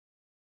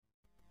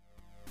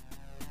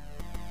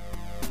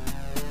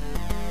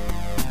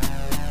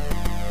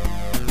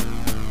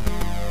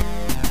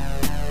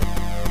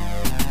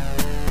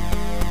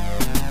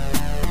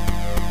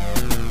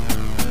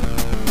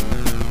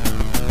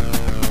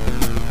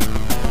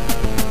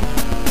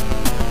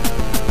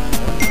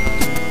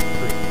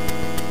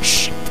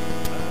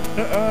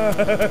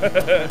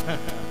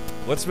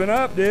What's been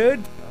up, dude?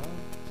 No,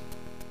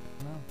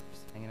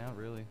 just hanging out,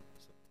 really.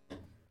 So,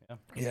 yeah.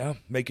 Yeah,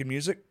 making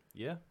music.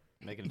 Yeah,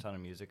 making a ton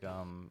of music.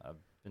 I've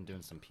been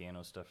doing some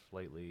piano stuff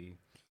lately.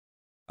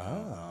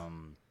 Oh.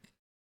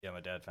 Yeah, my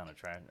dad found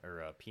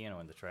a piano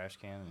in the trash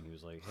can, and he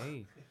was like,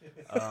 "Hey,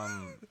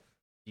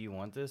 do you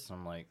want this?" And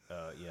I'm like,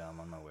 "Yeah, I'm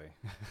on my way."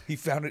 He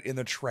found it in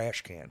the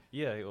trash can.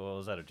 Yeah, well, it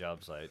was at a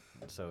job site,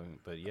 so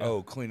but yeah.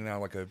 Oh, cleaning out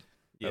like a.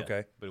 Yeah,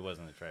 okay. but it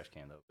wasn't a trash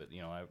can though. But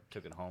I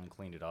took it home,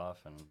 cleaned it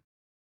off, and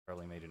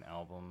probably made an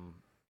album.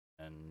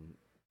 And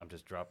I'm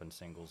just dropping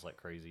singles like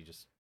crazy.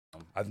 Just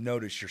I've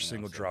noticed your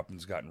single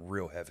dropping's gotten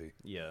real heavy.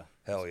 yeah,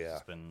 Hell yeah.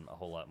 It's been a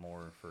whole lot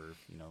more for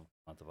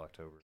month of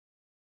October,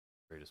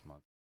 greatest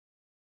month.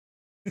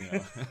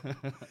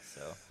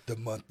 So the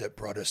month that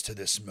brought us to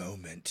this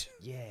moment.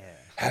 Yeah.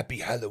 Happy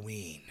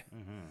Halloween.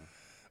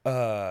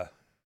 Mm-hmm.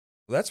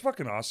 That's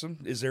fucking awesome.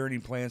 Is there any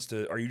plans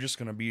to? Are you just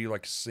gonna be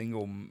like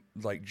single,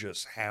 like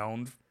just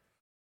hound,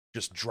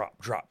 just drop?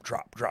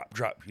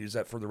 Is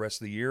that for the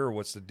rest of the year, or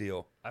what's the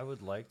deal? I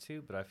would like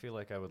to, but I feel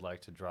like I would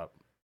like to drop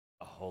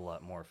a whole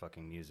lot more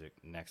fucking music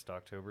next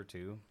October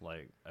too.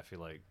 Like I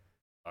feel like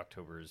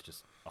October is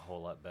just a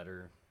whole lot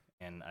better,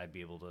 and I'd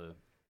be able to.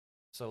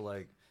 So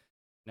like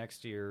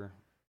next year,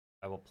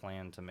 I will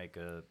plan to make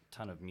a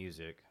ton of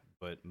music,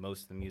 but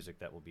most of the music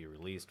that will be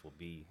released will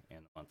be in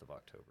the month of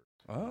October.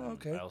 Oh,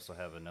 okay. I also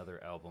have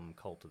another album,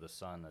 Cult of the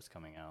Sun, that's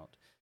coming out,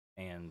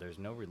 and there's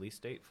no release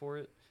date for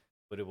it,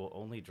 but it will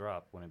only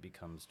drop when it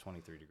becomes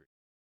 23 degrees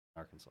in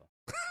Arkansas.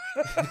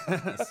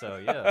 So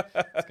yeah,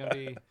 it's gonna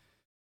be.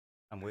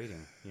 I'm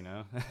waiting,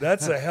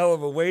 That's a hell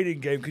of a waiting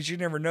game because you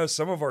never know.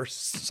 Some of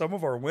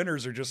our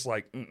winners are just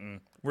like,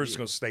 we're just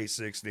gonna stay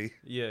 60.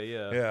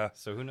 Yeah.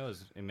 So who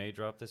knows? It may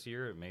drop this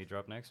year. It may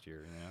drop next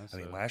year. So.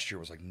 I mean, last year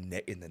was like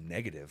in the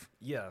negative.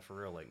 Yeah,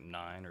 for real, like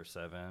 9 or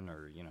 7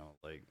 or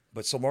like.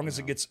 But so long as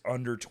it gets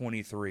under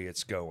 23,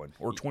 it's going,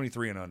 or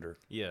 23 and under.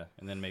 Yeah,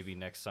 and then maybe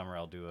next summer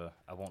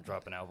I won't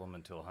drop an album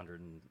until 100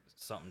 and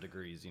something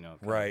degrees.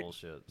 Right.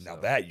 Bullshit. Now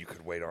that you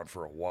could wait on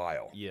for a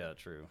while. Yeah,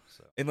 true.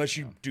 So unless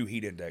you do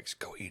heat index,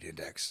 go heat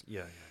index.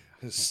 Yeah.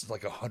 It's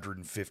like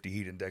 150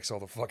 heat index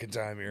all the fucking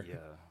time here. Yeah.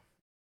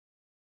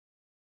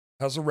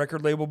 How's the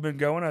record label been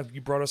going?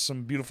 You brought us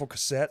some beautiful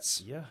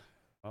cassettes. Yeah.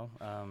 Well,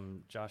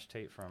 Josh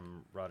Tate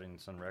from Rotting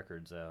Sun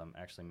Records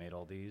actually made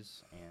all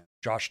these. And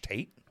Josh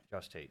Tate?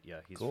 Josh Tate, yeah.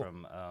 He's cool.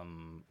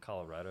 from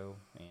Colorado,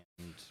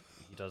 and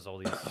he does all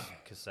these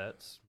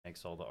cassettes,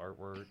 makes all the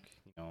artwork,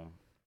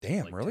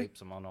 Damn, like, really? Tapes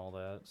them on all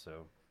that.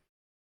 So,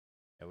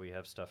 yeah, we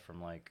have stuff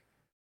from like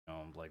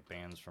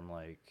bands from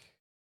like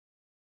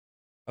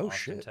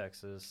Austin, shit,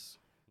 Texas.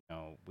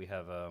 We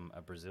have a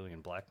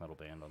Brazilian black metal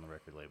band on the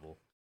record label.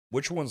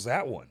 Which one's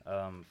that one?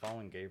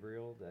 Fallen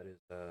Gabriel. That is.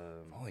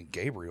 Fallen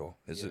Gabriel.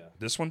 Is it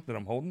this one that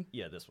I'm holding?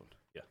 Yeah, this one.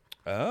 Yeah.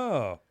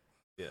 Oh.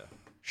 Yeah.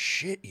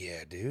 Shit,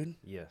 yeah, dude.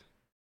 Yeah.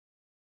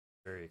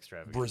 Very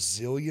extravagant.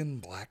 Brazilian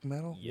black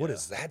metal? Yeah. What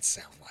does that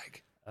sound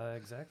like?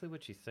 Exactly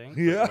what you think.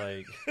 Yeah. But,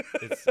 like,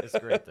 it's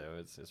great though.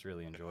 It's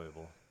really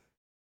enjoyable.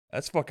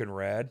 That's fucking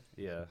rad.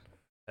 Yeah.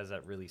 Has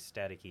that really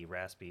staticky,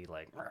 raspy,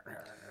 like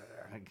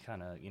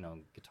kind of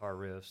guitar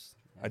riffs.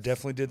 I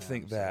definitely did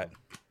think that.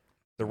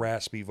 The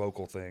raspy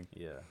vocal thing.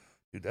 Yeah.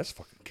 Dude, that's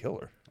fucking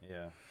killer.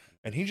 Yeah.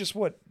 And he just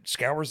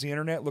scours the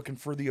internet looking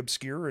for the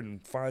obscure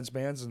and finds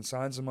bands and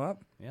signs them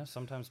up? Yeah,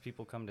 sometimes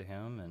people come to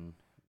him and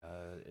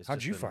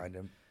how'd you find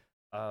him?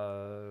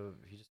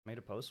 He just made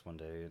a post one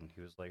day and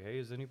he was like, "Hey,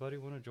 does anybody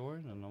want to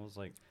join?" And I was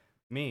like,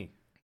 "Me."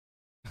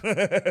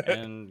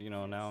 And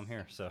now I'm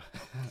here. So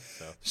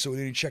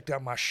then he checked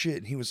out my shit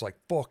and he was like,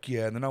 "Fuck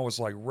yeah!" And then I was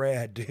like,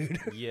 "Rad, dude."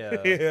 Yeah.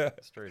 Yeah.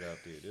 Straight up,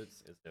 dude.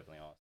 It's definitely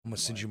awesome. I'm gonna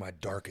send you my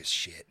darkest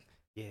shit.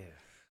 Yeah.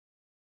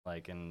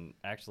 Like, and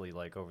actually,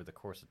 like, over the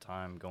course of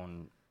time,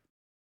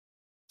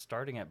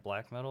 starting at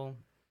black metal,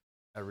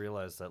 I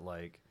realized that,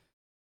 like,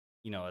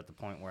 at the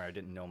point where I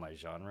didn't know my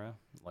genre,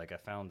 like, I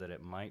found that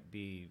it might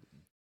be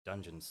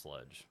dungeon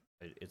sludge.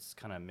 It's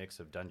kind of a mix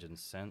of dungeon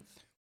synth,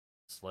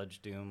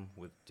 sludge doom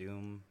with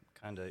doom,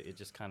 it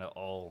just kind of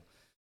all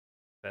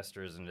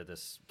festers into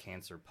this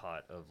cancer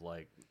pot of,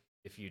 like,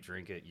 if you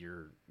drink it,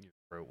 your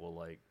throat will,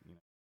 like,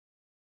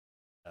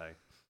 die.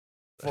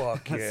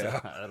 Fuck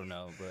yeah. So, I don't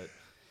know, but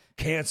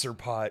cancer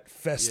pot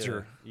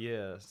fester.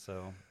 Yeah.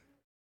 So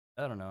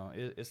I don't know.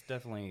 It's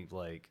definitely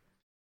like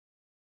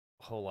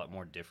a whole lot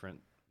more different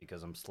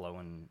because I'm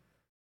slowing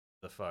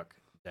the fuck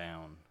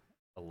down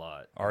a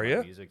lot. Are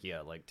you? Music,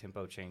 yeah, like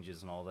tempo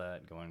changes and all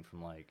that, going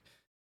from like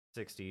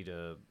 60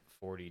 to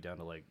 40 down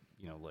to like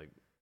like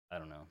I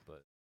don't know,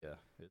 but yeah.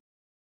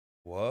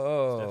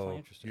 Whoa. It's definitely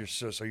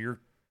interesting. So you're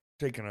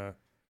taking a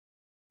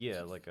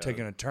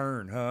taking a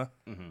turn, huh?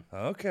 Mm-hmm.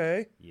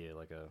 Okay. Yeah,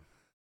 like a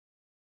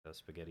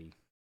spaghetti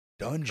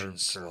dungeon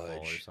sludge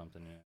sludge or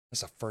something. Yeah.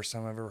 That's the first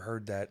time I've ever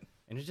heard that.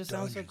 And it just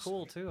sounds so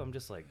cool too. I'm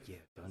just like, yeah,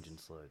 dungeon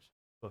sludge.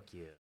 Fuck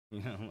yeah.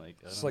 Like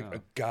it's like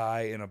a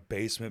guy in a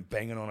basement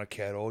banging on a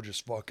kettle,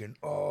 just fucking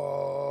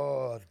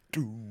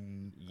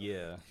doom.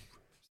 Yeah.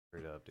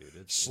 Straight up, dude.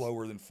 It's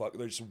Slower than fuck.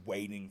 They're just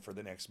waiting for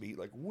the next beat.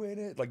 Like, win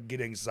it. Like, get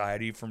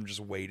anxiety from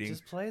just waiting.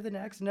 Just play the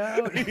next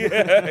note.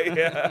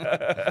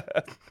 yeah.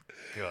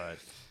 God.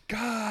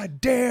 God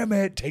damn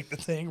it. Take the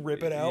thing,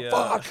 rip it out. Yeah.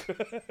 Fuck.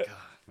 God,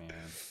 man.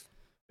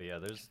 But yeah,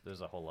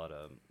 there's a whole lot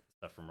of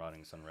stuff from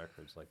Rotting Sun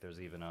Records. Like, there's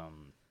even a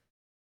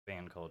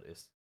band called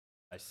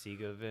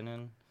Isiga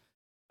Vinen.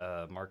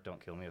 Mark,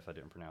 don't kill me if I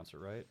didn't pronounce it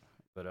right.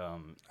 But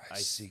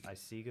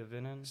Isiga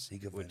Vinen,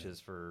 which is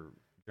for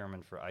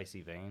German for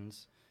icy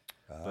veins.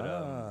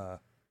 But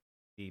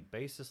the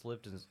bassist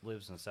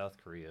lives in South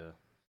Korea.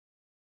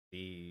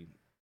 The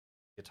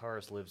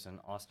guitarist lives in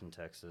Austin,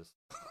 Texas.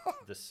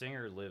 The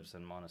singer lives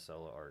in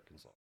Monticello,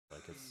 Arkansas.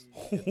 Like it's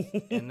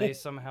and they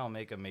somehow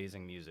make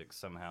amazing music.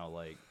 Somehow,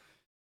 like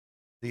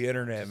the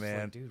internet, just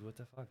man. like, dude, what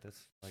the fuck?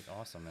 That's like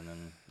awesome. And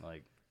then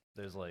like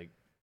there's like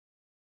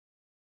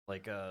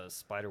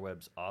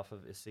spiderwebs off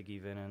of Isigi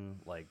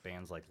Vinen, like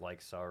bands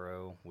like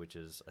Sorrow, which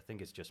is I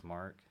think it's just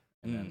Mark.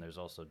 And then there's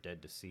also Dead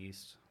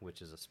Deceased,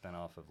 which is a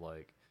spinoff of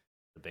like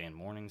the band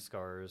Morning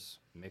Scars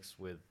mixed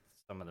with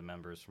some of the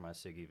members from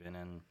Isigi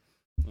Vinen.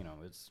 You know,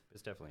 it's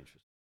definitely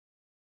interesting.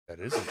 That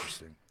is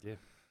interesting. Yeah.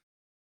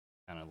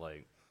 Kind of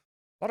like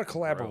a lot of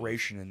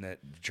collaboration in that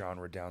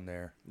genre down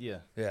there. Yeah.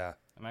 Yeah.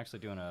 I'm actually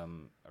doing a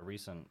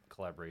recent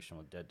collaboration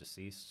with Dead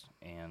Deceased,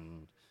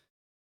 and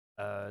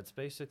it's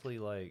basically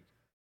like,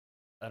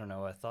 I don't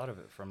know, I thought of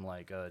it from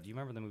like, do you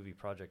remember the movie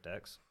Project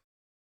X?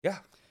 Yeah.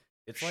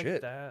 It's Shit.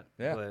 like that,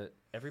 Yeah. but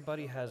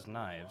everybody has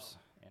knives,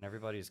 and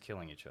everybody's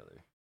killing each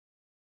other.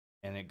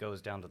 And it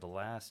goes down to the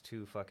last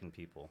two fucking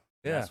people.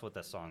 Yeah. That's what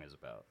that song is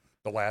about.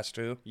 The last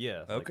two?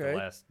 Yeah. Like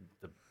Okay.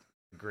 the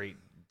great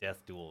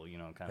death duel, you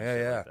know, kind of Yeah,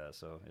 shit yeah. like that.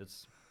 So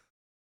it's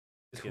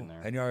getting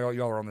there. And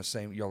y'all are on the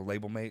same, y'all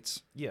label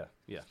mates? Yeah,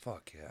 yeah.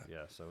 Fuck yeah.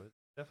 Yeah, so it's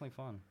definitely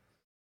fun.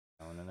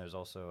 Oh, and then there's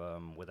also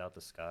Without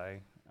the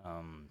Sky.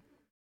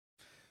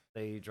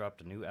 They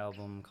dropped a new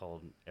album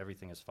called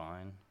Everything Is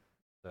Fine.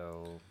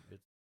 So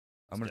it's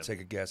I'm going to take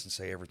a guess and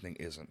say everything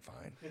isn't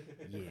fine.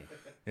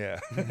 Yeah.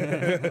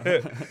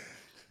 Yeah.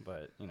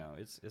 But, you know,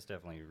 it's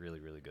definitely really,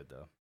 really good,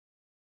 though.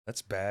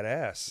 That's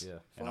badass. Yeah.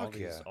 And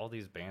Fuck all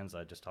these bands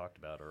I just talked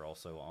about are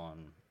also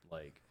on,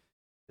 like,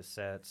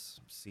 cassettes,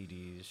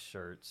 CDs,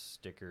 shirts,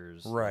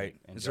 stickers. Right.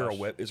 And Is there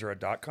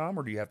a .com,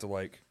 or do you have to,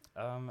 like...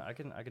 I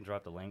can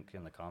drop the link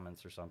in the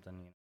comments or something.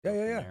 Yeah,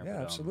 there, but,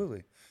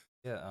 absolutely.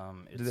 Yeah,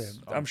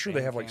 I'm sure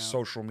they have, like, Bandcamp.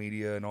 social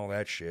media and all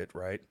that shit,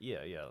 right?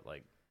 Yeah,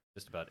 like,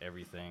 just about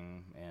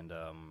everything. And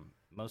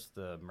most of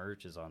the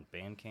merch is on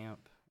Bandcamp.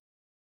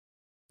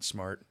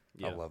 Smart.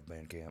 Yeah. I love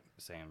Bandcamp.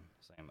 Same.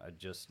 I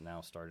just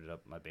now started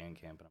up my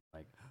Bandcamp, and I'm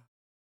like,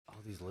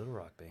 all these Little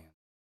Rock bands.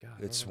 God,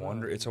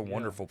 It's a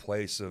wonderful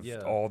place of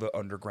all the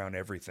underground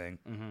everything.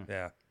 Mm-hmm.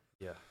 Yeah.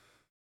 Yeah.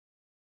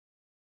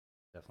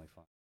 Definitely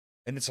fun.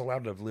 And it's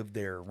allowed to live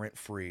there rent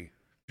free.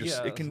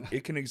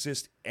 It can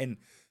exist, and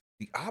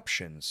the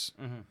options,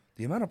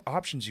 the amount of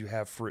options you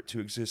have for it to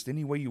exist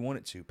any way you want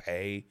it to,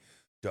 pay,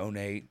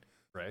 donate,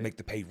 right. Make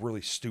the pay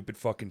really stupid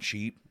fucking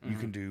cheap. You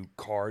can do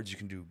cards, you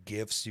can do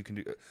gifts, you can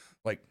do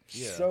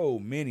so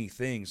many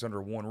things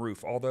under one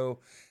roof. Although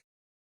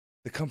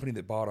the company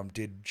that bought them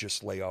did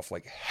just lay off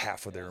like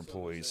half of their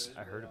employees.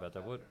 I heard about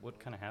that. What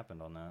kind of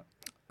happened on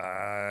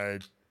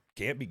that?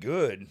 Can't be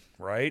good,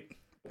 right?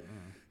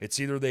 It's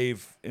either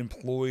they've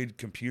employed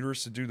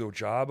computers to do the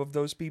job of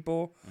those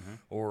people,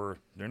 or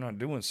they're not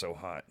doing so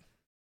hot,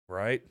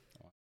 right?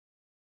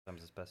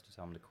 Sometimes it's best to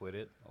tell them to quit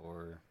it,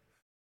 or...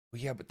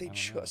 Well, yeah, but they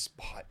just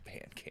bought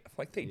Bandcamp.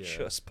 Like, they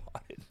just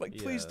bought it. Like,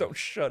 please don't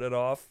shut it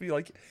off.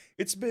 Like,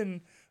 it's been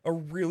a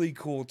really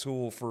cool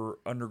tool for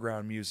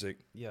underground music.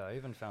 Yeah, I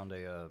even found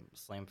a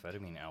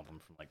Slamfetamine album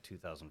from, like,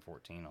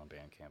 2014 on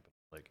Bandcamp.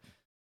 Like,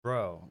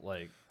 bro,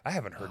 like... I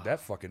haven't heard that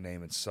fucking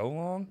name in so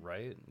long.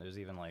 Right? There's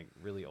even, like,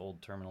 really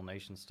old Terminal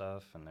Nation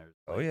stuff, and there's...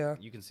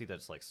 Like, you can see that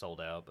it's, like, sold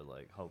out, but,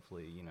 like,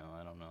 hopefully, you know,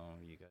 I don't know,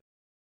 you guys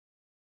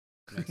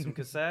make some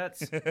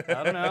cassettes.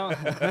 I don't know.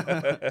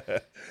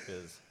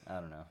 Because,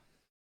 I don't know.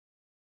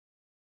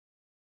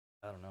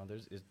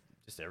 It's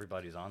just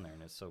everybody's on there,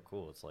 and it's so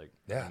cool. It's like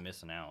you're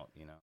missing out,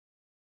 you know.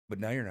 But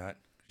now you're not,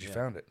 because you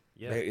found it.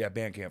 Yeah.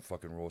 Bandcamp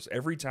fucking rules.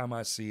 Every time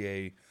I see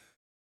a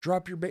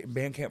drop your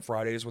Bandcamp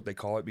Friday is what they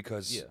call it,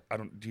 because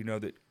do you know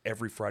that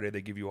every Friday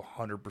they give you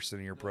 100%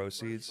 of your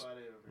proceeds?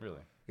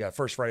 Really? Yeah,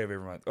 first Friday of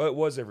every month. Oh, it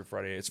was every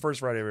Friday. It's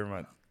first Friday of every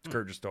month.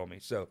 Kurt just told me.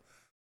 So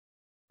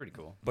pretty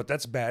cool. But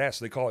that's badass.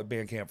 They call it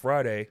Bandcamp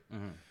Friday.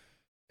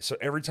 So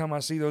every time I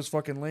see those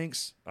fucking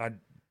links, I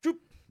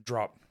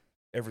drop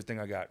everything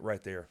I got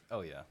right there.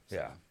 Oh, yeah.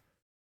 Yeah.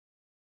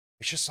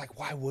 It's just like,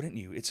 why wouldn't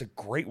you? It's a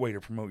great way to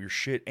promote your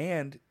shit.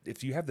 And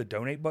if you have the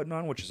donate button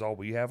on, which is all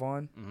we have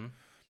on,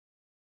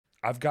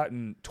 I've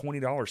gotten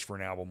 $20 for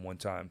an album one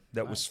time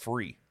that was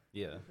free.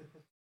 Yeah.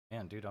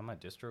 Man, dude, on my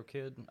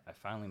DistroKid, I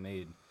finally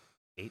made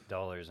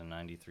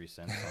 $8.93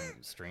 on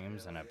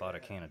streams, and I bought a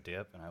can of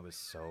dip, and I was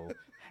so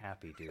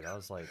happy, dude. I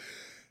was like,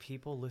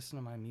 people listen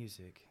to my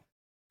music,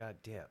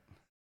 got dip.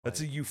 That's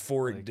a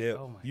euphoric dip.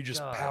 Oh my you just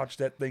God. pouch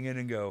that thing in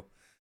and go,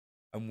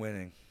 I'm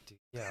winning. Dude,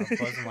 yeah, I was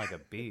buzzing like a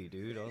bee,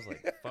 dude. I was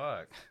like,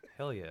 fuck,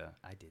 hell yeah,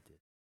 I did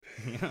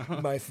this. You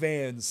know? My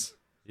fans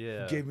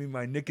Yeah. gave me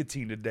my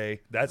nicotine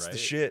today. That's the Right?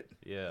 shit.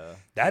 Yeah.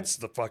 That's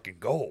the fucking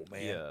goal,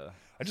 man. Yeah.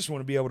 I just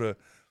want to be able to.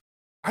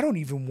 I don't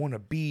even want to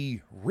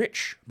be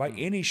rich by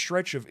any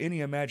stretch of any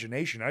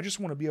imagination. I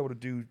just want to be able to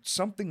do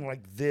something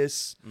like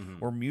this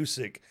or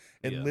music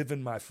and live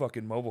in my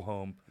fucking mobile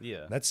home.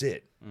 Yeah. That's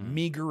it.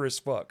 Meager as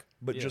fuck.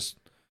 But just,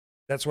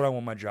 that's what I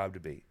want my job to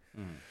be.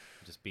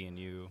 Just being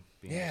you,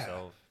 being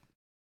yourself,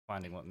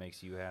 finding what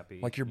makes you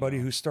happy. Like your buddy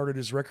who started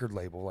his record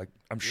label. Like,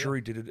 I'm sure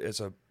he did it as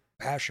a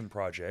passion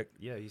project.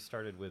 Yeah, he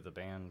started with a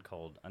band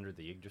called Under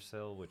the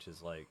Yggdrasil, which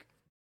is like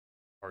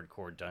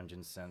hardcore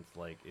dungeon synth.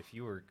 Like, if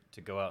you were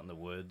to go out in the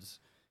woods,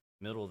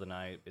 middle of the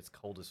night, it's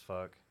cold as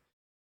fuck,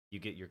 you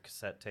get your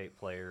cassette tape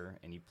player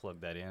and you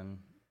plug that in,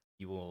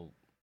 you will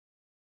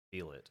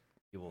feel it.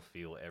 You will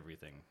feel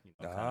everything. You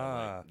know, kind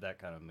of like that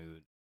kind of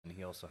mood. And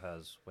he also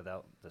has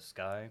Without the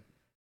Sky,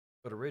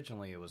 but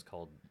originally it was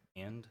called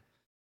End,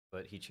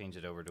 but he changed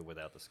it over to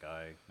Without the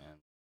Sky.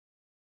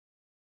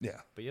 And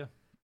but yeah.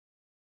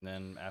 And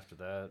then after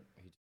that,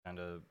 he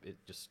it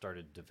just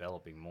started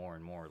developing more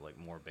and more. Like,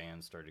 more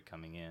bands started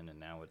coming in, and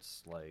now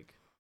it's like,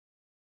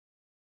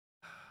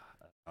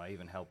 I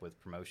even help with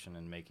promotion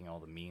and making all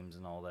the memes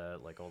and all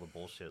that, like all the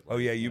bullshit. Like,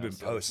 you've been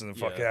posting the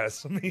fuck out of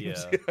some memes.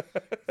 Yeah.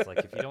 It's like,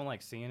 if you don't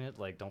like seeing it,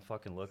 like, don't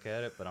fucking look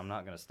at it, but I'm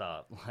not gonna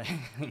stop.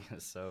 Like,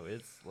 so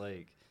it's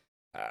like,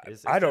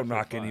 it's I don't definitely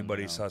knock fun,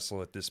 anybody's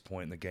hustle at this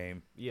point in the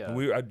game. Yeah.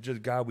 The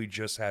guy we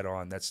just had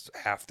on, that's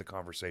half the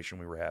conversation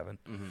we were having.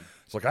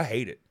 It's like, I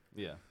hate it.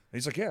 Yeah. And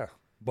he's like, yeah,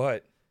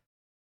 but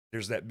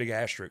there's that big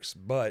asterisk,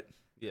 but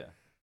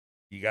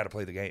you got to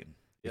play the game.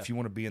 If you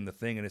want to be in the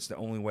thing, and it's the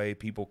only way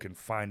people can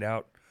find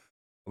out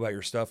about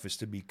your stuff is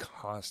to be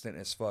constant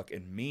as fuck.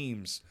 And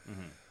memes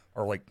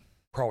are like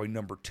probably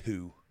number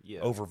 2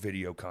 over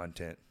video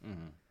content.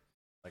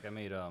 Like, I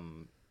made,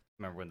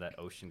 remember when that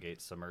Ocean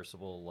Gate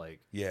submersible, like,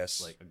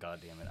 like,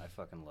 goddamn it, I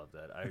fucking love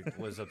that. I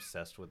was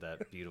obsessed with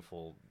that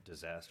beautiful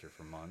disaster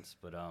for months,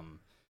 but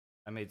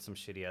I made some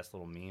shitty ass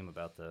little meme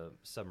about the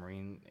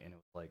submarine, and it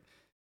was like,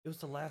 it was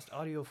the last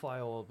audio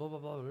file, blah blah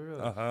blah,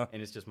 blah, blah.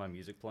 And it's just my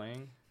music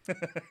playing.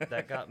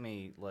 That got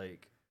me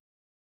like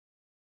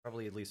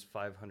probably at least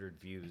 500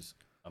 views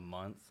a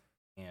month.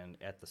 And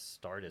at the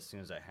start, as soon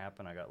as that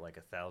happened, I got like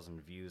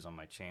 1,000 views on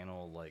my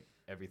channel. Like,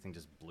 everything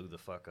just blew the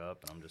fuck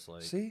up, and I'm just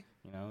like, see,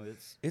 you know,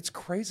 it's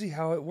crazy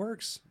how it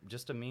works.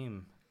 Just a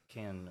meme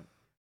can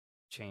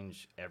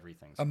change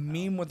everything. A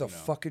meme with a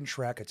fucking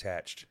track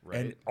attached,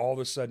 and all of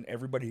a sudden,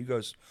 everybody who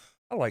goes,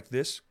 I like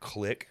this,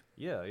 click.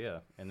 Yeah.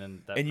 And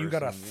then you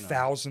got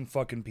 1,000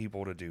 fucking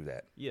people to do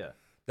that. Yeah.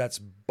 That's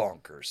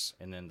bonkers.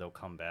 And then they'll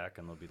come back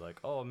and they'll be like,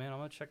 oh man, I'm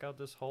gonna check out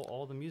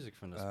all the music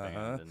from this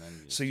band. And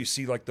then you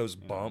see like those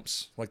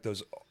bumps, like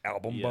those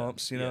album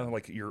bumps, you know,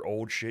 like your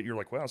old shit. You're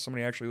like, wow,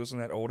 somebody actually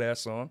listened to that old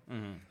ass song.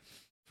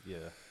 Yeah.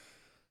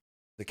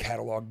 The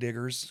catalog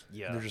diggers.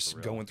 Yeah. They're just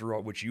going through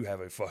all, which you have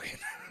a fucking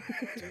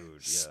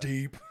dude,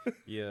 steep.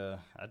 Yeah.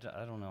 I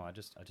don't know. I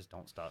just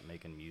don't stop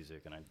making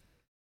music, and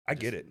I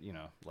get it. You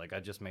know, like, I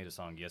just made a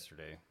song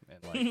yesterday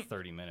in like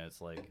 30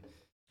 minutes. Like,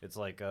 it's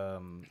like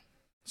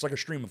it's like a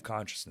stream of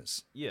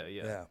consciousness. Yeah.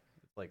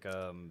 It's like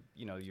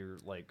you know, you're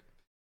like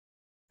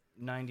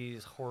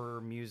 90s horror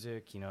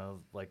music, you know,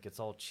 like, it's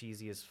all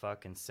cheesy as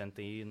fuck and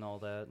synthy and all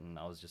that, and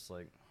I was just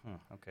like,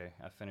 okay,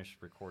 I finished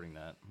recording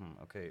that.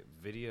 Okay,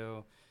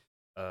 video,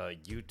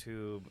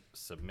 YouTube,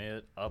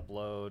 submit,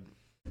 upload,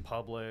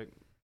 public,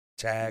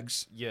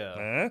 tags.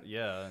 Yeah,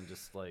 and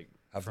just like,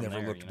 I've never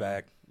looked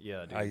back.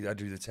 Yeah, dude. I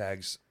do the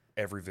tags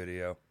every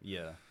video.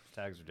 Yeah,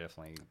 tags are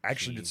definitely I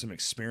actually did some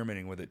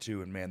experimenting with it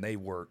too, and man, they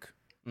work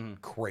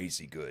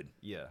crazy good.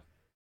 Yeah.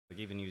 Like,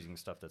 even using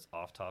stuff that's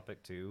off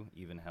topic too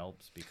even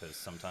helps, because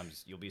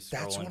sometimes you'll be scrolling.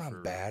 That's what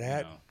I'm bad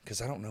at,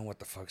 because I don't know what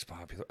the fuck's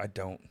popular. I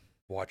don't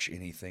watch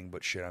anything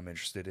but shit I'm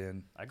interested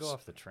in. I go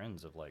off the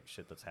trends of like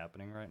shit that's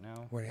happening right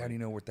now. Wait, how do you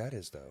know what that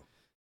is though?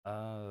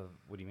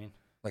 What do you mean?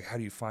 Like, how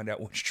do you find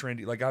out what's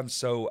trendy? Like, I'm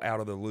so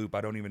out of the loop,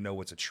 I don't even know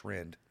what's a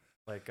trend.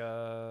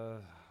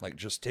 Like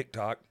just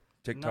TikTok.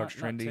 TikTok's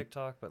trendy. Not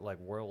TikTok, but like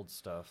world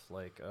stuff.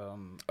 Like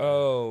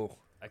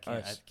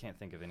I can't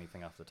think of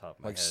anything off the top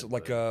of my head.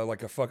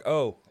 Like a fuck.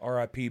 Oh,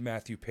 R.I.P.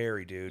 Matthew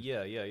Perry, dude.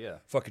 Yeah.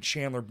 Fucking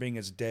Chandler Bing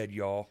is dead,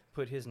 y'all.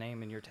 Put his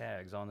name in your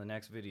tags on the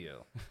next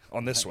video.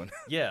 On this one.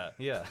 Yeah.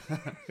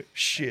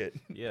 Shit.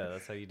 Yeah,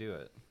 that's how you do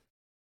it.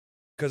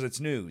 Because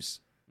it's news.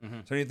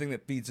 So anything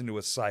that feeds into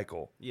a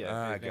cycle. Yeah,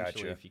 I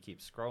gotcha. If you keep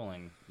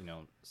scrolling, you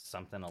know,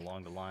 something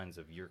along the lines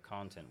of your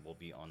content will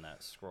be on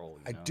that scroll.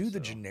 I do the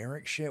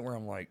generic shit where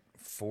I'm like,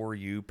 For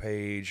You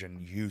page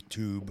and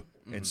YouTube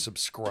and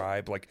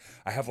subscribe. Like,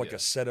 I have like a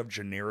set of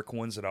generic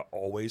ones that I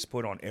always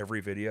put on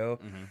every video.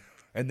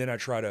 And then I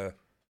try to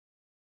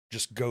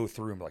just go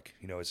through them, like,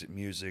 you know, is it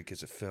music?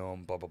 Is it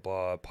film? Blah, blah,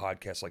 blah.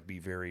 Podcasts, like, be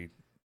very...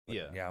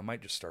 Like, yeah, I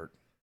might just start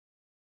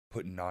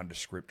putting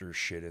nondescriptor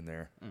shit in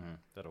there.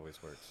 That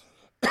always works.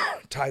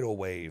 Tidal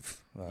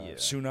wave,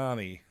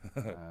 tsunami,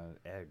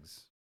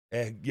 eggs,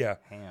 egg, yeah,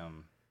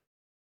 ham,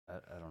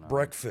 I don't know.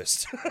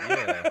 Breakfast.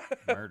 Yeah,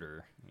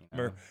 murder. You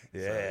know?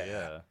 Yeah.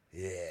 So,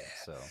 Yeah.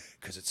 So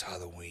Because it's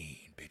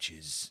Halloween,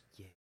 bitches.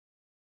 yeah.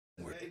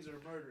 Eggs are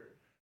murder.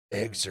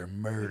 Eggs are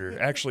murder.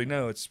 Actually,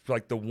 no, it's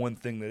like the one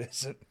thing that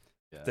isn't.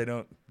 Yeah. They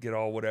don't get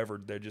all whatever.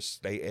 They just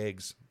stay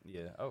eggs.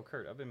 Yeah. Oh,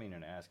 Kurt, I've been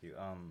meaning to ask you.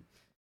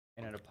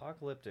 In an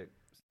apocalyptic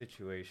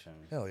situation,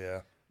 Hell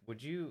yeah.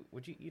 would you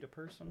eat a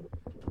person?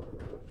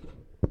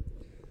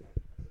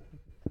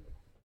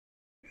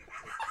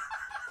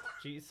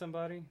 Would you eat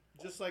somebody?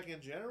 Just like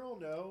in general,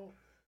 no.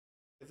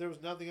 If there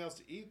was nothing else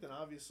to eat, then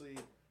obviously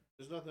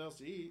there's nothing else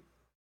to eat.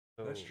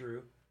 So, That's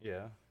true.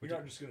 Yeah. You're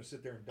not just going to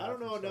sit there and die I don't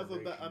know from enough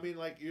about. starvation. I mean,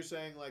 like you're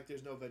saying, like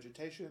there's no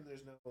vegetation,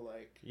 there's no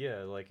like.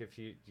 Yeah, like if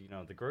you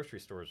know the grocery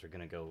stores are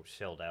gonna go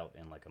shelled out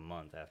in like a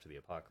month after the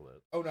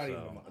apocalypse. Oh, not so,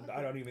 even a month.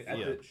 I don't even.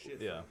 Yeah. Shit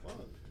for Yeah. a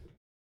month.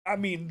 I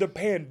mean, the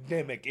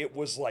pandemic, it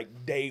was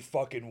like day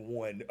fucking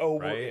one. Oh,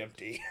 Right? we're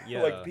empty.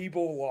 Yeah. Like,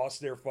 people lost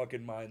their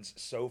fucking minds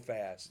so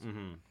fast.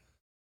 Mm-hmm.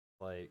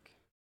 Like,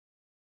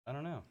 I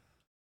don't know.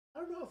 I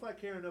don't know if I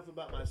care enough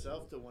about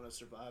myself to want to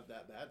survive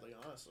that badly,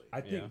 honestly.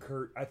 I think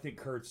Yeah. I think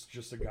Kurt's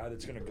just a guy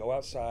that's going to go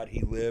outside.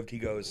 He lived. He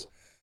goes,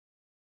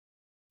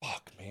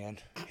 fuck, man.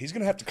 He's going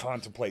to have to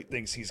contemplate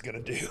things he's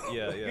going to do.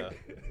 Yeah, yeah.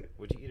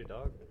 Would you eat a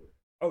dog?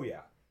 Oh,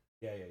 yeah.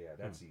 Yeah.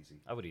 That's easy.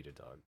 I would eat a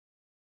dog.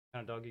 What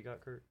kind of dog you got,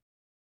 Kurt?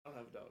 I don't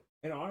have a dog.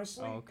 And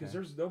honestly, Oh, because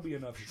okay. there'll be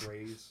enough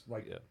strays.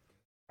 Like, Yeah.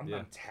 I'm Yeah.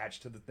 not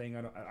attached to the thing.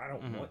 I don't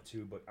Mhm. want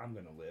to, but I'm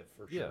going to live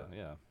for sure. Yeah,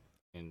 yeah.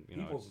 And you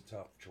know, People's a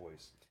tough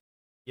choice.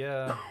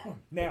 yeah.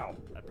 Now,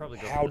 I'd probably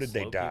go. how for the did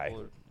they slow die?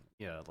 people or-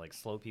 yeah, like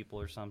slow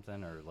people or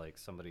something, or like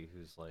somebody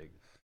who's like.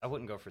 I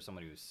wouldn't go for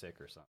somebody who's sick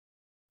or something.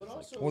 But It's like-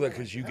 also, Well, like,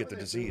 'cause you get the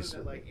haven't they proven disease.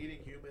 That, like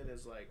eating human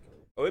is like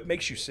oh, it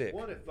makes you sick.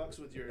 one, it fucks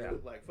with your Yeah.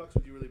 fucks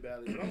with you really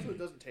badly, but also it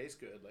doesn't taste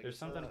good. Like There's it's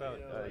something not, about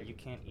you know, like- you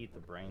can't eat the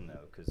brain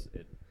though, because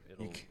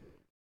it'll. You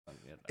I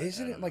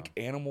Isn't it don't like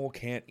know. animal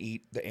can't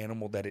eat the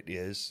animal that it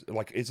is?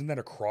 Like, isn't that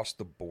across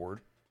the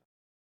board?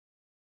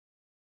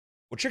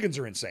 Well, chickens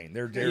are insane.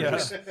 They're Yeah.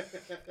 just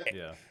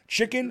Yeah.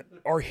 chicken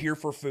are here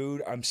for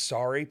food. I'm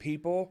sorry,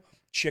 people.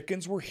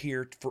 Chickens were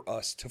here for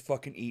us to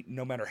fucking eat,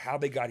 no matter how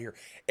they got here.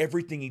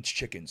 Everything eats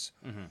chickens.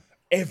 Mm-hmm.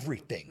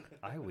 Everything,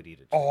 I would eat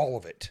it. all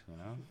of it. You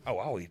know, Oh,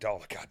 I'll eat all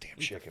the goddamn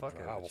the chicken. fuck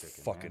bro. out I of will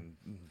chicken, fucking.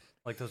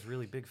 like those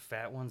really big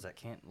fat ones that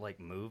can't like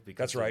move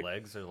because That's their right.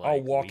 legs are like.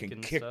 I'll walk weak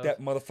and kick stuff.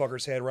 that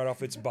motherfucker's head right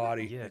off its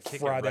body. Yeah, kick it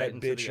fry right that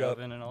into bitch the up.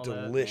 oven and all that,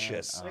 man.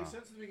 Delicious. Like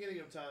since the beginning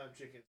of time,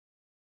 chicken.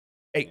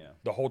 Hey, Yeah.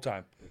 the whole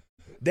time.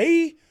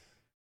 They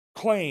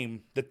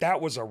claim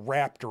that was a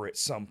raptor at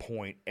some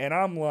point, and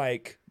I'm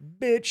like,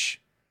 bitch,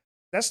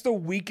 that's the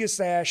weakest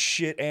ass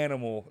shit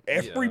animal.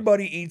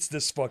 Everybody eats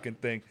this fucking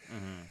thing.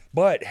 Mm-hmm.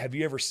 But have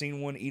you ever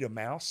seen one eat a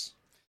mouse?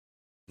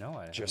 No,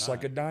 I have Just not.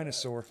 like a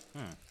dinosaur.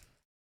 Hmm.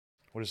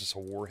 What is this, a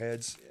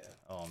warheads? Yeah.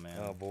 Oh man.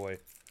 Oh boy.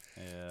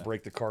 Yeah.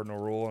 Break the cardinal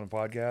rule on a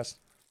podcast.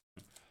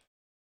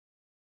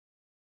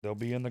 They'll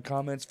be in the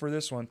comments for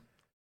this one.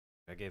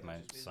 I gave my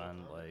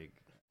son like.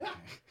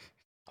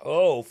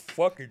 Oh,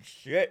 fucking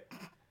shit.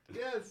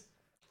 Yes.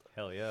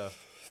 Hell yeah.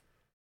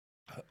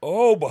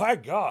 Oh my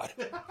God.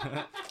 No,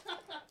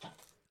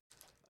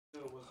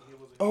 it wasn't. He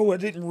wasn't. Oh, I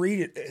didn't read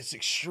it. It's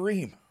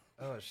extreme.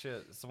 Oh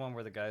shit! It's the one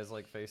where the guy's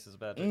like face is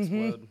about to Mhm.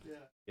 explode. Yeah.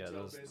 Yeah, So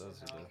those based on are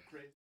how the.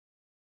 crazy-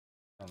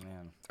 Oh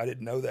man. I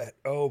didn't know that.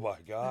 Oh my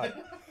God.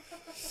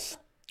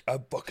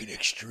 I'm fucking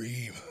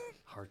extreme.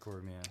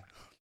 Hardcore man.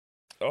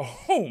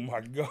 Oh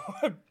my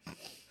God.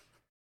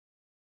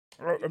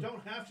 You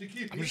don't have to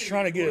keep. I'm just eating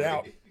trying to get it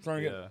out. Corey. Trying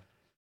to get. Yeah.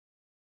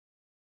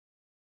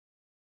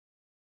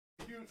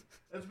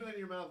 That's been in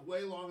your mouth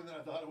way longer than I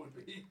thought it would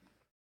be.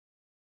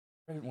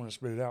 I didn't want to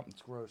spit it out.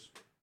 It's gross.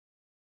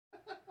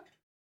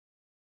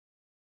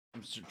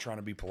 I'm just trying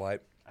to be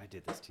polite. I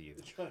did this to you.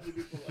 Trying to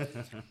be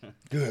polite.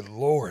 Good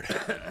Lord.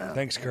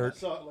 Thanks, I Kurt.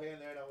 saw it laying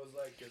there and I was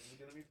like, "This is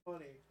gonna be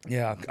funny."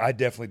 Yeah, I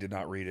definitely did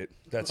not read it.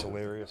 That's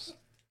hilarious.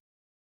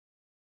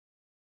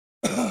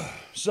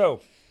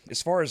 So,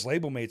 as far as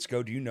label mates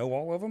go, do you know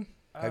all of them?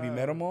 Have you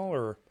met them all,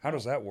 or how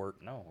does that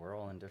work? No, we're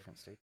all in different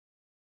states.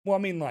 Well, I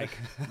mean, like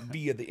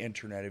via the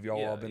internet. Have y'all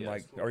Yeah, all been yeah.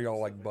 like? Are y'all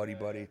like buddy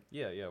buddy?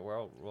 Yeah, we're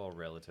all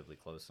relatively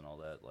close and all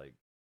that, like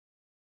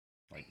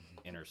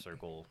inner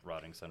circle,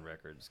 Rotting Sun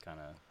Records kind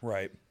of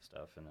Right.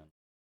 stuff, and then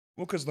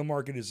Well, because the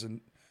market is a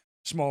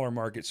smaller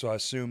market, so I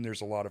assume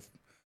there's a lot of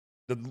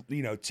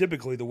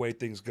typically the way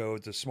things go,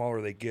 the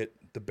smaller they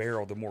get, the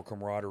barrel, the more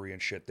camaraderie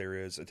and shit there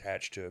is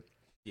attached to,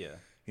 yeah,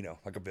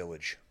 like a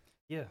village.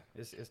 yeah,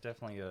 it's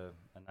definitely a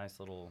nice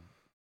little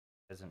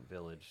peasant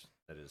village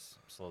that is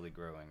slowly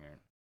growing. Or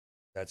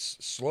That's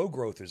slow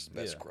growth is the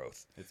best Yeah.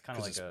 growth. it's kind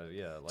of 'Cause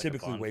like like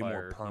typically a way more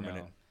bonfire, you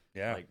permanent. know?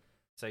 Yeah. Like,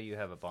 say you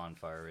have a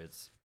bonfire,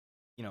 it's,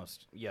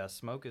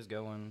 smoke is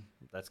going.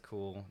 That's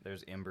cool.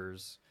 There's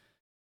embers,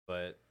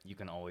 but you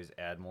can always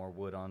add more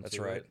wood onto That's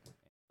right. it.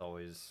 It's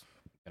always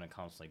going to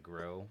constantly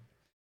grow.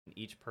 And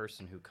each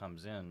person who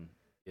comes in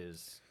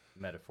is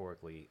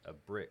metaphorically a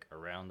brick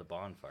around the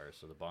bonfire,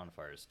 so the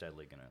bonfire is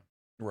steadily going to,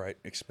 Right.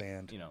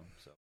 Expand.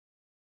 so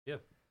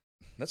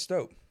That's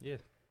dope. yeah.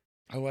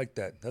 I like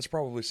that. That's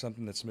probably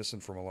something that's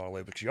missing from a lot of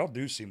labels. 'Cause y'all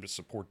do seem to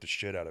support the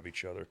shit out of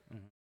each other.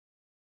 Mhm.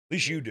 At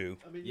least you do.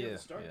 I mean, you have Yeah,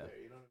 to start yeah. there.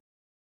 You know.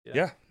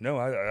 Yeah. No,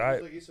 I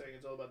It's like you're saying,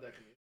 it's all about that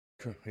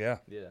community. yeah.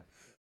 Yeah.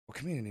 Well,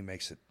 community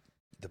makes it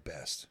the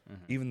best.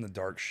 Mhm. Even the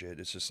dark shit.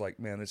 It's just like,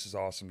 man, this is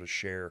awesome to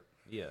share.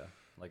 Yeah.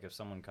 Like if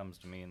someone comes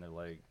to me and they're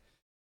like,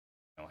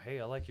 hey,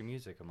 I like your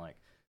music. I'm like,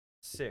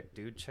 sick,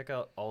 dude. Check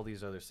out all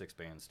these other 6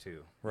 bands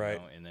too. Right. You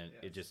know? And then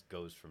it just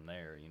goes from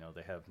there. You know,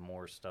 they have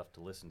more stuff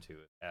to listen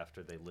to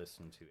after they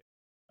listen to it.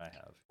 I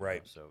have.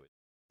 Right. So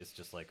it's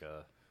just like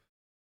a.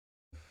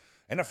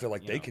 And I feel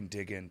like they know. can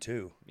dig in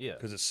too. Yeah.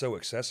 Because it's so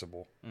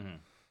accessible. Mm-hmm.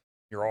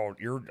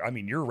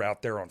 You're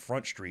out there on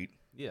Front Street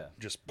Yeah.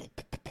 just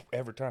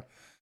every time.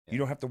 Yeah. You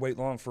don't have to wait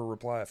long for a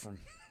reply from.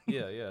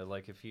 Yeah.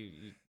 Like if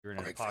you're in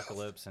an Great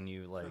apocalypse and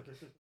you like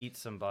eat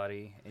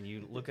somebody and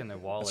you look in their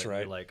wallet That's and right.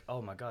 you're like,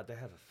 oh my God, they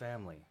have a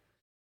family.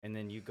 And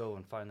then you go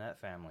and find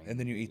that family. And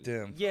then you eat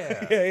them.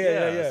 Yeah.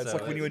 Yeah. It's so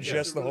like when you It's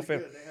ingest the whole really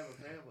family. good. They have a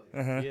family.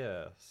 Uh-huh.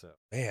 Yeah. So.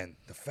 Man,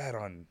 the fat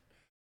on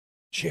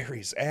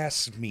Jerry's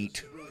ass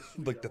meat. It's really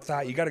sweet. Like the I thigh,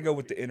 want you got to go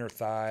with the inner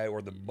thigh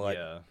or the butt.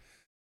 Yeah.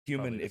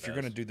 Human, probably the if you're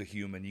going to best. do the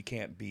human, you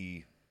can't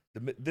be.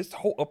 This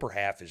whole upper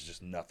half is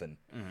just nothing.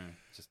 Mm-hmm.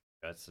 Just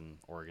guts and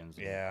organs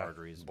and Yeah.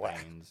 arteries, Blah.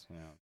 veins. You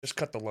know. Just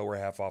cut the lower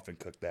half off and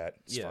cook that.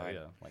 It's Yeah. fine.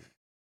 Yeah.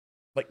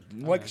 Like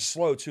know.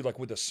 slow too, like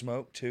with the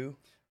smoke too.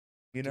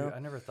 You know, Dude, I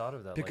never thought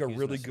of that. pick like a using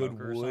really good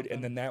smoker or wood, and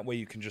something. then that way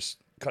you can just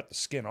cut the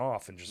skin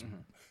off, and just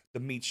Mhm. the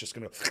meat's just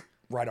gonna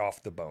right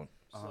off the bone.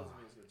 Still doesn't Oh.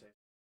 mean it's gonna taste.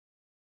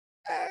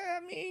 I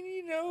mean,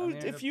 you know, I mean,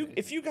 if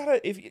if you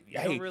gotta, if you, You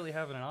hey, don't really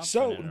have an option.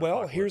 so in an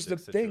well, here's the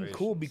apocalyptic thing,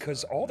 cool, situation,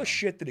 because so, all you the know.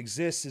 shit that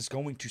exists is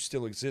going to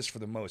still exist for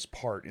the most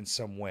part in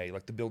some way.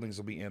 Like the buildings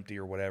will be empty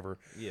or whatever,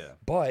 Yeah.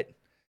 but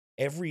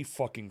every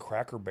fucking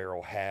Cracker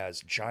Barrel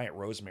has giant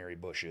rosemary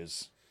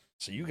bushes,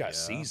 so you got Yeah.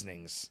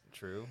 seasonings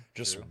True.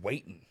 just true.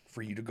 waiting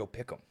for you to go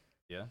pick them.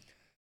 Yeah.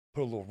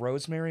 Put a little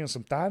rosemary on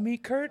some thigh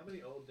meat, Kurt. How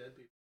many old dead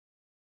people?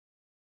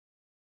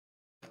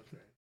 Okay.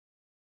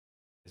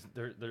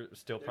 They're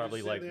still They're probably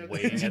just like sitting there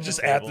waiting thinking at the Just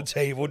table. at the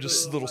table, With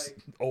just the little like,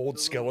 old the little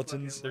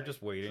skeletons. fucking, They're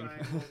just waiting.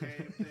 triangle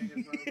game thing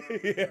in front of them,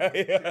 Yeah,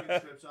 chicken yeah.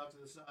 strips off to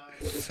the side.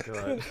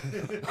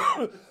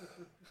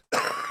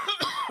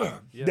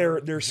 Yeah.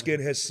 Their skin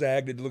has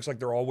sagged. It looks like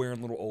they're all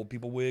wearing little old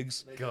people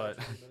wigs. They God.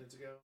 died 20 minutes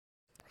ago.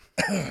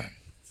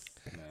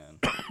 Man.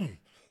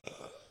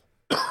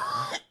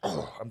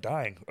 I'm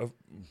dying.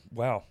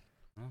 Wow.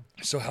 Oh.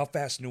 So how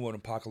fast into an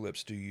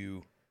apocalypse do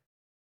you?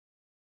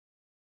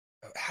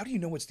 How do you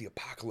know it's the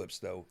apocalypse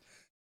though?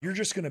 You're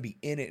just gonna be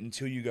in it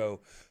until you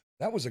go.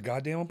 That was a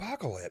goddamn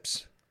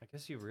apocalypse. I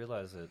guess you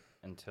realize it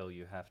until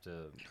you have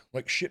to.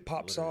 Like shit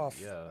pops literally-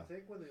 off. Yeah. I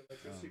think when the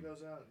electricity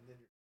goes out and then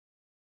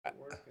you're at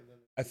work and then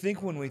I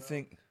think when we out.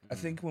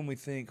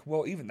 think,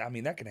 well, even I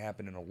mean that can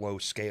happen in a low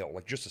scale,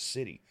 like just a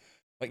city,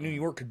 like New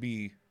York could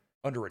be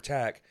under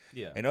attack,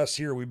 Yeah. and us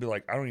here we'd be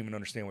like, I don't even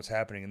understand what's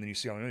happening, and then you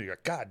see on the news, you're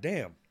like, God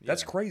damn,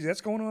 that's Yeah. crazy,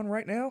 that's going on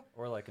right now.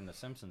 Or like in the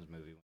Simpsons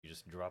movie, when you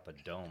just drop a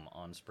dome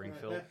on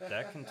Springfield.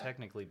 That can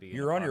technically be. an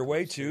You're on your way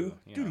apocalypse to too,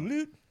 you know?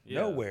 doodle-doot, Yeah.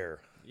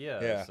 nowhere.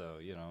 Yeah. Yeah. So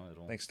you know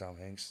it'll. Thanks, Tom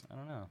Hanks. I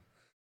don't know.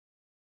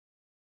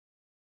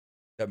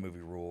 That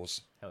movie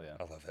rules. Hell yeah.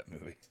 I love that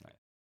movie.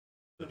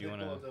 So Do you they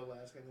wanna- pull up to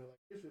Alaska and they're like,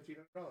 here's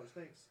 $1,500,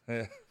 thanks.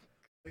 Yeah.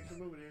 Thanks for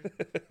moving here.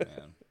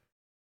 Man.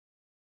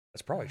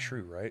 That's probably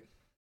true, right?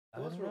 I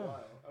It was don't for a know.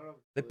 while. I don't know.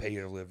 They pay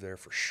you to live there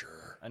for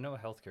sure. I know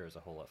healthcare is a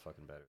whole lot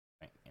fucking better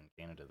in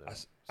Canada though. I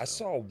so-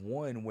 saw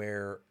one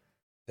where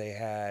they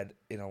had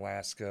in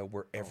Alaska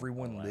where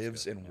everyone Alaska,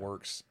 lives and yeah.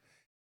 works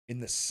in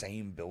the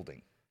same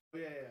building. Oh,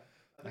 yeah.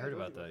 I think heard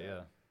told about you that.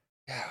 Yeah.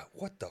 Yeah,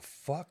 what the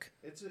fuck?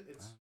 It's I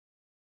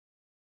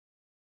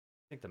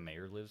think the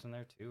mayor lives in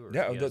there too. Or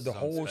Yeah, he the has some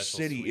whole special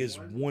city suite. is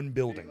One one big,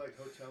 building. like,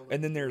 hotel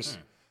And then room. there's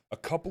Hmm. a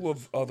couple of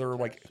School other,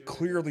 attached like, to it.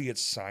 clearly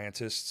it's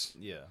scientists,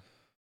 Yeah.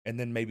 and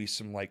then maybe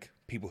some, like,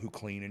 people who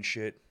clean and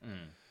shit,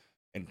 Mm.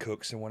 and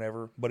cooks and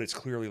whatever, but it's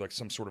clearly, like,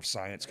 some sort of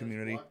science And it's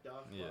community. blocked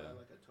off by, Yeah.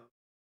 like, a ton.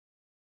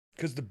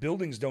 Because the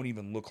buildings don't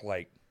even look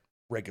like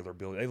regular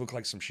buildings. They look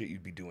like some shit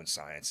you'd be doing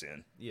science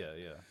in. Yeah.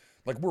 Yeah.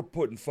 Like, we're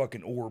putting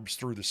fucking orbs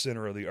through the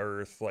center of the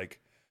earth,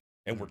 like,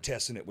 and we're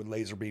testing it with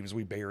laser beams.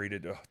 We buried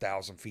it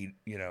 1,000 feet,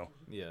 you know,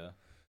 Yeah.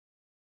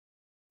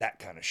 that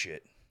kind of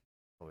shit.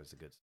 Always a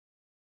good.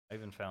 I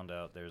even found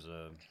out there's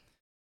a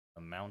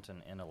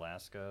mountain in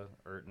Alaska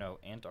or no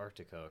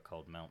Antarctica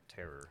called Mount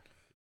Terror.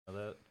 Know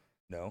that?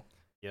 No?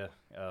 Yeah.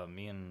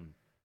 Me and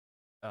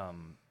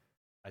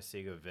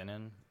Isiga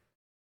Vinen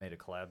made a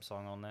collab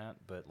song on that,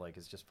 but like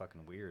it's just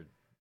fucking weird.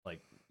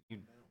 Like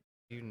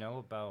you know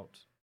about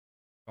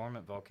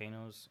dormant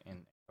volcanoes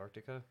in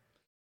Antarctica?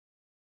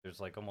 There's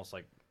like almost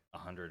like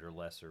 100 or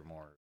less or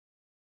more.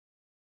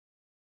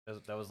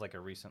 That was like a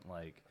recent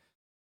like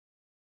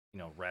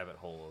rabbit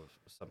hole of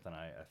something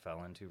I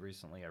fell into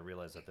recently. I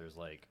realized that there's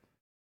like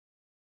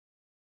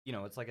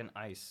it's like an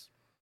ice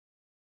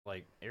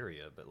like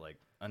area, but like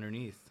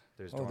underneath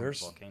there's dormant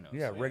there's volcanoes.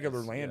 yeah, So regular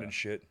it's- land yeah. and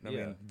shit. I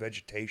Yeah. mean,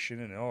 vegetation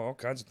and all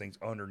kinds of things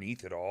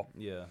underneath it all.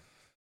 Yeah.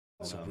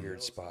 It's a Um, weird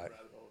It's a spot.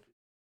 rabbit hole.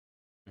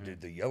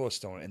 did the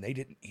Yellowstone, and they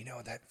didn't,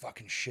 that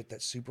fucking shit,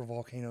 that super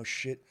volcano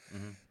shit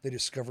they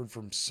discovered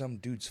from some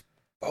dude's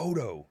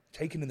photo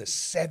taken in the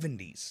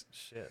 70s.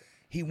 Shit.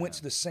 He went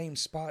to the same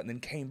spot and then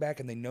came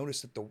back, and they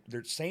noticed that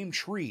the same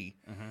tree,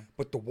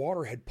 but the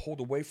water had pulled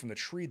away from the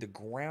tree. The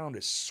ground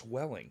is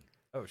swelling.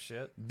 Oh,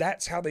 shit.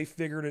 That's how they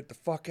figured it the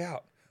fuck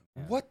out.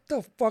 Yeah. What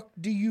the fuck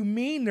do you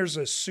mean there's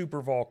a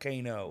super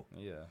volcano?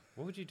 Yeah.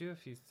 What would you do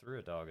if you threw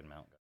a dog in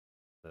Mount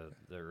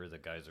the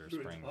geyser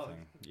spring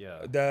thing?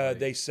 Yeah.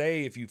 They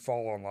say if you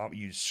fall on lava,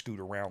 you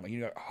scoot around.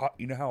 You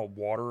know how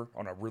water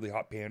on a really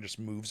hot pan just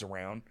moves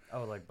around?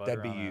 Oh, like butter.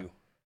 That'd be you.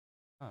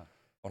 Huh.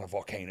 On a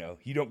volcano.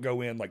 You don't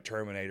go in like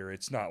Terminator.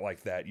 It's not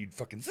like that. You'd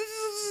fucking...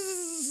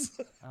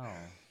 Oh,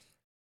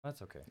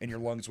 that's okay. And your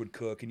lungs would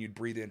cook, and you'd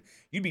breathe in.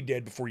 You'd be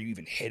dead before you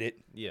even hit it.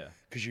 Yeah.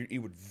 Because it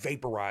would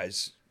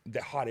vaporize.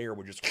 The hot air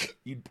would just...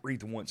 You'd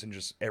breathe once, and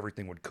just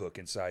everything would cook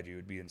inside you.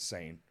 It'd be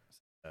insane.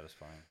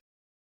 Satisfying.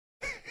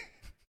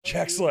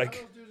 Jack's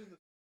like...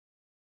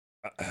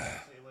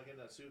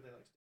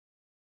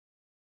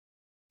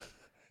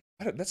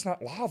 That's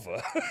not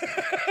lava.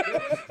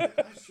 I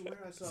swear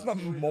I saw it's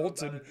not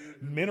molten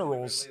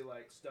minerals.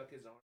 Stuck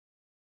his arm.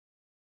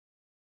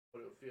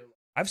 What it would feel like.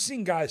 I've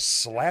seen guys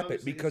slap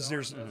it because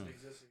there's...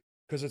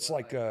 Because it's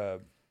like a...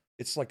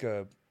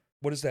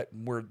 What is that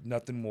where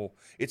nothing will...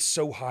 It's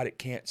so hot it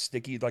can't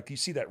sticky. Like you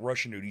see that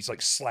Russian dude, he's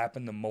like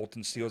slapping the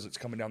molten steel as it's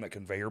coming down that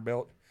conveyor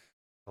belt.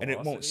 Velocity? And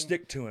it won't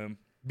stick to him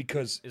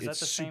because is it's that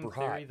the super same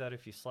hot. theory that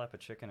if you slap a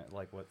chicken at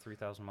like,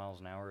 3,000 miles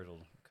an hour,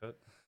 it'll cook?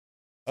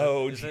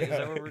 Is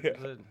that what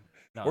we're...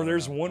 yeah. Or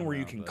there's one where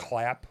you can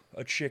clap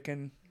a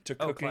chicken to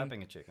cooking. Oh,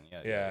 clapping a chicken.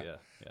 Yeah.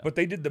 But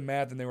they did the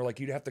math, and they were like,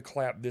 you'd have to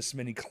clap this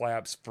many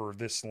claps for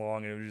this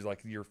long, and it was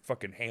like your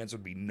fucking hands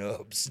would be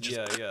nubs.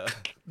 Yeah.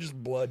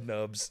 Just blood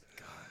nubs.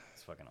 God,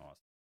 it's fucking awesome.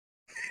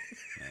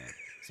 Yeah.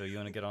 So you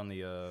want to get on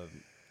the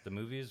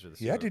movies or the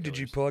Yeah, dude. Did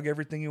you plug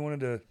everything you wanted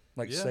to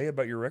say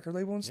about your record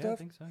label and stuff? Yeah, I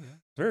think so. Yeah.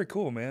 Very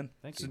cool, man.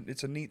 Thank you.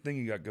 It's a neat thing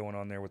you got going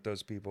on there with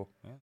those people.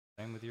 Yeah.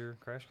 Same with your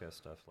Crashcast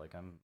stuff. Like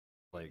I'm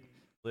like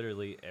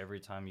literally every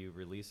time you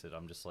release it,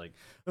 I'm just like,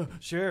 oh,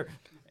 share,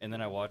 and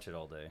then I watch it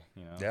all day.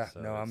 You know. Yeah.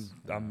 So no,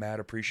 I'm mad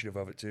appreciative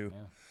of it too.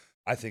 Yeah.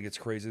 I think it's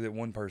crazy that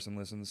one person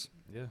listens.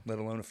 Yeah. Let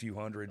alone a few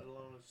hundred.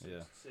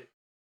 Yeah.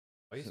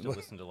 I used to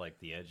listen to like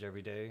The Edge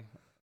every day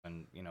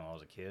when I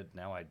was a kid.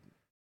 Now I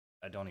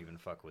don't even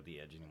fuck with The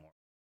Edge anymore.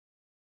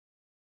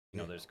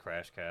 There's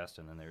Crashcast,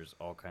 and then there's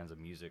all kinds of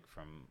music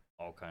from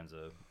all kinds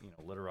of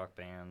Little Rock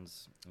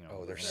bands.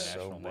 There's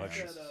so much.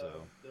 Bands,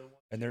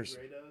 and there's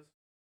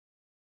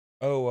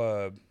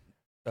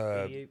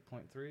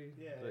 88.3.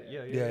 Yeah,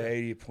 Yeah,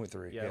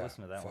 88.3. Yeah, I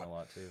listen to that one a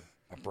lot too.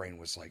 My brain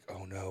was like,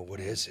 oh no, what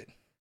is it?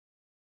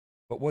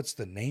 But what's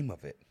the name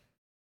of it?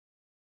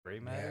 Gray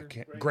Matter?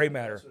 Yeah, Gray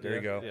Matter. There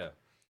you go. Yeah.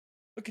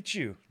 Look at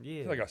you.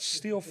 Yeah. You're like a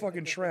steel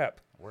fucking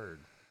trap. Word.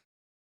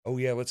 Oh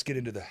yeah, let's get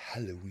into the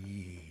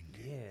Halloween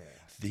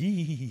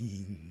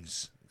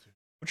things.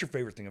 What's your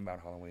favorite thing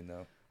about Halloween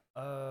though?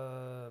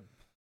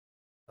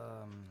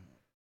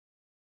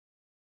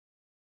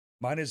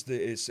 Mine is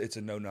it's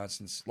a no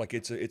nonsense, like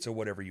it's a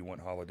whatever you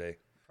want holiday.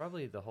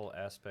 Probably the whole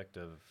aspect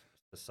of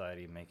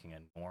society making a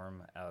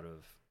norm out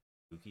of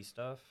spooky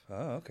stuff.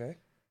 Oh, okay.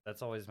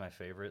 That's always my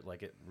favorite.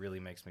 Like it really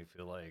makes me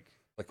feel like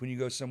when you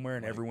go somewhere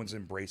and everyone's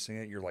embracing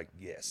it, you're like,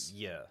 yes.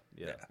 Yeah.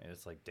 And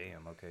it's like,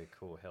 damn, okay,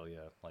 cool, hell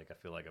yeah. Like I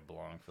feel like I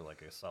belong for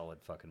like a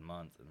solid fucking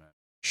month, and then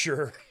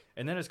sure.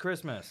 And then it's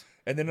Christmas.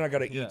 And then I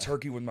gotta eat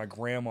turkey with my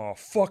grandma.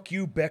 Fuck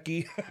you,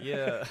 Becky.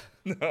 Yeah.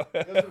 No.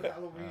 That's what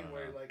Halloween,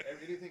 where like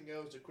anything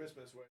goes to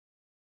Christmas, where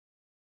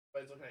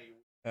everybody's looking at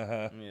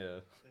you. Yeah.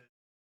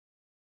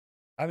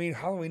 I mean,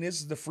 Halloween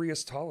is the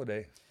freest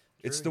holiday. Sure,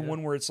 it's the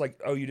one where it's like,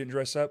 oh, you didn't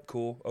dress up?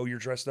 Cool. Oh, you're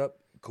dressed up?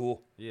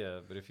 Cool. Yeah,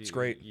 but if it's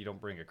great. You don't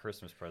bring a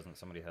Christmas present,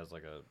 somebody has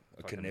like a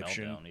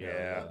conniption.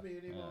 Meltdown.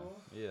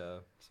 Yeah.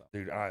 So.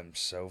 Dude, I'm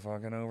so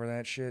fucking over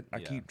that shit. I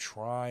keep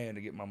trying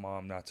to get my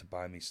mom not to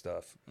buy me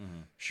stuff.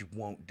 Mm-hmm. She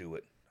won't do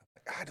it.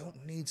 I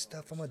don't need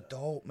stuff. I'm an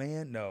adult,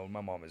 man. No,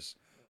 my mom is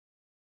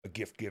a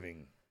gift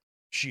giving.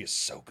 She is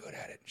so good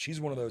at it. She's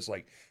one of those,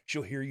 like,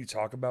 she'll hear you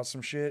talk about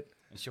some shit.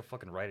 And she'll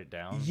fucking write it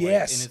down.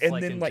 Yes. Like,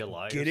 and then, like,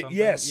 July get it. Something.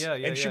 Yes. Yeah.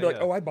 And she'll be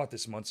like, oh, I bought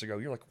this months ago.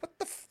 You're like, what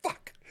the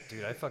fuck?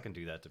 Dude, I fucking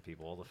do that to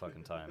people all the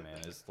fucking time, man.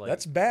 It's like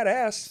that's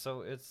badass.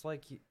 So it's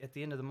like at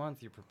the end of the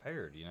month, you're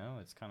prepared,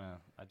 It's kind of,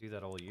 I do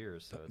that all year.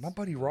 So my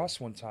buddy Ross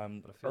one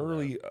time,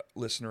 early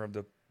listener of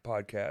the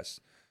podcast,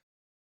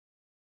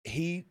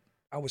 I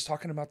was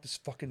talking about this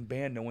fucking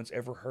band no one's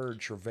ever heard,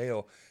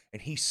 Travail,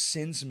 and he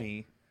sends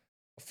me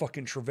a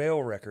fucking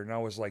Travail record, and I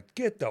was like,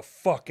 get the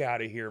fuck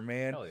out of here,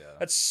 man. Hell yeah.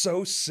 That's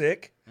so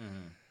sick.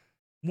 Mm-hmm.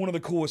 One of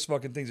the coolest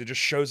fucking things. It just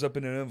shows up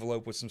in an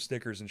envelope with some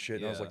stickers and shit.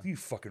 And Yeah. I was like, you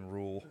fucking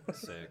rule.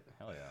 Sick.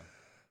 Hell yeah.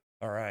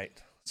 All right.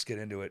 Let's get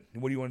into it.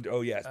 What do you want to do?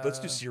 Oh, yeah. Let's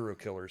do serial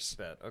killers.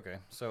 Bet. Okay.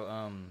 So,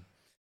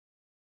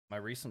 my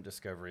recent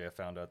discovery, I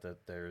found out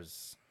that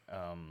there's,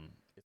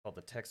 it's called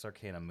the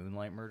Texarkana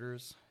Moonlight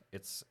Murders.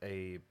 It's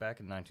back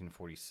in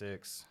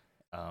 1946.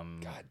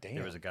 God damn.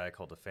 There was a guy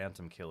called the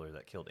Phantom Killer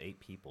that killed 8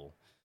 people.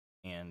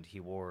 and he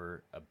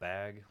wore a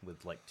bag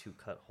with like 2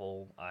 cut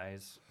hole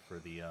eyes for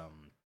the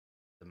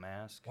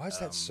mask. Why is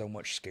that so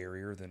much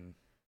scarier than?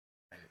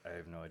 I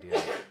have no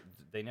idea.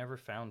 They never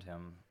found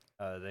him.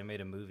 They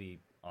made a movie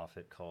off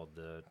it called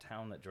 "The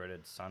Town That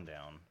Dreaded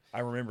Sundown." I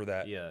remember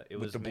that. Yeah, it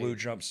with was the blue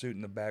jumpsuit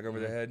and the bag over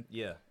the head.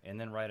 Yeah, and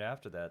then right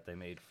after that, they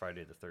made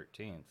Friday the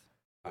 13th,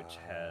 which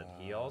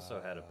he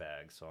also had a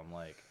bag. So I'm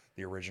like,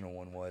 the original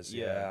one was.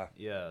 yeah.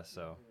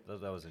 So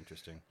that was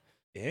interesting.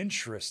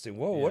 Interesting.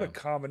 Whoa, what a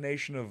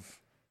combination of.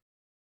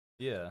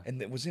 Yeah.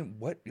 And that was in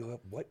what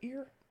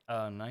year?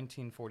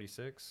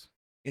 1946.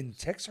 In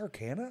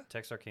Texarkana?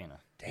 Texarkana.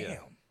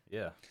 Damn.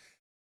 Yeah.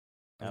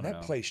 And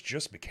that place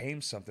just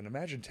became something.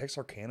 Imagine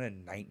Texarkana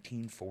in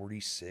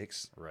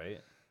 1946.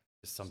 Right.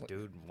 Just some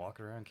dude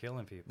walking around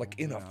killing people. Like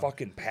in a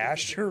fucking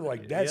pasture.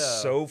 Like that's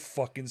so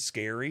fucking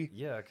scary.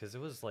 Yeah, because it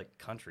was like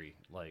country,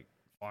 like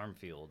farm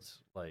fields,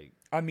 like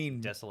I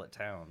mean desolate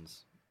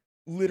towns.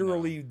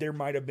 Literally, there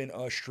might have been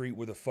a street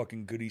with a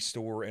fucking goodie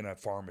store and a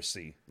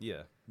pharmacy.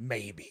 Yeah.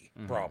 Maybe.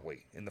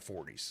 Probably in the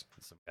 40s.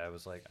 Some guy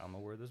was like, I'm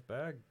gonna wear this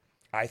bag.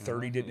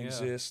 I-30 didn't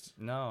exist.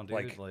 No, dude,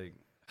 like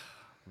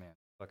man,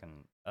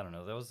 fucking, I don't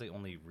know. That was the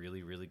only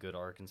really, really good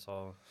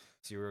Arkansas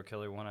serial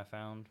killer one I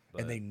found.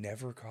 But... And they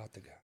never caught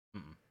the guy.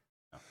 No.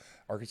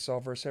 Arkansas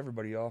versus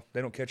everybody, y'all.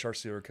 They don't catch our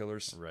serial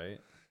killers. Right.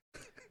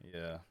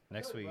 Yeah.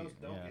 Next week.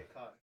 Don't get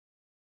caught.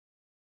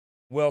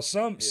 Well,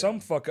 some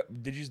fuck up.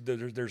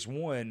 There's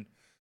one,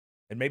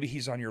 and maybe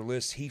he's on your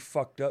list. He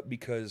fucked up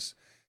because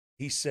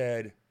he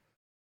said,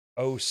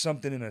 "Oh,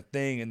 something in a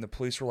thing," and the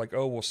police were like,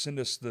 "Oh, well, send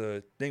us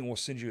the thing. We'll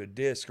send you a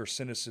disc or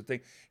send us a thing."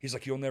 He's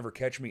like, "You'll never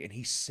catch me," and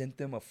he sent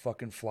them a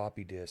fucking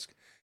floppy disk,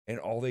 and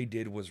all they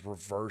did was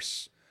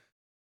reverse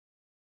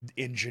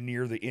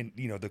engineer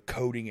the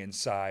coding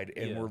inside,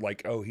 and we're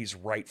like, "Oh, he's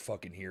right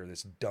fucking here,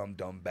 this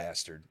dumb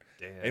bastard,"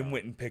 and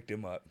went and picked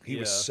him up. He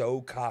was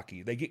so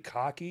cocky. They get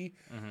cocky.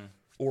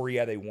 Or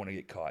they want to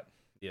get caught.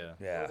 Yeah.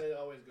 Or they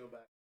always go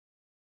back.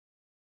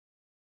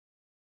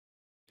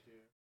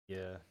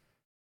 Yeah.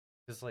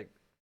 Because like,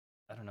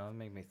 I don't know. It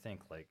made me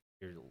think like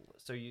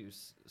you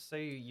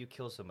say you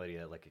kill somebody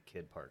at like a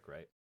kid park,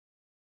 right?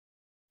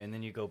 And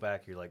then you go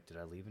back. You're like, did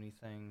I leave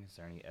anything? Is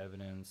there any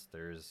evidence?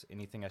 There's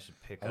anything I should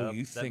pick up?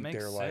 You think that makes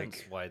they're sense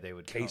like why they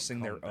would casing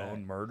their back.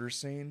 own murder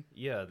scene?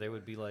 Yeah, they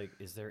would be like,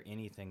 is there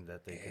anything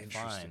that they could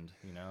find?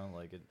 You know,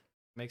 like it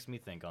makes me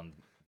think on.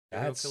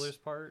 Serial killer's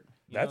part.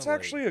 That's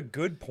actually a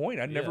good point.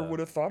 I never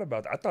would have thought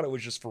about that. I thought it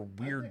was just for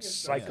weird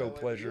psycho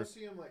pleasure. You'll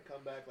see him like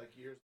come back like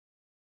years.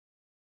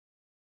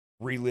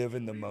 Relive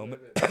in the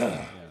moment.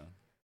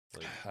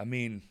 I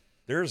mean,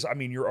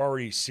 you're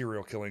already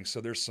serial killing, so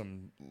there's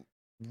some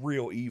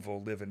real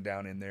evil living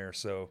down in there.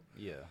 So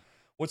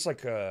what's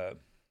like I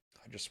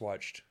just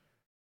watched.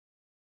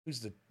 Who's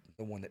the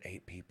one that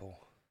ate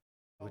people?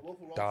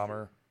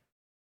 Dahmer.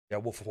 Yeah,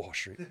 Wolf of Wall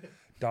Street.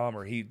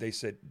 Dahmer. They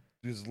said.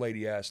 This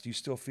lady asked, "Do you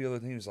still feel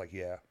it?" And he was like,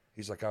 "Yeah."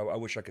 He's like, I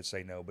wish I could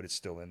say no, but it's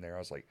still in there." I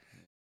was like,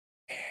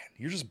 "Man,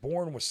 you're just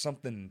born with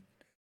something.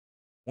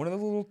 One of the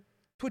little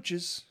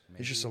twitches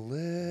is just a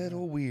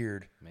little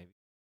weird." Maybe.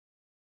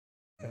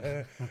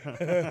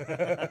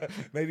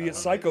 Maybe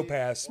it's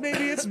psychopaths.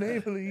 Maybe it's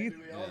Maybelline. Maybe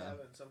we all have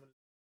it.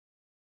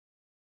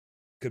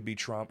 Could be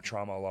trauma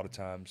a lot of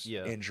times.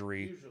 Yeah.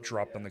 Injury, Usually,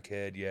 dropped on the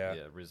kid. Yeah.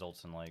 Yeah,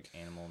 results in like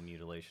animal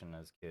mutilation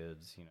as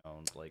kids. You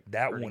know, like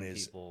that hurting one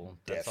is people.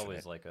 definite. That's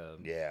always like a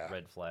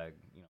red flag.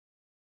 You know,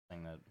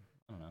 thing that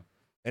I don't know.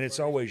 And it's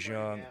always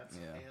young.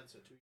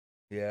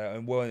 Yeah.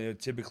 And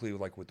typically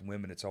like with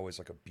women, it's always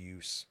like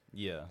abuse.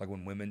 Yeah. Like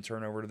when women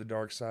turn over to the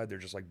dark side, they're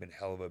just like been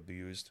hell of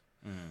abused.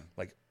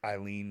 Like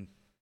Eileen,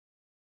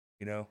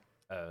 you know?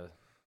 The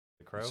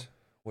Crow?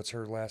 What's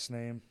her last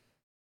name?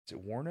 Is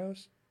it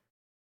Warnos?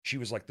 She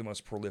was like the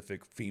most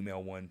prolific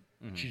female one.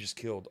 She just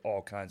killed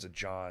all kinds of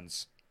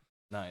Johns.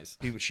 Nice.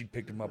 She'd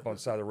pick them up on the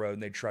side of the road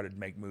and they'd try to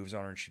make moves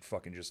on her and she'd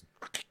fucking just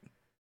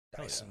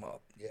dice them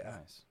up. Yeah.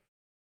 Nice.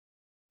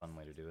 Fun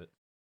way to do it.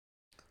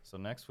 So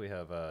next we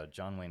have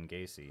John Wayne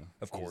Gacy.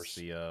 Of course.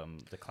 He's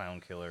the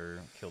clown killer,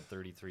 killed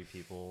 33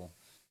 people.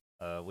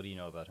 What do you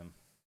know about him?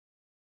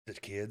 The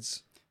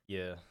kids?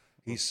 Yeah.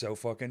 He's so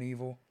fucking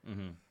evil.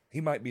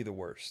 He might be the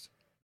worst.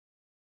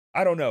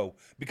 I don't know,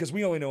 because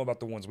we only know about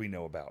the ones we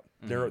know about.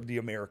 They're the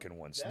American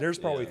ones. There's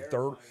probably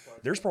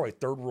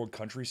third world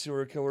country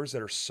serial killers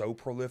that are so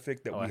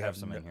prolific that we I have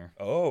some in here.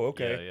 Oh,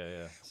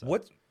 okay. Yeah.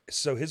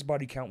 So his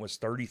body count was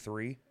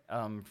 33?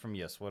 From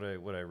what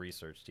I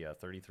researched,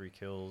 33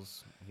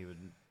 kills. He would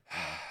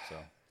so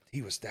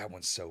that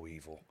one's so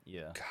evil.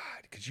 Yeah.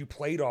 God, cuz you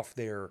played off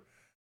there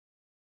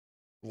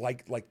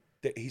like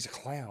he's a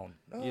clown.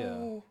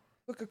 Oh,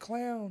 look, a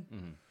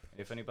clown.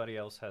 If anybody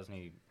else has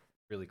any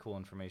really cool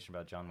information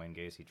about John Wayne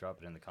Gacy,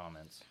 drop it in the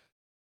comments.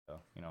 So,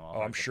 you know,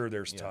 I'm sure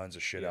there's tons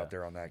of shit out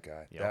there on that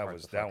guy. That one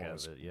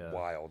was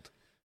wild.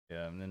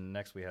 Yeah, and then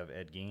next we have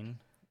Ed Gein.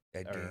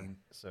 Gein.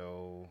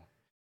 So,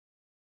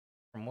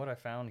 from what I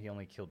found, he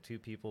only killed 2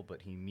 people,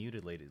 but he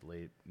mutilated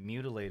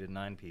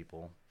 9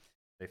 people.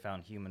 They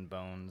found human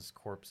bones,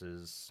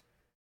 corpses,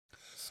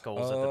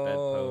 skulls at the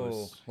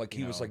bedposts. Like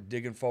he was like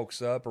digging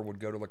folks up, or would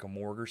go to like a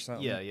morgue or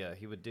something. Yeah.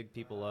 He would dig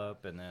people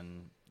up, and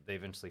then they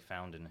eventually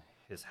found in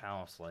his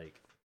house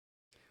like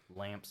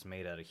lamps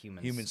made out of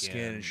human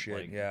skin and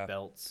shit. Like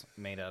belts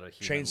made out of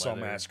human Chainsaw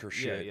leather. Massacre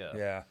shit.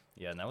 Yeah.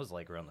 And that was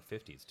like around the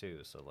 50s too.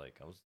 So like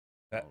I was,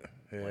 That,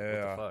 like, what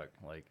the fuck,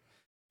 like.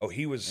 Oh,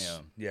 he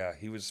was. Yeah,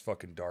 he was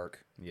fucking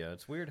dark. Yeah,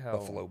 it's weird how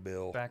Buffalo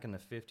Bill. Back in the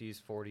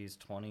 50s, 40s,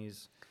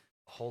 20s,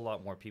 a whole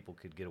lot more people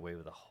could get away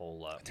with a whole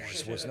lot more.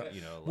 Just was not,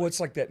 you know. Like, well, it's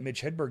like that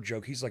Mitch Hedberg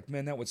joke. He's like,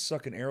 "Man, that would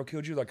suck. An arrow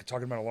killed you." Like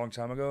talking about a long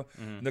time ago.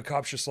 And the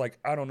cop's just like,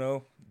 "I don't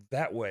know,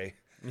 that way."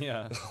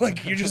 Yeah.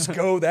 Like you just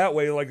go that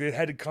way. Like it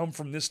had to come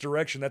from this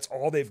direction. That's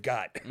all they've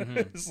got.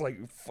 It's like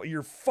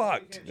you're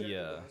fucked.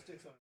 Yeah.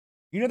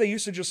 You know, they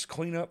used to just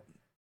clean up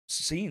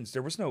scenes.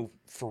 There was no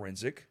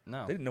forensic.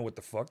 No. They didn't know what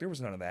the fuck. There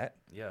was none of that.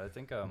 Yeah, I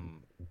think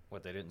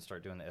what they didn't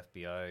start doing the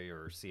FBI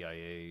or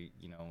CIA,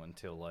 you know,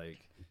 until like,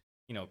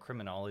 you know,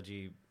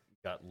 criminology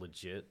got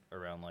legit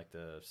around like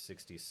the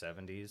 60s,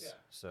 70s. Yeah.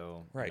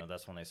 So, you know,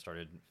 that's when they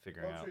started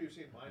figuring out. I'm sure you've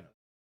seen mine.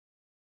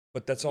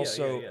 But that's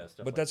also,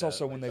 but that's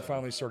also when like they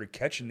finally started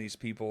catching these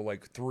people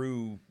like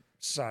through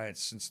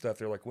science and stuff.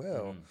 They're like,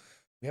 well,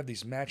 we have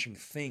these matching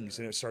things,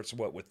 and it starts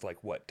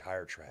with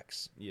tire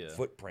tracks,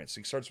 footprints.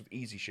 It starts with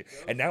easy shit,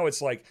 and now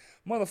it's like,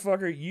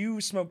 motherfucker, you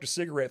smoked a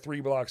cigarette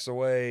 3 blocks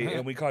away,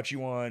 and we caught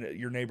you on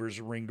your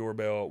neighbor's Ring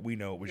doorbell. We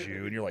know it was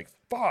you, and you're like,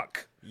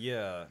 fuck.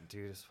 Yeah,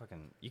 dude, it's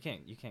fucking. You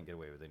can't get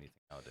away with anything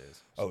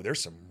nowadays. So. Oh,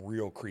 there's some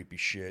real creepy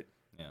shit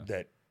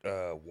that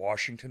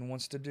Washington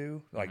wants to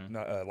do, like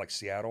like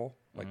Seattle,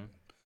 like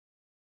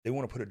they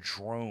want to put a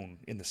drone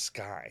in the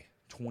sky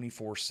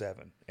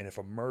 24/7, and if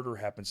a murder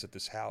happens at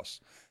this house,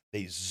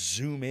 they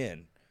zoom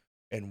in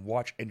and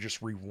watch and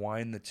just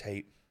rewind the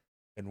tape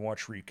and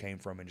watch where you came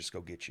from and just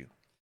go get you.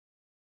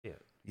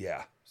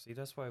 Yeah. See,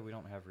 that's why we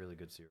don't have really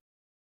good serial.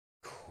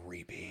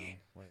 Creepy.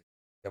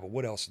 Yeah, but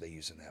what else are they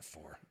using that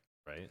for?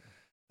 Right.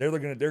 They're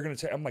gonna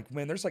take. I'm like,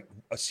 man, there's like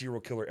a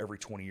serial killer every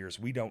 20 years.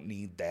 We don't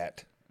need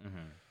that.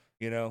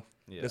 You know,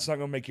 it's not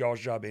gonna make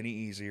y'all's job any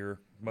easier.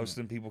 Most of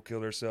them people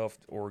kill themselves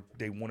or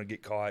they want to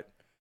get caught.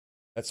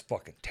 That's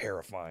fucking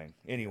terrifying.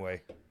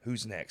 Anyway,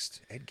 who's next?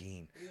 Ed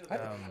Gein.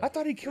 I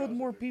thought he killed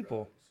more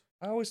people.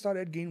 I always thought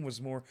Ed Gein was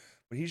more,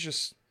 but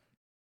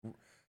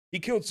he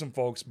killed some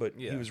folks, but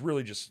he was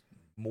really just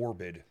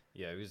morbid.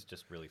 Yeah, he was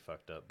just really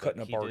fucked up.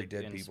 Cutting up already dead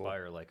people. He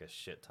inspired like a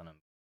shit ton of,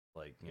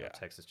 like, you know,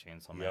 Texas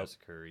Chainsaw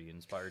Massacre. He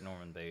inspired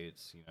Norman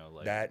Bates, you know,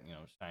 like, you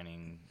know,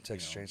 Shining.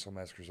 Texas Chainsaw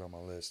Massacre's on my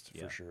list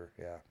for sure,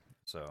 yeah.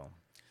 So,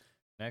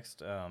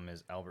 next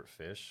is Albert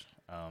Fish.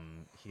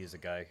 He is a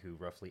guy who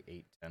roughly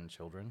ate 10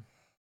 children.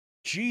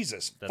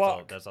 Jesus,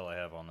 fuck. That's all I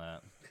have on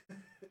that.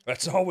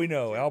 That's all we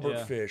know,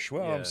 Albert Fish.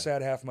 Well, I'm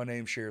sad half my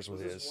name shares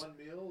with his. One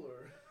meal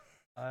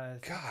or?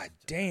 God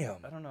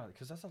damn. I don't know,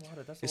 because that's a lot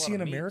of. Is he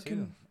an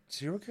American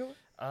serial killer?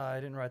 I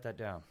didn't write that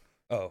down.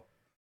 Oh,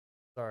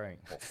 sorry.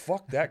 Well,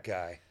 fuck that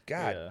guy.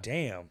 God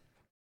damn.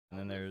 And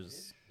then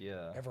there's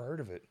Never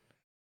heard of it.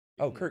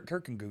 Oh,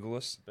 Kurt can Google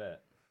us.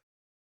 Bet.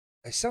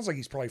 It sounds like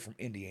he's probably from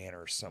Indiana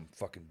or some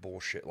fucking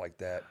bullshit like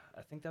that.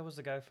 I think that was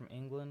the guy from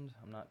England.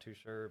 I'm not too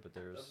sure, but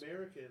there's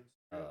American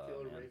serial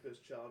killer,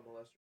 rapist, child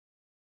molester.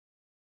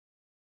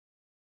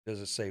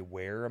 Does it say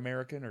where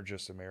American or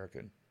just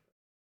American?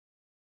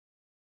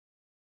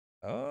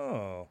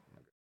 Oh,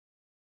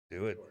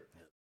 do it.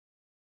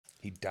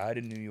 He died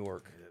in New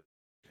York.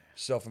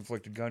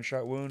 Self-inflicted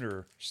gunshot wound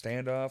or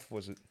standoff?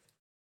 Was it?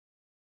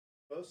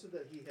 Posted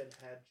that he had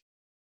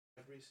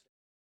every.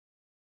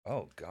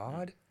 Oh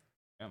God.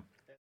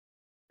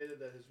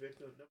 That his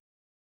victim.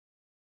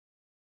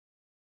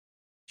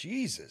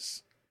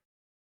 Jesus.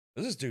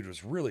 This dude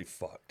was really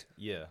fucked.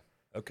 Yeah.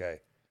 Okay.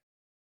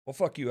 Well,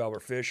 fuck you,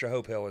 Albert Fish. I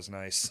hope hell is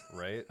nice.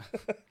 Right?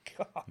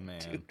 God, man.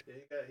 Dude.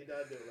 Yeah, he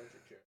died in an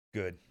electric chair.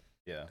 Good.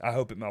 Yeah. I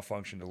hope it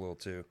malfunctioned a little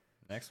too.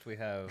 Next we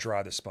have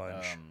Dry the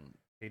sponge.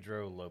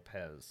 Pedro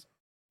Lopez.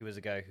 He was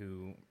a guy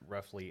who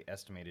roughly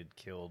estimated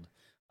killed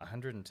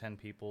 110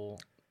 people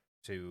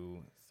to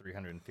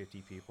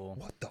 350 people.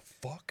 What the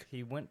fuck?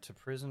 He went to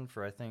prison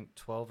for, I think,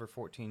 12 or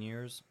 14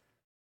 years.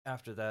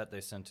 After that,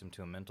 they sent him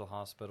to a mental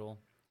hospital.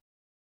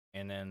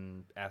 And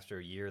then after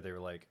a year, they were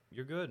like,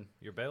 you're good.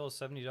 Your bail is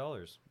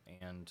 $70.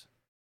 And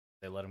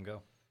they let him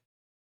go.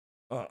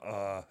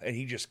 And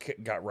he just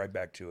got right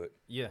back to it.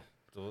 Yeah.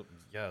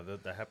 Yeah,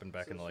 that happened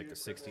back in like the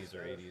 60s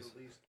or 80s.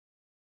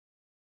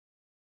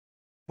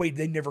 Wait,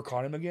 they never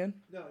caught him again?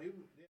 No,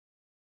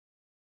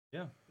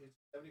 yeah. He's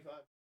 75.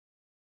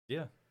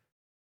 Yeah.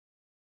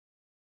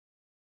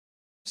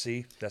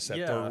 See, that's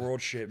that third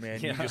world shit, man.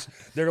 Yeah.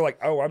 They're like,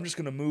 oh, I'm just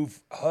gonna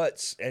move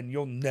huts, and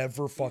you'll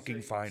never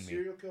fucking find me.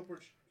 Serial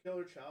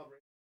killer, child rape.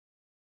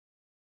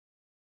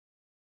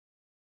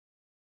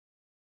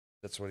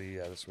 That's what he.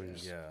 Yeah, that's what he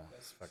was. Yeah,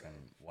 that's fucking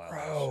wild.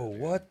 Bro,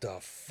 shit, what the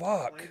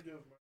fuck?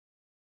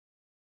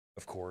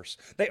 Of course,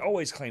 they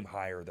always claim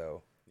higher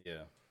though.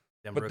 Yeah,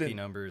 them rookie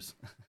numbers.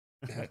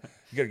 You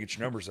gotta get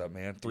your numbers up,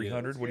 man.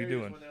 300. What are you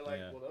doing? Like,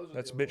 well,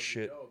 that's bitch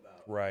shit.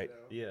 Right.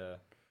 You know? Yeah.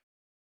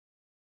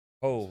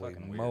 Holy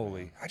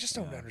moly! I just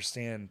don't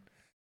understand.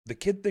 The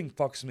kid thing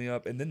fucks me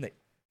up, and then the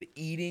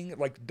eating,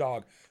 like,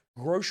 dog.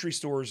 Grocery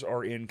stores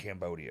are in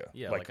Cambodia.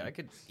 Yeah, like I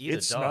could eat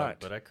a dog,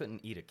 but I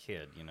couldn't eat a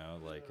kid. You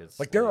know, like it's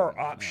like there are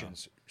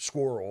options,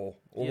 squirrel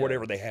or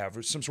whatever they have,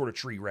 or some sort of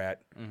tree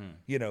rat.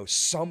 You know,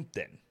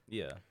 something.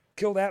 Yeah.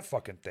 Kill that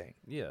fucking thing.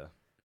 Yeah.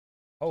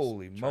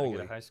 Holy moly! To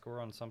get a high score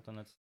on something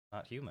that's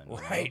not human.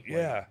 Right? You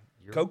know? Yeah.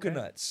 Like,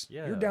 coconuts. Okay.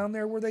 Yeah. You're down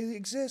there where they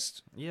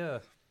exist. Yeah.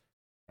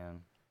 And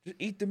just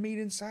eat the meat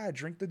inside.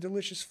 Drink the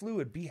delicious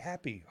fluid. Be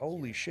happy.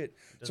 Holy shit!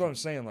 That's what I'm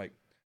saying. Like,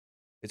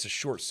 it's a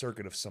short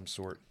circuit of some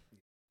sort.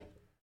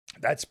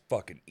 That's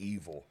fucking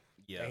evil.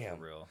 Yeah, damn.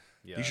 For real.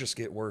 Yeah. These just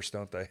get worse,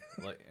 don't they?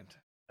 Like,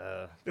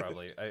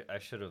 probably. I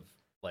should have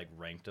like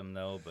ranked them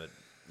though, but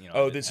you know.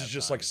 Oh, this is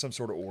just like some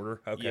sort of order.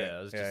 Okay. Yeah,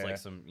 it was just like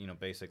some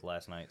basic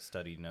last night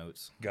study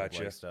notes.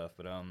 Gotcha. Like stuff,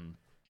 but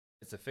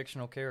it's a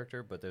fictional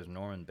character, but there's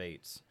Norman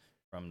Bates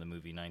from the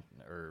movie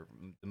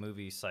the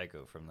movie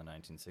Psycho from the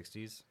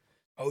 1960s.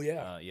 Oh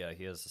yeah. Yeah,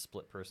 he has a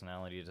split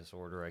personality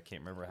disorder. I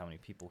can't remember how many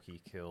people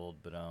he killed,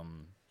 but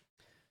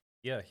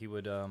yeah, he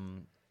would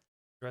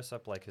dress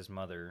up like his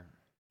mother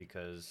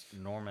because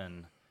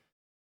Norman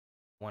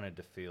wanted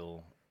to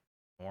feel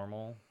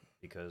normal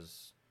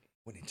because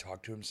when he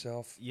talked to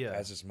himself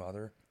as his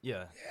mother.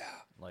 Yeah.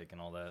 Like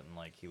and all that, and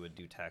like he would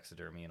do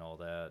taxidermy and all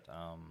that.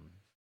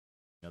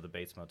 You know, the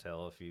Bates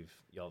Motel, if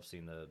y'all have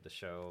seen the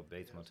show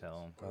Bates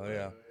Motel. Oh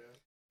yeah.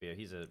 Yeah,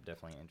 he's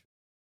definitely interesting.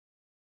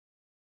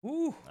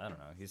 Ooh. I don't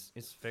know.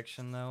 It's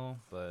fiction though,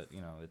 but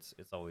you know, it's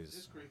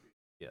always creepy.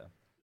 Yeah.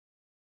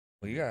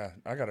 Well,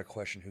 I got a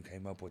question. Who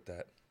came up with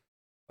that?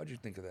 What'd you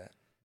think of that?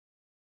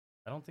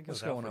 I don't think it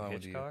was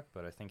Alfred Hitchcock,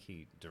 but I think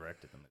he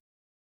directed the movie.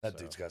 That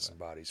dude's got some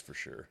bodies for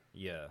sure.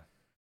 Yeah.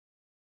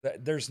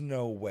 There's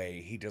no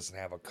way he doesn't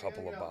have a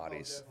couple of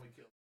bodies.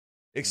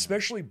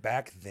 Especially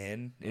back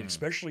then, and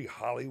especially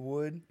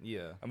Hollywood.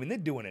 Yeah. I mean, they're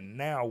doing it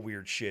now,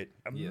 weird shit.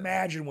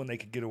 Imagine when they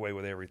could get away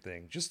with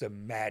everything. Just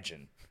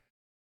imagine.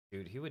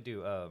 Dude, he would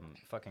do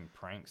fucking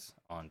pranks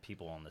on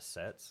people on the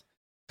sets.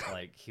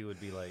 Like, he would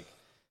be like,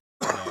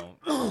 you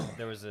know,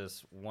 there was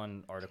this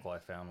one article I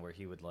found where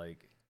he would,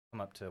 like, come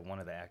up to one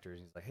of the actors,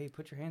 and he's like, hey,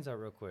 put your hands out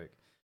real quick.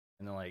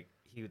 And then, like,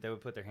 they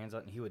would put their hands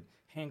out, and he would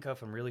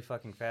handcuff him really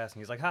fucking fast,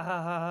 and he's like, ha,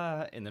 ha, ha,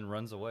 ha, and then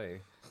runs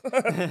away.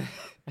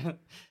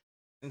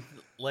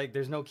 Like,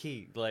 there's no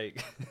key.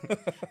 Like,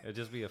 it'd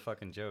just be a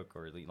fucking joke,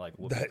 or like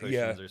whoopee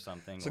cushions or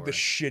something. It's like the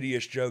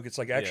shittiest joke. It's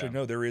like, actually,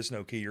 no, there is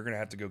no key. You're gonna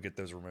have to go get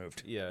those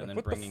removed. Yeah, and then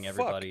bringing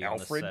everybody on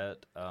the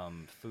set,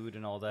 food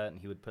and all that,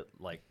 and he would put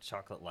like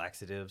chocolate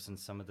laxatives in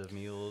some of the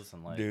meals,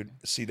 and like, dude,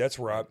 see, that's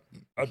where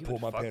I'd pull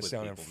my pants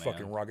down and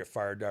fucking rocket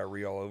fire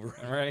diarrhea all over.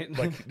 Right?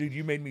 Like, dude,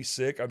 you made me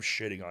sick. I'm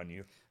shitting on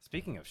you.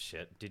 Speaking of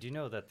shit, did you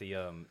know that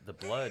the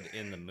blood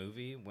in the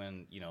movie,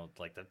 when you know,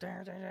 like the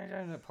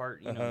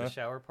part, you know, the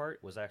shower part,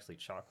 was actually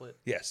chocolate?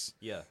 Yes.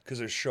 Yeah.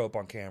 Because it show up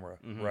on camera,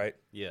 right?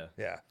 Yeah.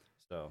 Yeah.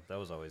 So that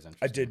was always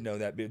interesting. I did know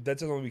that, but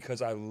that's only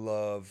because I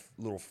love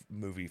little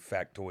movie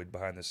factoid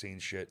behind the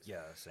scenes shit. Yeah,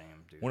 same,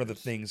 dude. One of the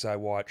things I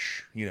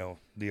watch, you know,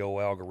 the old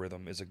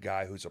algorithm, is a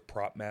guy who's a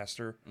prop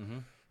master,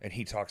 and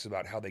he talks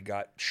about how they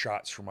got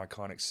shots from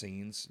iconic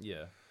scenes.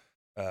 Yeah.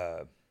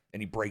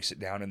 And he breaks it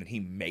down, and then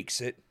he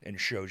makes it and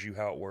shows you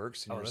how it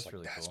works. And you're just like,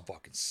 really that's cool.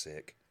 fucking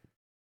sick.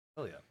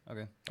 Oh yeah.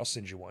 Okay. I'll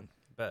send you one.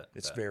 Bet.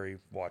 It's very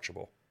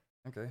watchable.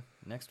 Okay.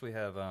 Next we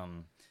have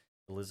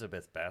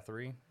Elizabeth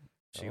Bathory.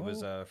 She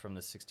was from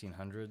the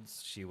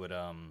 1600s.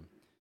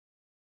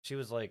 She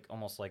was like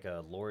almost like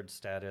a lord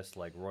status,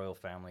 like royal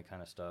family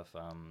kind of stuff.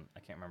 I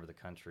can't remember the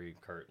country.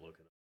 Kurt, look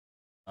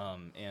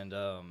it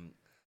up.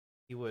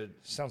 He would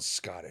sounds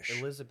Scottish.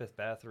 Elizabeth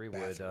Bathory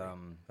would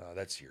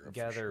that's Europe.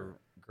 Gather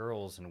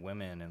girls and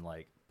women in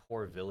like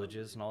poor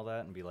villages and all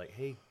that, and be like,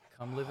 "Hey,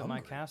 come live in my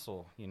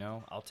castle. You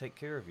know, I'll take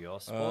care of you. I'll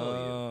spoil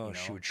you." You know?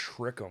 She would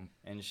trick them,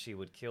 and she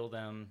would kill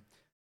them,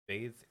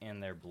 bathe in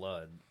their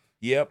blood.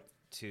 Yep.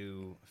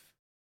 To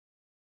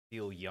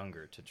feel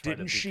younger, to try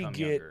to become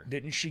younger.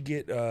 Didn't she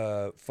get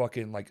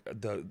fucking like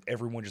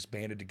everyone just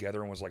banded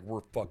together and was like,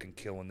 we're fucking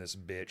killing this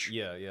bitch?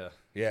 Yeah.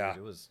 Dude,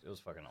 it was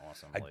fucking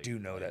awesome. I do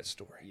know that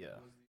story. Yeah.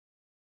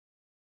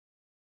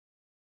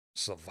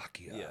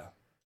 Slovakia. Yeah.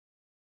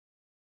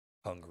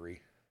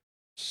 Hungary.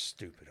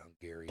 Stupid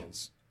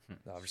Hungarians.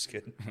 No, I'm just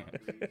kidding.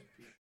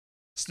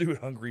 Stupid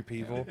hungry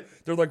people.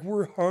 They're like,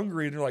 we're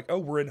hungry. And they're like, oh,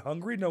 we're in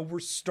Hungary? No, we're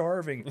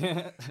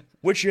starving.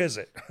 Which is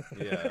it?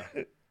 Yeah.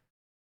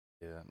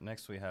 Yeah.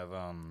 Next we have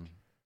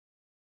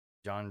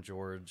John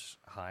George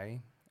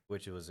High,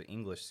 which was an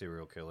English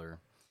serial killer.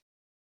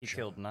 He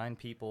killed 9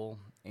 people,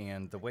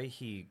 and the way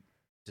he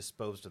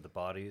disposed of the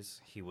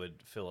bodies, he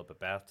would fill up a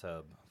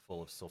bathtub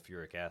full of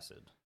sulfuric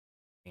acid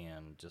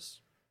and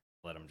just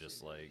let them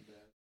just like,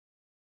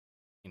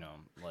 you know,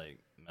 like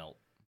melt.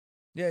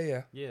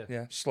 Yeah.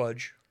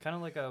 Sludge. Kind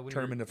of like when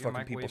turn them into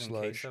fucking people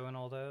sludge. Queso and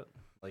all that.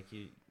 Like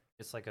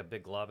it's like a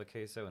big glob of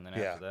queso, and then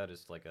after that,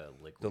 it's like a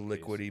liquid. The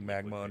liquidy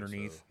magma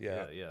underneath.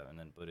 Yeah. And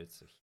then but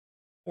it's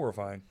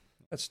horrifying.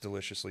 That's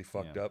deliciously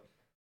fucked up.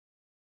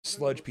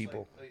 Sludge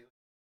people.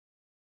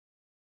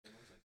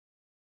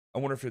 I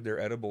wonder if they're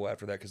edible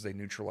after that because they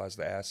neutralize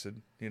the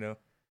acid. You know.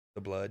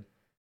 The blood.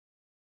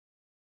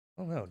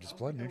 I don't know. Does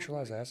blood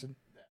neutralize acid?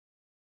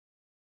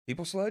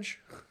 People sludge?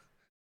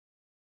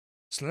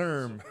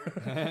 Slurm.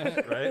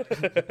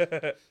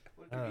 Right?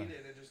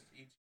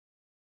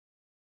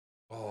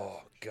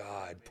 Oh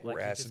God! Pour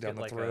Like you acid just down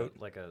get the throat.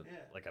 like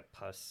a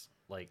pus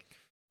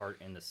part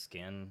in the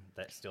skin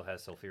that still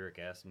has sulfuric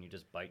acid, and you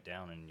just bite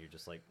down, and you're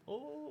just like,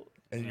 oh,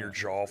 And your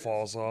jaw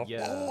falls off.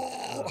 Yeah.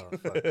 Oh. Oh,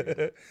 fuck,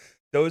 dude.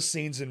 Those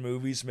scenes in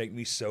movies make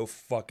me so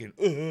fucking.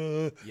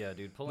 Yeah,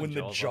 dude. Pulling When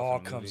the jaws jaw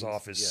off in comes movies,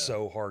 off is yeah.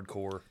 so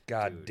hardcore.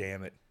 God Dude.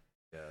 damn it!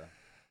 Yeah.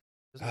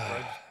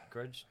 Doesn't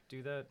Grudge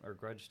do that, or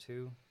Grudge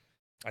 2?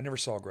 I never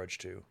saw Grudge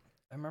 2.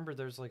 I remember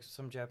there's like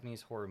some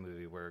Japanese horror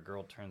movie where a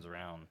girl turns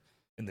around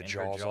And the and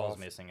jaw's her jaw's off.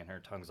 missing and her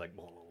tongue's like.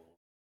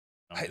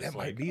 That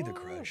might be the "Oh."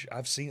 Grudge.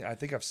 I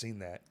think I've seen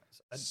that.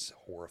 It's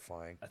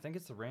horrifying. I think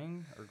it's The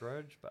Ring or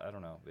Grudge, but I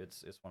don't know.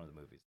 It's one of the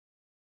movies.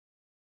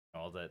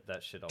 All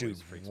that shit always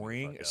Dude, freaks me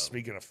Ring. the fuck out.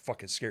 Speaking of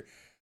fucking scary,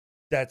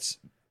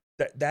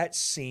 that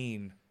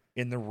scene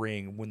in The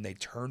Ring when they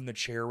turn the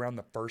chair around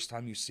the first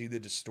time you see the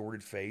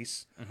distorted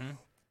face. Mm-hmm.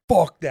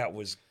 Fuck, that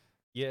was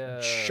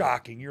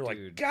shocking. You're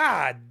dude. like,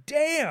 God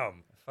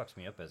damn. It fucks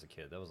me up as a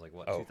kid. That was like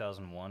what,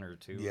 2001 or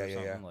 2 Yeah, or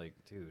something. yeah. Like,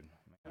 dude.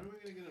 When are we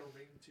gonna get a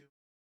Ring 2?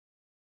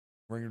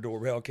 Ring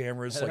doorbell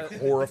cameras, like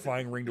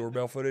horrifying Ring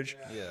doorbell footage.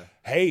 Yeah.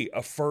 Hey,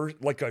 a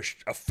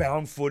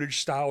found footage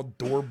style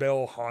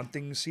doorbell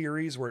haunting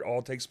series where it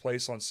all takes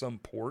place on some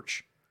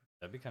porch.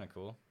 That'd be kind of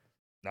cool.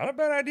 Not a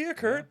bad idea,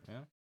 Kurt. Yeah.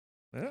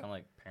 Yeah. Kind of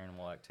like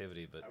Paranormal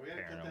Activity, but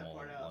paranormal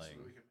like.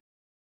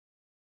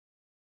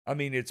 I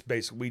mean, it's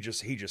basically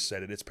he just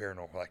said it. It's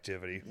Paranormal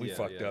Activity. We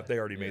fucked up. They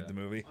already made the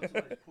movie.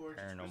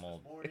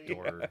 Paranormal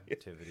door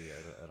activity.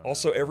 I don't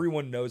Also, know.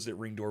 everyone knows that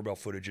Ring doorbell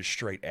footage is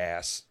straight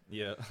ass.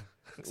 Yeah.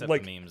 Except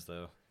Like- the memes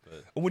though.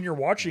 But When you're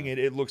watching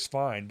it looks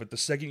fine, but the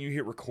second you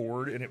hit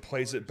record and it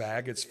plays it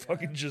back, it's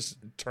fucking just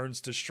turns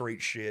to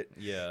straight shit.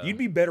 yeah. You'd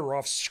be better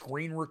off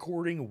screen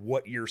recording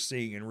what you're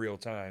seeing in real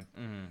time.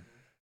 Mm-hmm.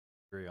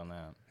 Agree on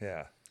that.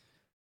 Yeah.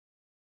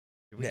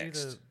 Did we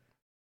Next. do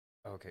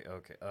Okay.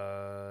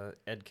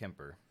 Ed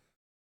Kemper.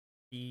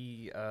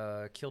 He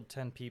killed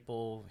 10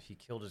 people. He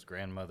killed his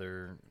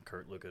grandmother.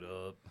 Kurt, look it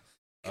up.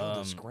 Killed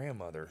his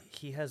grandmother.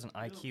 He has an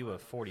IQ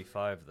of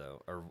 45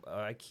 though, or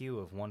IQ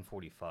of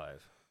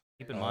 145.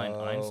 Keep in mind,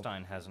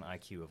 Einstein has an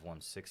IQ of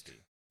 160.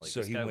 Like,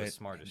 So this he guy went was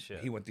smart as shit.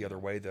 He went the other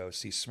way though.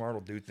 See, smart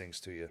will do things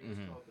to you.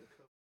 Mm-hmm.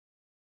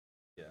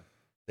 Yeah.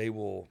 They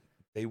will.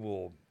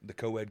 The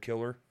co-ed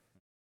killer.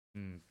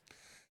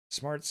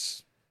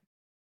 Smart's,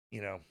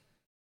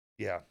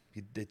 yeah,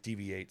 it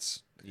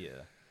deviates.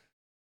 Yeah.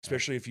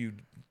 Especially if you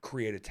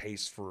create a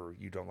taste for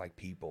you don't like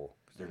people.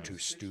 They're too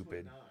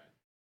stupid.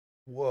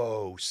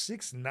 Whoa,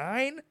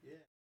 6'9"? Yeah.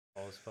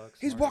 Tall as fuck,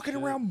 He's smart as walking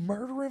shit. around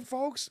murdering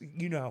folks?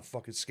 You know how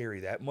fucking scary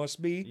that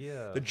must be?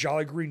 Yeah. The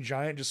Jolly Green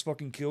Giant just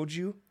fucking killed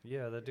you?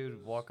 Yeah, that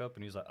dude walk up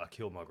and he's like, I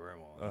killed my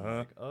grandma. And I'm Uh-huh.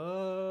 like,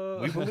 oh.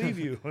 We believe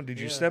you. Did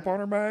you Yeah. step on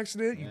her by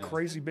accident, you Yeah.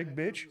 crazy big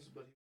bitch?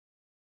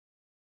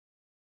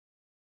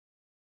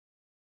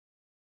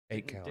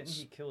 8 Didn't counts.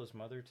 he kill his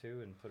mother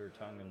too and put her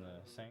tongue in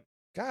the sink?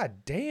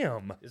 God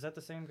damn. Is that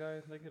the same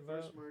guy thinking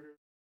about? First murder.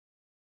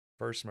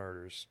 First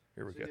murders.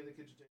 Here we go. In the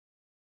kitchen table.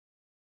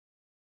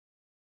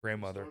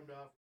 Grandmother. Stormed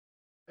off.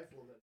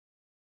 Rifle that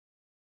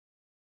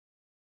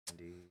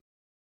Indeed.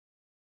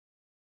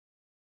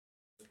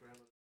 the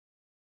grandmother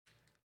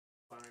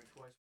firing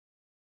twice.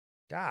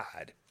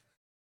 God.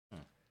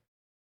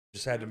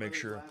 Just had to make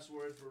sure. Grandmother's last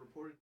words were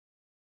reported.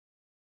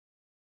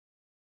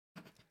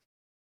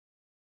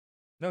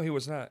 No, he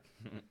was not.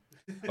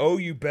 Oh,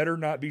 you better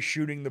not be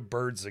shooting the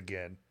birds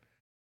again.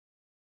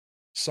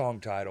 Song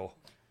title.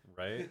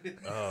 Right?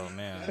 Oh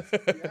man.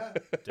 Yeah.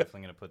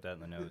 Definitely gonna put that in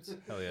the notes.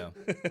 Hell yeah.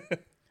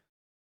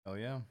 Oh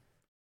yeah.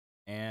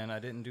 And I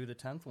didn't do the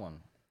 10th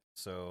one.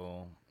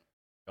 So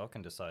y'all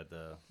can decide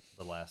the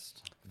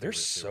last. There's favorite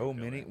so serial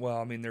killer. many. Well,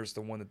 I mean, there's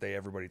the one that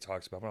everybody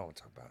talks about, but I don't want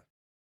to talk about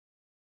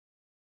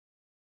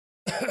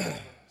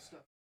it. Stuff.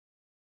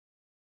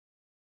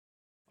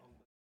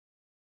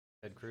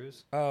 Ted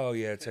Cruz? Oh,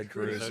 yeah, Ted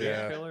Cruz. Zodiac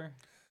Yeah. Killer?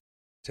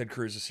 Ted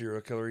Cruz, a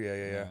serial killer. Yeah.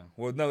 Yeah.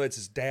 Well, no, that's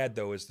his dad,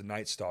 though, is the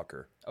Night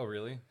Stalker. Oh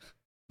really?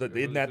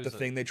 Isn't that the who's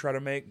thing they try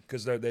to make?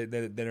 Because they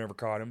never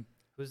caught him.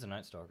 Who's the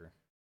Night Stalker?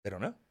 They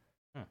don't know.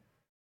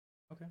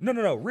 Okay.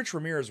 No. Rich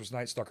Ramirez was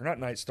Night Stalker, not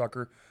Night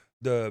Stalker.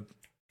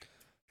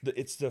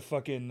 It's the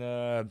fucking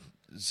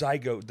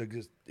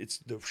zygote. It's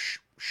the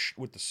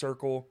with the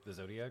circle. The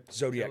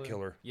Zodiac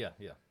Killer. Yeah.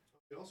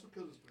 He also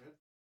killed his grandpa.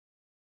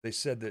 They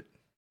said that.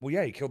 Well,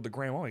 yeah, he killed the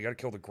grandma. You got to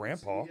kill the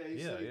grandpa. Yeah, he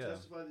Yeah, said he yeah.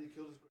 testified that he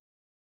killed his grandpa.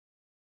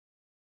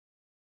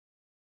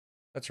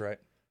 That's right.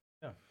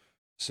 Yeah.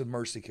 Some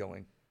mercy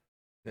killing.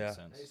 Yeah. Makes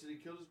And he sense. said he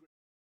killed his grandpa.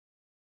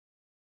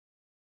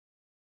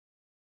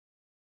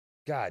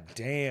 God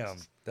damn,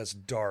 that's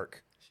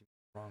dark.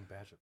 Wrong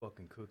batch of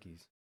fucking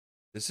cookies.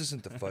 This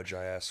isn't the fudge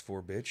I asked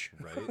for, bitch.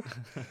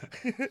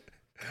 Right?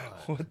 God.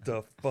 What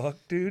the fuck,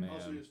 dude? Man.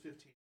 Also, he was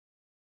 15.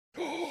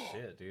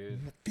 Shit, dude.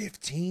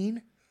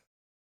 15?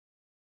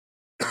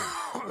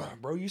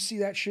 Bro, you see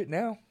that shit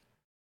now?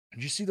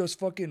 Did you see those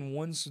fucking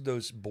ones?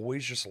 Those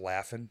boys just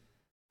laughing,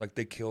 like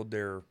they killed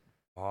their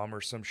mom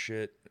or some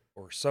shit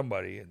or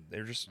somebody, and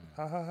they're just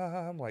ha ha ha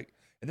ha. I'm like,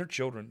 and they're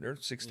children. They're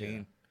 16.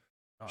 Yeah.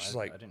 Oh, Just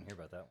I didn't hear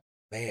about that one.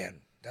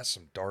 Man, that's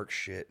some dark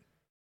shit.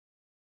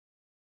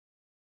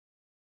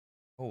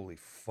 Holy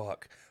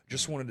fuck!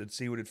 Just wanted to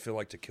see what it'd feel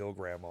like to kill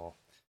grandma.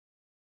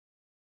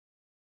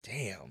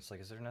 Damn. It's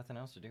like, is there nothing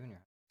else to do in your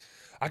house?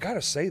 I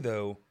gotta say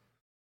though,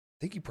 I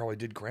think he probably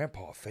did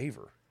grandpa a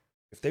favor.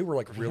 If they were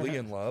like really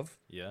in love,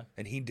 Yeah.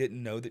 and he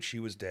didn't know that she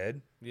was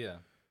dead, Yeah.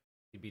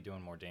 He'd be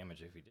doing more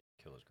damage if he did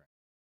kill his grandma.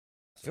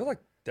 I feel like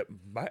that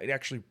might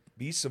actually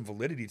be some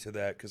validity to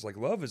that, because like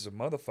love is a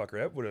motherfucker.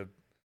 That would have.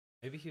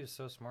 Maybe he was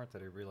so smart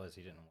that he realized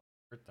he didn't want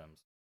to hurt them.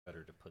 So it's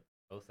better to put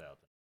both out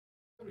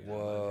there.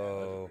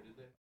 Whoa.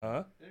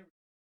 Huh?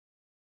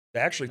 They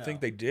actually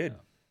think they did, no.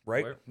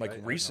 right? Where? Like I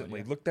have no recently.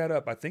 idea. Look that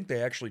up. I think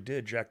they actually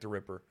did Jack the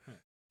Ripper.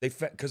 They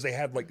because they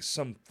had like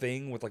some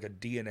thing with like a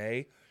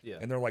DNA, Yeah.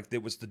 and they're like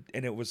it was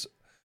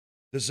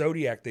the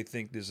Zodiac. They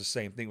think is the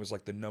same thing. Was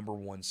like the number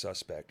one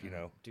suspect, you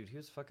know. Dude, he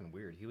was fucking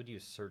weird. He would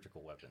use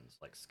surgical weapons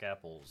like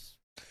scalpels.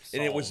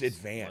 And it was saws,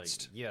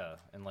 advanced. Like, yeah,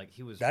 and like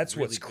he was. That's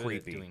really what's good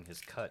creepy. At doing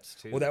his cuts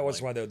too. Well, that was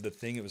like, why the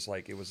thing. It was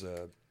like he was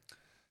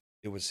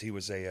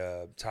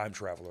a time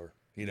traveler.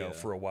 You know, Yeah.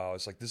 for a while,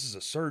 it's like this is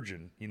a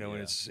surgeon. You know,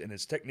 Yeah. and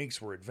his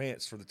techniques were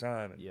advanced for the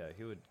time. And Yeah,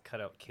 he would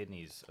cut out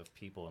kidneys of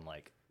people and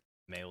like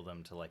mail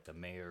them to like the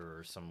mayor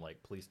or some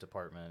like police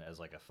department as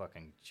like a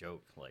fucking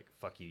joke. Like,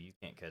 fuck you, you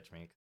can't catch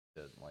me.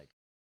 Like,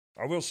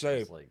 I will say,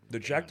 it's like, the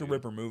damn, Jack the dude.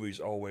 Ripper movies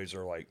always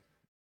are like,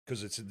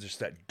 because it's just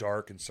that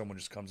dark and someone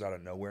just comes out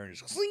of nowhere and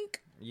just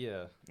clink.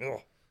 Yeah,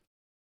 Ugh.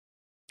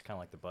 kind of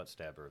like the butt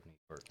stabber of New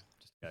York.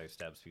 Just a guy who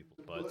stabs people's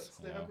The butts.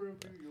 butt you know? stabber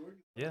of New York?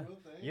 Yeah. Real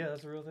thing? Yeah,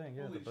 that's a real thing.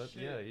 Yeah, Holy the butt.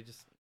 shit. Yeah, he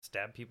just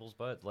stabbed people's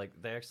butt. Like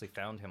they actually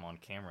found him on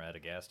camera at a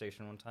gas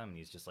station one time, and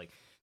he's just like,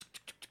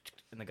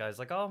 and the guy's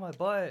like, "Oh, my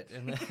butt,"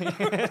 and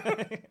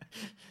then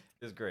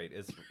it's great.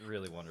 It's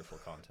really wonderful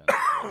content.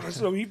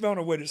 So he found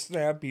a way to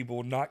stab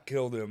people, not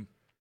kill them.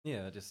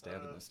 Yeah, just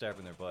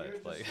stabbing their butt.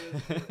 Jared Like,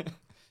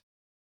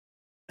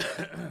 just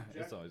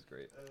it's always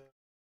great.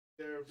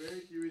 There are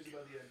very theories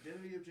about the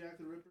identity of Jack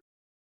the Ripper.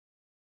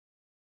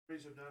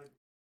 Theories have not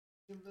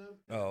agreed of them.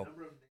 Oh. A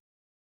number of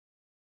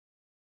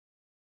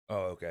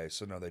Oh, okay.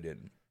 So no, they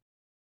didn't.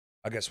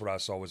 I guess what I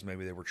saw was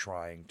maybe they were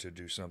trying to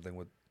do something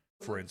with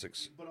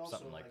forensics. But also,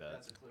 Something like that.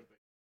 That's a clip.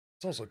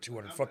 It's also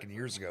 200 fucking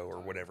years ago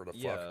or whatever the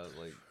fuck. Yeah,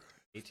 like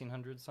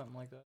 1800s, something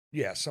like that.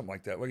 Yeah, something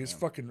like that. Like it's Yeah.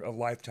 fucking a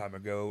lifetime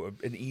ago,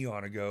 an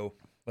eon ago.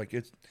 Like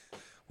it's,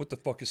 what the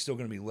fuck is still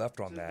going to be left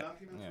on Says that?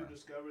 documents Yeah. were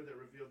discovered that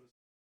revealed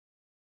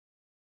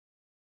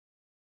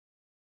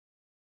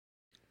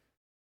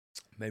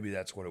Maybe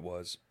that's what it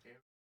was.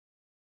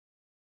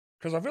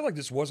 Because I feel like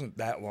this wasn't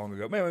that long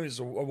ago. Maybe it was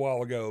a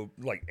while ago,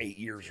 like 8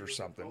 years or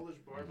something. Polish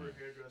barber,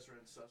 hairdresser,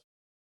 and suspect.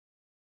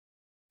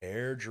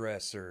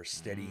 Hairdresser,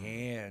 steady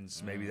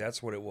hands. Maybe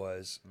that's what it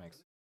was.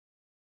 Makes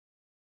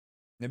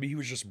Maybe he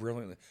was just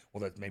brilliant.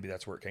 Well, maybe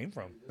that's where it came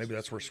from. Maybe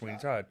that's where Sweeney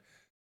Todd.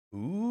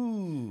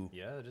 Ooh.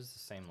 yeah, it is the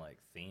same like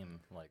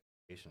theme, like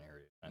location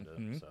area kind of.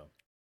 Mhm. So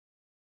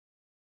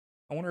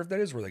I wonder if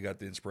that is where they got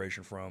the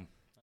inspiration from.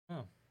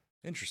 Oh.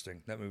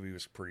 Interesting. That movie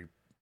was pretty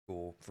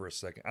cool for a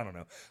second. I don't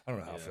know. I don't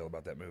know how I Yeah. feel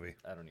about that movie.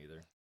 I don't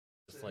either.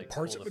 Just like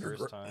Parts cool of the it are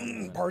first time.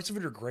 and then- parts of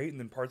it are great, and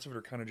then parts of it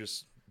are kind of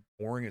just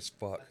boring as I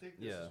fuck. think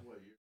this Yeah. is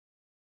what you're.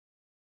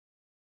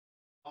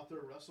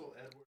 Author Russell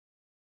Edwards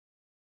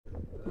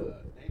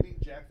naming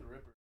Jack the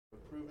Ripper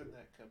proven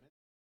that Kaminsky.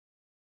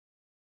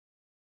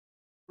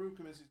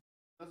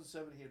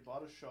 2007, he had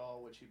bought a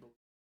shawl which he believed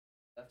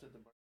left at the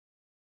bar.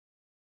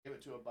 Gave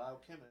it to a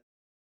biochemist,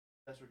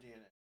 test for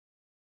DNA.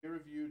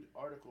 Peer-reviewed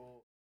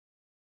article.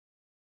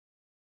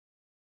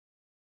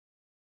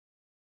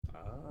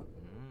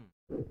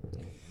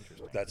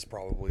 Interesting. That's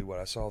probably what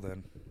I saw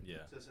then. Yeah.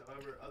 Says,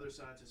 however, other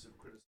scientists have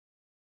criticized.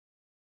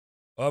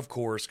 Of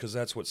course, because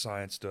that's what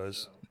science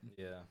does.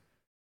 Yeah.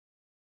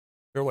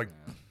 They're like,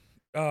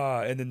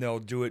 Yeah. and then they'll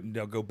do it, and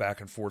they'll go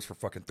back and forth for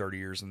fucking 30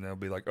 years, and they'll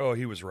be like, oh,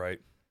 he was right.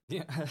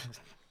 Yeah.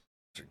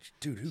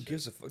 Dude, who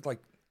gives a fuck? Like,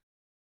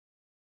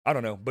 I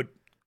don't know, but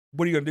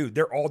what are you gonna do?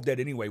 They're all dead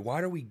anyway.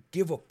 Why do we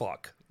give a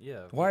fuck?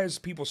 Yeah. Why is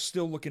people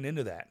still looking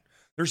into that?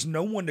 There's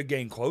no one to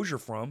gain closure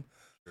from.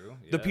 True.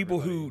 The Yeah,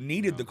 people who everybody,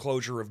 needed the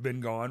closure have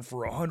been gone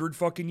for 100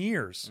 fucking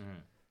years.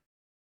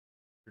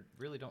 I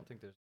really don't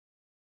think there's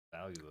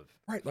value of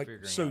Right, like,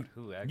 figuring so out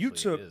who actually you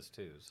took it is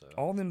too. So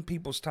all them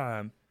people's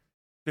time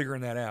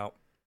figuring that out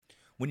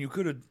when you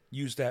could have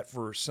used that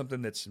for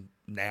something that's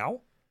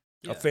now,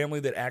 yeah. a family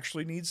that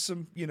actually needs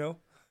some, you know.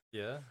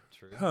 Yeah.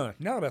 True. Huh,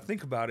 now that I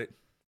think about it,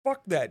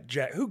 fuck that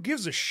Jack. Who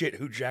gives a shit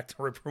who Jack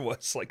the Ripper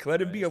was? Like,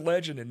 let him be a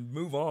legend and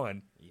move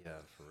on. Yeah.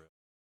 For real.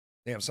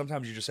 Damn,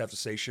 sometimes you just have to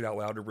say shit out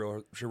loud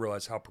to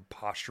realize how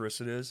preposterous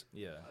it is.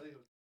 Yeah. I think it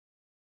was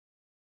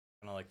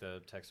Kind of like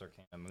the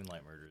Texarkana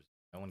Moonlight murders.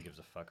 No one gives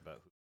a fuck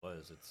about who it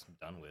was. It's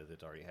done with.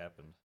 It's already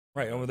happened.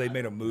 Right, and when they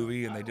made a I don't know.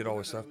 movie and I they don't did all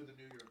even this know stuff. who the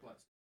New York Bloods-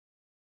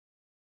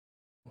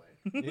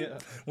 Yeah.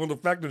 Well, the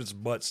fact that it's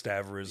butt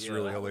stabber is Yeah,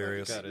 really that-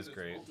 hilarious. that is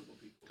great. Multiple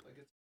people. Like,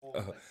 it's whole,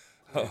 Uh,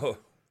 like, oh,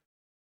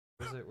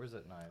 Where's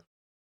it knife?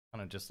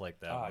 Kind of just like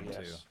that one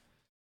too.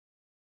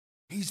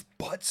 He's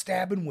butt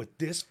stabbing with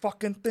this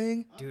fucking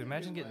thing. I'm Dude, thinking,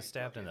 imagine getting like,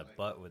 stabbed in the fucking,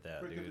 butt with that,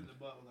 prick him in dude. the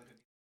butt with, like,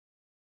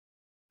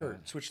 Sure,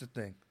 switch the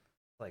thing.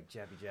 Like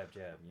jabby jab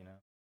jab, you know?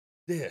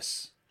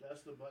 This.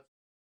 that's the butt.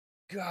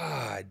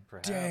 God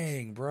Perhaps.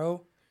 dang,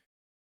 bro.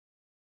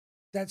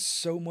 That's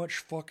so much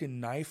fucking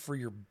knife for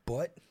your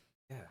butt.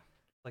 Yeah.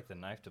 Like the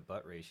knife to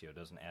butt ratio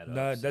doesn't add up.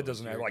 No, so that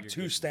doesn't have like you're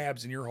 2 good.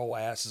 stabs and your whole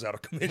ass is out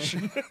of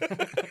commission.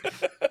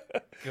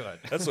 Good.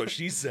 That's what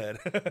she said.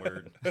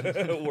 Word.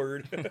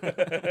 Word.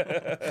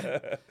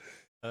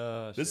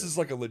 This Shit. is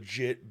like a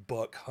legit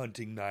buck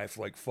hunting knife,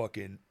 like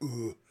fucking,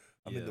 I'm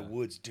in the Yeah.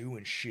 woods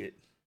doing shit.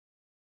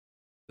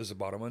 Does the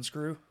bottom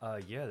unscrew?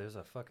 Yeah, there's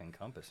a fucking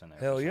compass in there.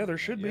 Hell for yeah, some there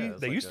reason. should Yeah, be.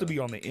 it's They like used to be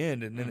on the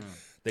end, and then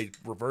Mhm. they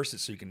reverse it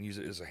so you can use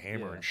it as a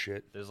hammer Yeah. and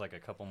shit. There's like a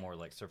couple more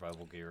like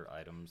survival gear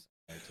items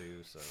in there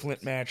too. So Flint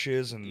it's-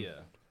 matches and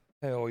Yeah.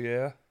 hell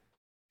yeah.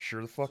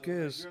 Sure the fuck So,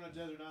 like, is. you're on a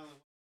desert island.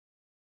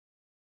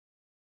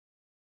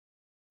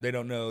 They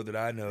don't know that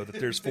I know that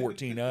there's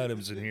 14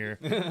 items in here.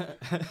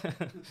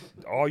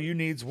 All you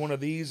need's one of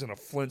these and a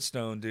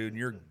Flintstone, dude, and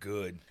you're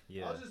good.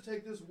 Yeah. I'll just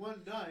take this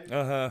one knife.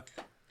 Uh-huh.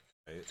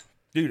 Right.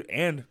 Dude,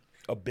 and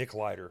a Bic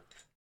lighter.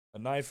 A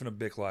knife and a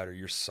Bic lighter,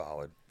 you're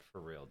solid.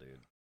 For real, dude.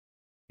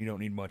 You don't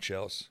need much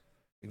else.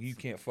 You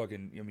can't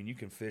fucking, I mean, you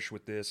can fish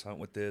with this, hunt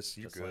with this,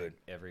 you're Just good.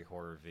 like every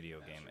horror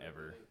video game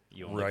ever.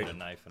 You only Right. get a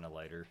knife and a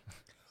lighter.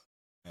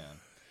 Yeah.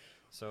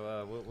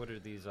 So, what are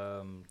these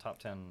top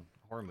 10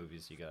 horror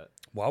movies you got?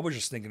 Well, I was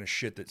just thinking of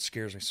shit that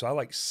scares me. So I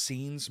like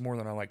scenes more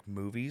than I like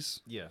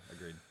movies. Yeah,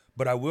 agreed.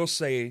 But I will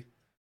say,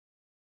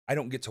 I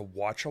don't get to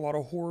watch a lot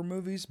of horror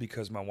movies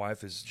because my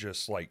wife is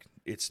just like,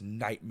 it's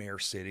nightmare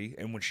city.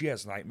 And when she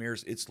has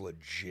nightmares, it's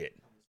legit.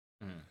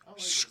 Mhm. I like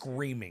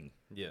Screaming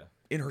Yeah.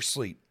 in her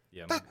sleep.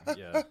 Yeah.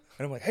 Yeah. And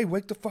I'm like, hey,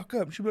 wake the fuck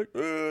up. And she'd be like,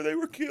 oh, they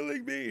were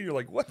killing me. And you're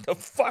like, what the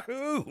fuck?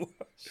 Who?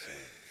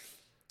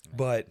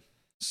 But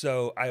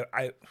so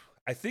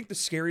I think the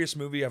scariest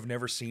movie I've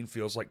never seen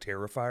feels like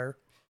Terrifier.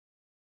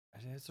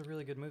 It's a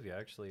really good movie. I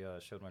actually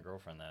showed my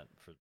girlfriend that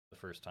for the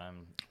first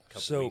time a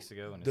couple So weeks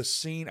ago. And the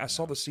scene, I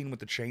saw the scene with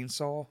the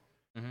chainsaw.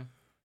 Mhm.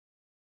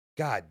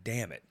 God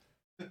damn it.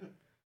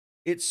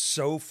 It's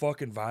so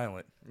fucking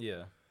violent.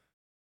 Yeah.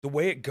 The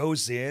way it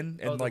goes in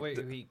and Oh, the like, way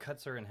he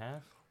cuts her in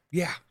half?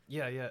 yeah,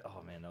 Yeah, yeah.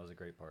 Oh, man, that was a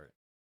great part.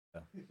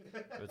 Yeah.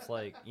 It's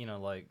like,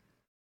 like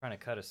trying to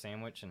cut a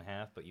sandwich in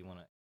half, but you want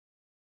to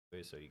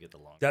so you get the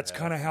long. that's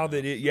kind of how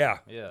that it, yeah.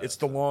 Yeah, It's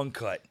the long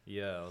cut.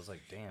 Yeah, I was like,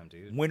 damn,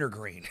 dude.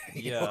 Wintergreen.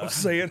 You know what Yeah. I'm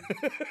saying?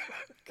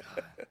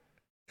 God.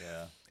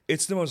 Yeah.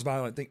 It's the most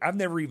violent thing. I've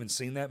never even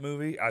seen that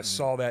movie. I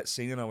saw that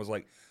scene and I was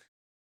like,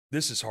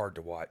 this is hard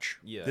to watch.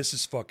 Yeah. This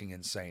is fucking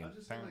insane. I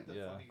just think like the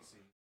Yeah. funny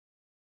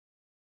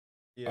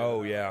scene. Oh,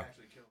 How yeah. they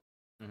actually kill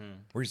him. Mm-hmm.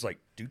 Where he's like,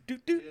 doot,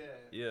 doot, doot. Yeah.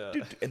 Yeah.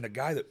 Doot, doot. And the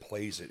guy that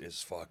plays it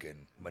is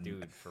fucking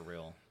Dude, for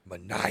real.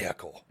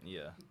 maniacal.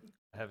 Yeah.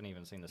 I haven't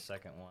even seen the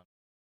second one.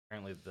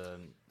 Apparently the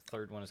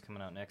third one is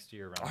coming out next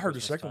year. Around I heard the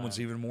Christmas second one's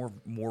time. even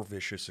more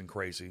vicious and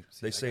crazy.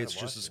 See, They I say gotta it's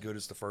just watch as it. good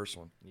as the first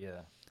one.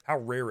 Yeah. How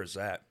rare is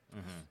that?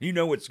 Mm-hmm. You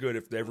know it's good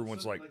if Well,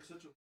 everyone's like,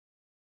 such a,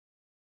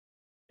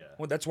 Yeah.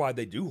 well, that's why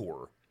they do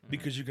horror. Mhm.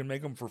 Because you can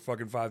make them for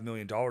fucking $5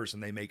 million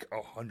and they make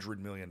 $100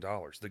 million,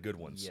 the good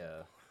ones.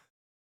 Yeah.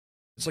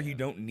 It's like you Yeah.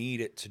 don't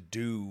need it to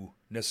do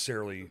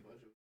necessarily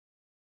budget.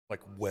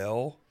 like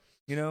well,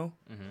 you know?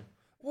 Mm-hmm.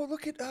 Well,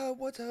 look at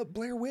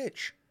Blair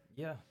Witch.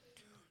 Yeah.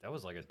 That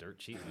was like a dirt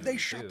cheap movie. They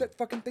shot too. that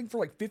fucking thing for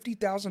like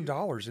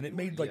 $50,000 and it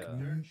made like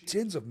Yeah.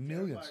 tens of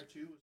millions. Terrifier 2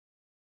 was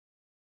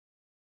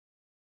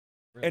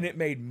Really? And it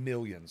made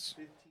millions.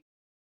 15.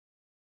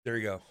 There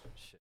you go.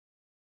 Shit.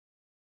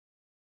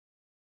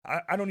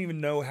 I don't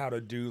even know how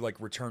to do like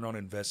return on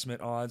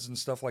investment odds and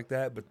stuff like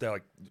that, but they're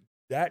like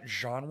that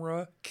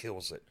genre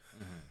kills it.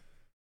 Mm-hmm.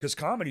 Because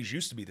comedies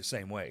used to be the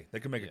same way. They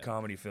could make a Yeah.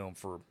 comedy film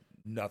for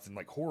nothing.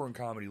 Like horror and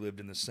comedy lived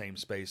in the same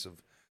space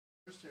of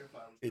First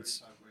Terrifier was It's-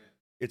 35 grand.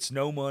 it's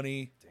no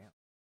money. Damn.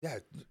 Yeah,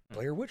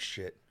 Blair Witch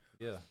shit.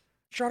 Yeah.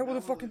 Shot it with a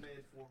That one fucking only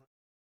made 400.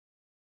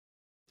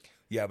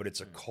 yeah, but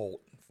it's a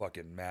cult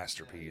fucking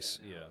masterpiece.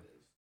 Yeah, Yeah. it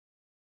is.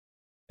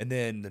 And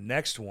then the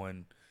next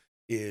one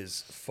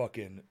is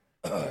fucking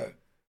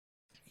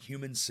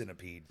Human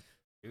Centipede.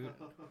 Dude.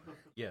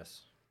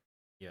 Yes.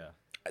 Yeah.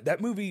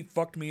 That movie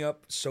fucked me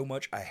up so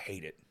much. I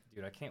hate it.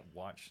 Dude, I can't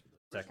watch the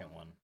second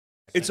one.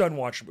 It's can't-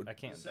 unwatchable. I The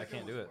can't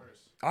second do one's it.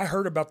 worse. I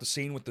heard about the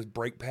scene with the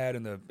brake pad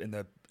and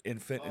the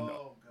infant. And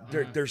Oh,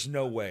 God. there's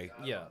no way.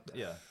 Yeah,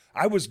 yeah,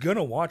 I was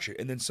gonna watch it,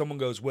 and then someone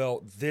goes,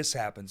 "Well, this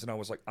happens," and I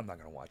was like, "I'm not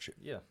gonna watch it."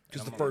 yeah.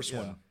 Because And the I'm- first yeah.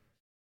 one,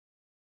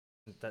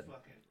 That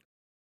Fucking.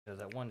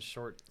 that one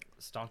short,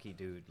 stonky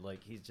dude,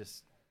 like he's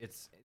just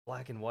it's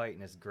black and white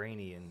and it's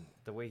grainy and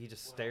the way he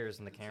just stares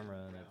in the camera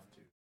and Brown, it's,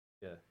 too.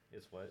 yeah,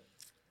 it's what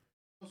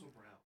Also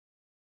brown.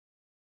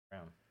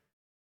 brown.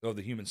 oh,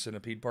 the Human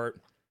Centipede part.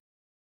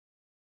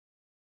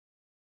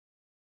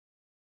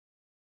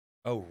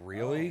 Oh,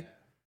 really? Yeah.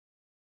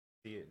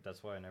 See,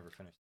 that's why I never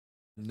finished.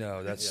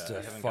 No, that's Yeah, I just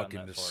haven't gotten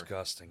fucking that far,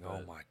 disgusting. Oh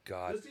but- my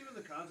god. Just even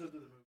the concept of the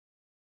movie.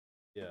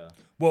 Yeah.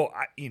 Well,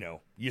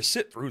 you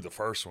sit through the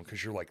first one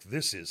because you're like,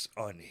 this is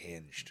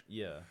unhinged.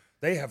 Yeah.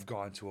 They have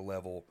gone to a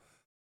level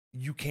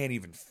you can't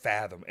even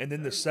fathom. And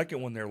then the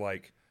second one, they're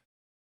like,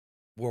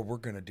 well, we're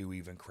going to do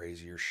even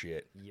crazier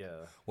shit.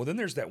 Yeah. Well, then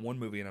there's that one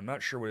movie, and I'm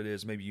not sure what it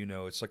is. Maybe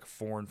it's like a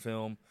foreign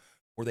film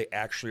where they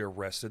actually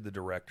arrested the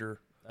director.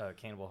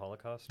 Cannibal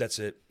Holocaust? That's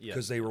it. Yeah.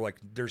 Because they were like,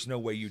 there's no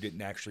way you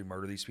didn't actually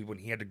murder these people.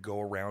 And he had to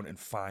go around and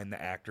find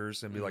the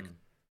actors and be like,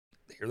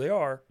 here they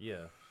are.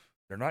 Yeah.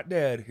 They're not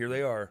dead. Here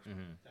they are.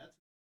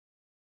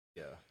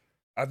 Yeah.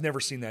 I've never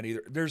seen that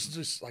either. There's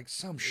just like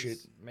some shit.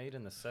 Made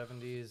in the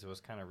 70s. It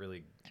was kind of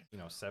really,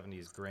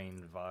 70s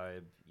grain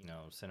vibe,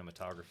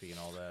 cinematography and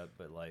all that.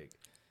 But like,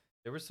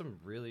 there were some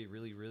really,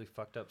 really, really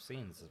fucked up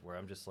scenes where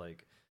I'm just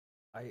like,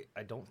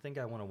 I don't think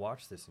I want to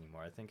watch this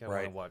anymore. I think I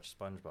want to watch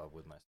SpongeBob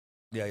with my.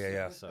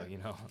 Yeah. So,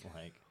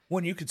 like.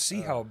 Well, you could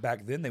see how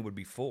back then they would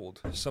be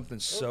fooled. Something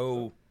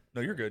so.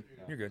 No, you're good.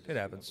 You're good. It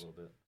happens. A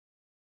little bit.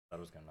 Thought it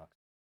was gonna knock.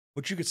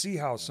 But you could see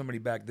how somebody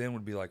back then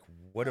would be like,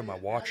 what am I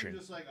watching?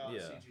 Just like, Yeah.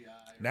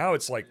 CGI Now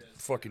it's like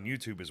fucking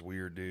YouTube is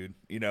weird, dude.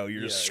 You're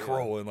just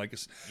scrolling like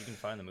it's. You can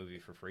find the movie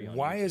for free on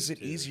Why YouTube is it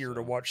too, easier to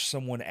so- watch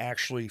someone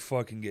actually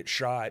fucking get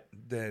shot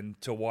than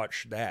to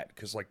watch that?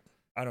 Because like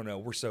I don't know,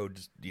 we're so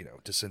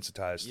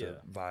desensitized to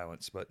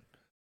violence, but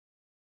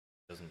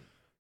Doesn't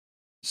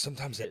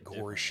sometimes that hit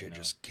gory different, shit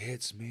just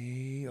gets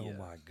me. Oh Yeah.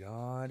 my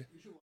god!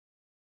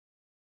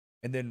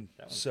 And then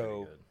that one's pretty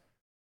so good.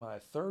 my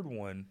third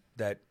one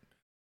that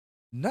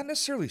not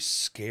necessarily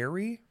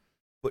scary,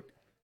 but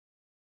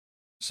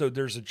so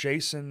there's a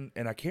Jason,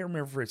 and I can't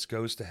remember if it's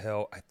Goes to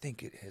Hell. I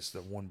think it is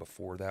the one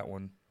before that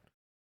one.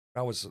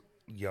 I was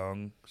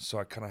young, so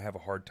I kind of have a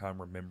hard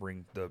time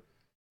remembering the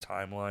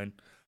timeline.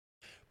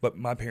 But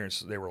my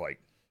parents, they were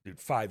like, dude,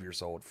 5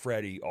 years old,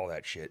 Freddy, all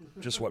that shit.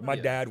 Just what my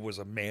Yeah. dad was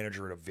a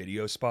manager at a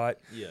video spot,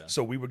 Yeah.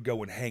 so we would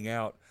go and hang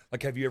out.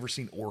 Like, have you ever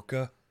seen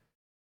Orca?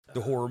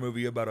 The horror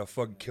movie about a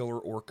fucking killer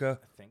orca.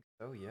 I think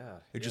so, yeah.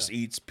 It just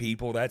eats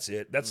people. That's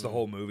it. That's the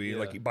whole movie. Yeah.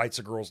 Like he bites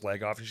a girl's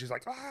leg off, and she's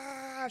like,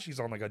 ah, she's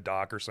on like a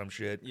dock or some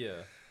shit.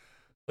 Yeah.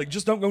 Like,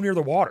 just don't go near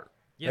the water.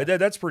 Yeah.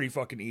 That's pretty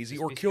fucking easy.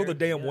 Just Or be kill the scared.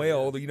 damn Yeah,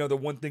 whale. The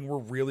one thing we're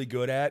really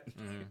good at,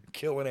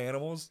 killing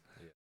animals.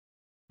 Yeah.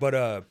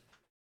 But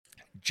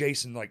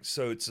Jason, like,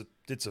 so it's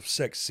a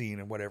sex scene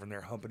and whatever, and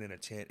they're humping in a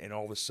tent, and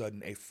all of a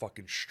sudden a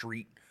fucking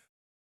street,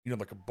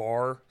 like a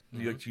bar,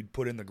 like you'd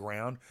put in the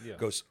ground, Yeah.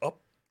 goes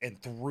up and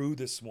through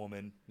this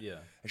woman. Yeah.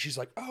 And she's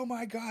like, oh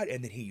my God.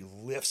 And then he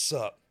lifts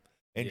up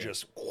and Yeah.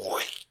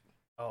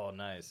 Oh,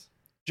 nice.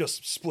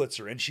 just splits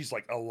her. And she's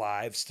like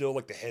alive still,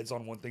 like the head's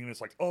on one thing. And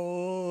it's like,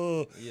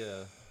 oh,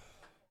 Yeah.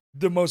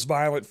 the most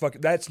violent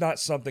that's not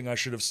something I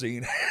should have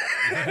seen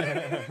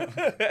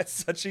at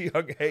such a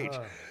young age.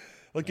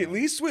 Like, at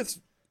least with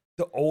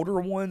the older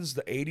ones,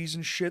 the 80s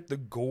and shit, the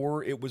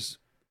gore, it was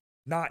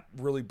not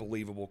really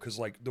believable. Because,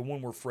 like, the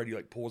one where Freddy,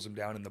 like, pulls him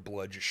down and the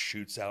blood just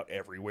shoots out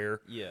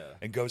everywhere. Yeah.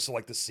 And goes to,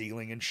 like, the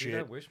ceiling and Dude, shit.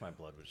 I wish my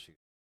blood would shoot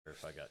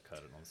if I got cut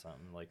on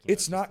something. Like,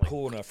 It's just not like-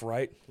 cool enough,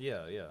 right?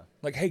 Yeah, yeah.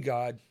 Like, hey,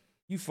 God,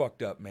 you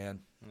fucked up, man.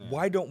 Yeah.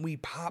 Why don't we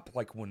pop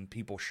like when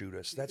people shoot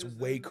us? That's Because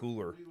way then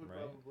cooler. we would Right.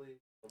 probably-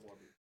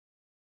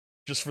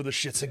 Just for the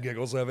shits and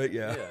giggles of it,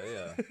 yeah.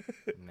 Yeah,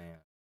 Man.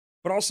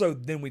 But also,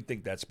 then we'd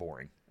think that's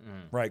boring,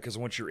 Mm. right? Because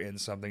once you're in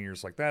something, you're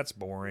just like, that's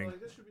boring. Like,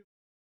 this should be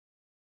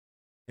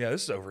Yeah,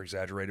 this is over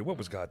exaggerated. What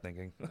was God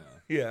thinking? No.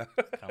 Yeah.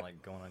 Kind of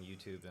like going on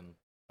YouTube and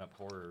up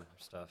horror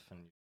stuff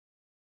and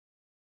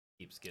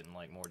keeps getting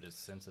like more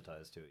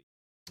desensitized to it.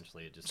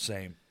 Eventually, it just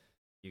Same.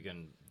 you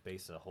can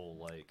base a whole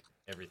like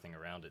everything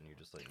around it, and you're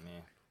just like,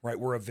 meh. Right,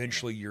 where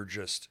eventually you're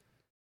just,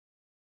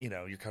 you're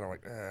kind of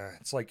like,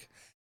 it's like,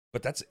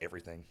 but that's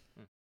everything.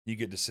 Hmm. You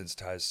get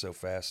desensitized so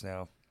fast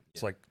now.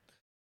 It's Yeah. like,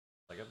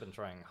 I've been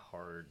trying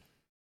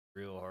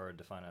real hard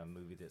to find a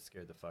movie that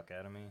scared the fuck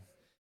out of me,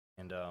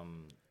 and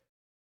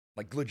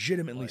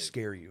legitimately like,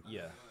 scare you.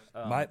 yeah.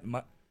 My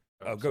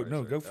Oh, go-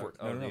 no, go for it.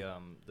 No,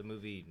 no, The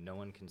movie No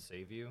One Can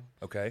Save You.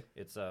 Okay.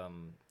 It's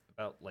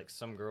about like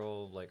some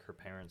girl, like her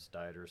parents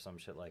died or some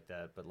shit like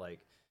that, but like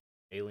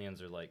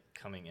aliens are like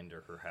coming into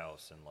her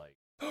house and like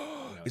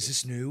Is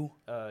this new?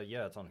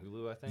 yeah, it's on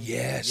Hulu, I think.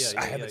 Yes,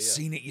 Yeah, I haven't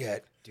seen it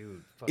yet.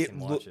 Dude, fucking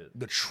watch it.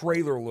 The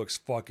trailer looks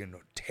fucking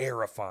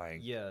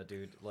terrifying. Yeah,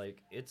 dude,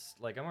 like it's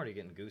like I'm already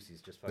getting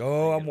goosies just fucking Oh,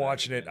 thinking I'm about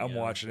watching it. again, I'm you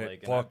know? watching it. Like,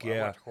 and Fuck I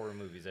yeah. watch horror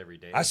movies every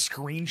day. I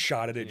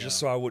screenshotted it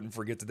just Yeah. so I wouldn't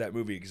forget that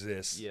movie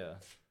exists. Yeah.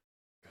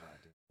 God,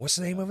 dude. What's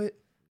the name of it?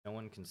 No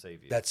One Can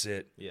Save You. That's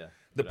it. yeah.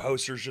 The But,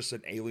 poster's just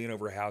an alien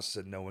over a house that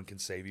said no one can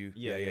save you.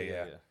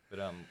 yeah. But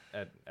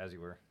as you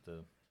were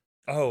the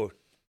Oh,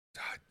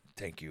 God,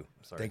 thank you.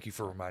 sorry. Thank you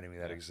for reminding me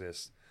that Yeah.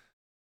 exists.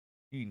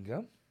 You can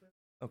go?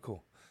 Oh,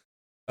 cool.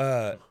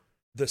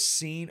 The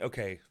scene,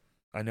 okay.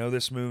 I know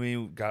this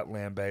movie got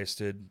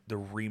lambasted. The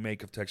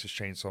remake of Texas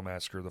Chainsaw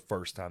Massacre, the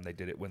first time they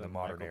did it with the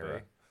modern Michael era.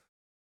 Bay,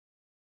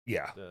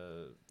 Yeah.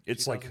 the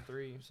It's like,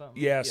 2003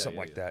 something. yeah, something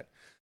like that.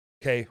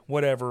 Okay,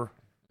 whatever.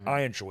 Mhm.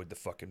 I enjoyed the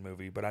fucking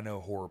movie, but I know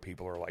horror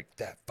people are like,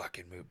 that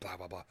fucking movie, blah,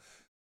 blah, blah.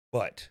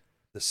 But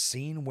the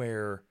scene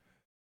where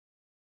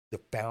the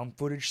found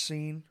footage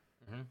scene,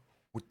 Mhm.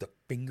 with the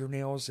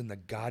fingernails in the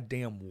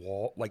goddamn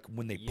wall. Like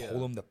when they pull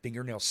them, the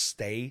fingernails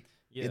stay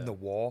in the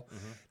wall.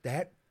 Mm-hmm.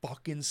 That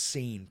fucking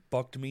scene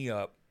fucked me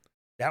up.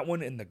 That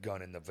one and the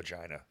gun in the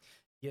vagina.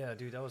 Yeah,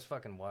 dude, that was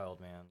fucking wild,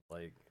 man.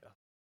 Like,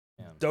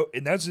 man.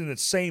 And that's in the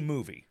same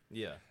movie.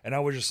 Yeah. And I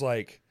was just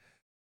like,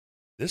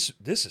 this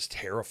is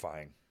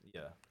terrifying.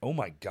 Yeah. Oh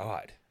my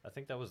God. I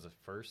think that was the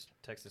first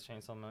Texas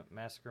Chainsaw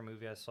Massacre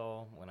movie I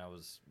saw when I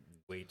was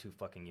way too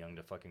fucking young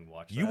to fucking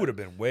watch that. You would have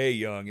been way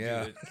young,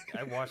 yeah. Dude,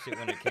 I watched it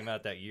when it came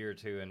out that year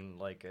too, and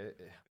like,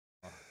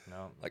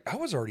 no. Like, I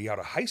was already out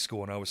of high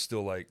school and I was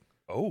still like,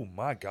 oh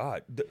my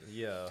God.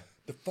 Yeah.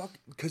 The fuck,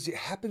 because it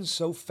happens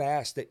so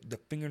fast that the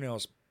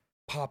fingernails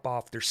pop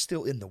off. They're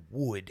still in the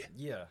wood.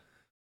 Yeah.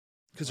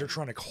 Because they're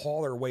trying to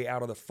claw their way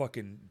out of the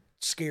fucking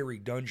scary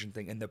dungeon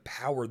thing and the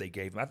power they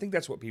gave him. I think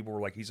that's what people were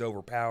like, he's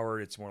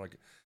overpowered. It's more like,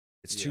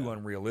 it's too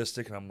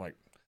unrealistic. And I'm like,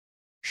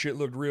 shit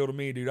looked real to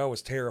me, dude. I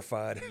was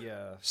terrified.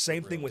 Yeah.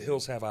 Same thing with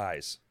Hills Have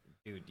Eyes.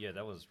 Dude, yeah,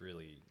 that was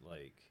really,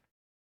 like,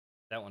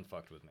 that one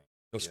fucked with me.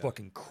 Those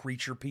fucking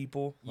creature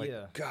people. Like,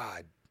 Yeah.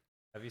 God.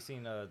 Have you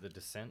seen The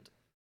Descent?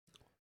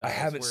 I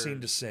haven't where seen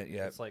Descent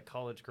yet. It's like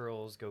college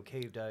girls go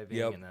cave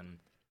diving, and then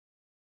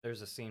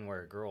there's a scene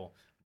where a girl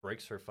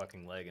breaks her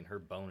fucking leg and her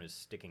bone is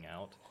sticking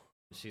out.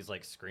 And she's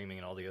like screaming,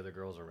 and all the other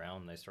girls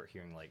around, and they start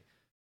hearing like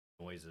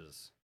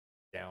noises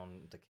down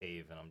the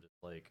cave, and I'm just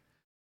like,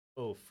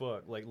 oh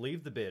fuck, like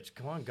leave the bitch,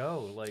 come on,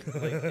 go. Like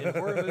in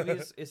horror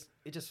movies,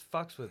 it just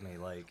fucks with me.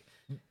 Like,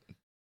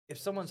 if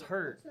someone's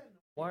hurt,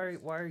 why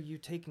are you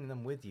taking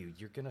them with you?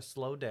 You're gonna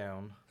slow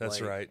down.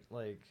 That's right.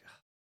 Like,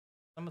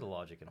 some of the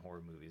logic in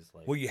horror movies,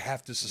 like, Well, you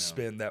have to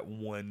suspend that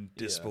one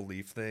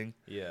disbelief thing.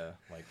 Yeah,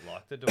 like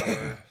lock the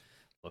door,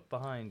 look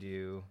behind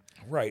you.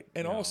 Right.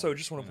 And You also, know,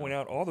 just want to point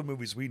out, all the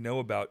movies we know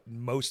about,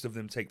 most of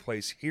them take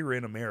place here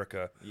in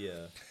America.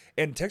 Yeah.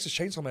 And Texas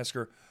Chainsaw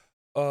Massacre,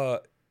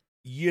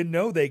 you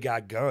know they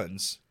got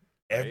guns.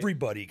 Right?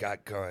 Everybody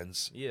got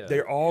guns. Yeah.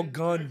 They're all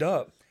gunned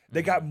up.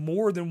 They got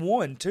more than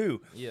one,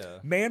 too. Yeah.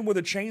 Man with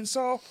a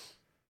chainsaw,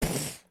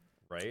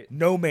 Right?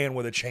 no man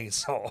with a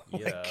chainsaw.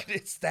 Yeah. Like,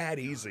 it's that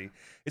easy.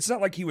 It's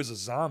not like he was a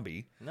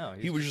zombie. No,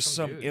 He was just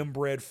some dude.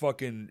 inbred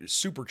fucking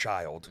super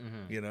child,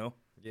 Mhm. you know?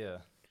 Yeah.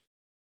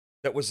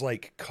 That was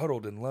like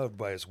cuddled and loved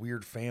by his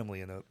weird family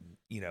in a,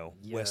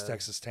 West Yeah.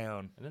 Texas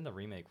town. And then the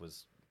remake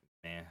was,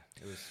 It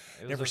was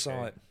Never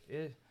saw okay.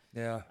 it.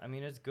 Yeah. I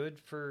mean, it's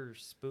good for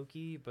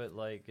spooky, but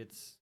like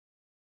it's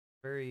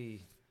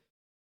very.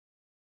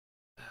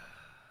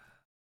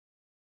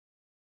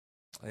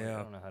 I Yeah.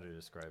 don't know how to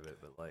describe it,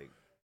 but like.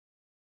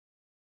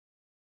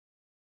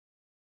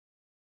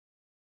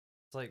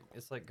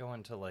 It's like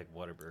going to like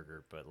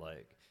Whataburger, but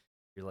like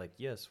you're like,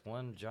 yes,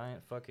 one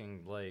giant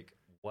fucking like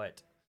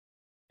what,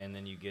 and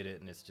then you get it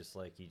and it's just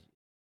like you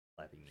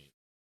slapping meat.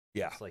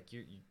 Yeah. It's like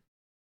you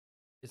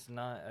it's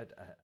not.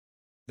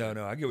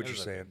 No, I get what it you're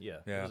was saying. okay. Yeah,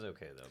 Yeah. it was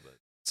okay though, but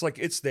It's like,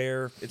 it's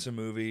there. It's a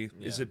movie.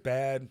 Is Yeah. it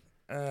bad?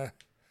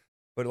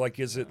 But like,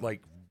 is it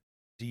like,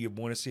 do you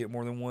want to see it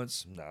more than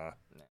once? Nah.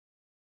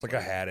 It's like,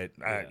 I had it.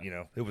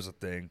 Yeah. It was a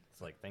thing.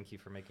 it's like, thank you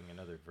for making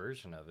another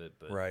version of it,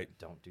 but Right.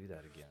 don't do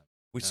that again.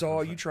 We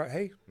saw you try.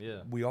 Hey,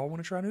 Yeah, we all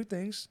want to try new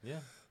things. yeah,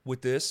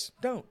 With this,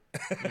 don't.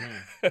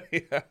 Mhm.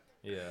 Yeah.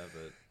 yeah,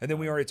 but And then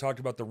we already talked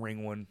about the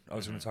Ring one. I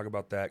was going Mhm. to talk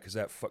about that because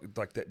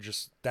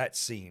that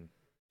scene,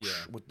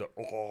 Yeah. with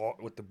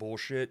the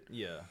bullshit,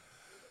 yeah,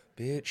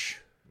 bitch.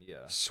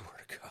 yeah.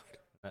 Swear to God.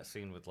 That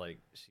scene with like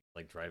she's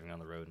like driving on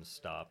the road and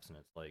stops, and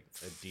it's like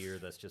a deer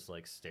that's just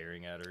like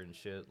staring at her and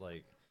shit.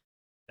 Like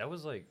that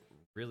was like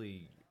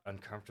really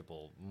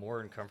uncomfortable, more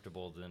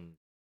uncomfortable than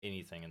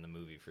anything in the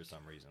movie for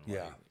some reason.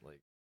 Yeah.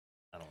 Like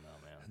I don't know,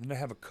 man. And then I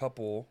have a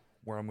couple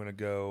where I'm going to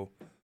go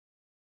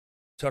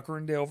Tucker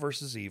and Dale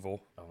versus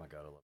Evil. Oh my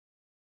god, I love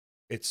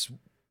It's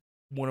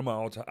one of my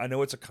all time. I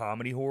know it's a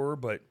comedy horror,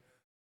 but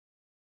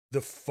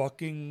the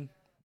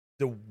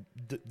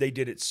they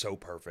did it so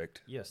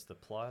perfect. Yes, the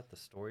plot, the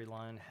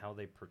storyline, how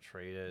they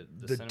portrayed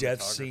it, The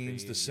death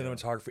scenes, cinematography, the yeah.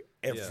 cinematography,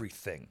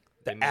 everything.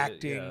 They The made it-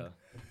 acting. yeah.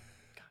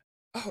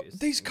 Oh, It's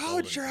these golden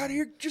college are out time.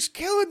 here just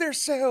killing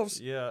themselves.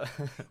 Yeah.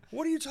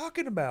 What are you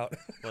talking about?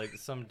 Like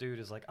some dude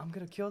is like, I'm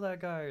gonna kill that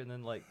guy, and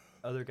then like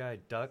other guy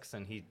ducks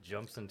and he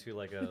jumps into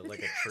like a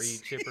tree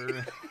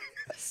chipper.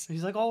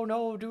 He's like, oh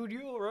no, dude,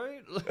 you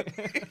alright?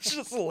 It's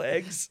just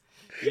legs.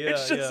 Yeah,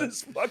 It's just yeah.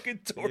 his fucking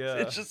torso. Yeah.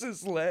 It's just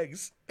his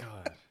legs.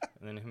 God.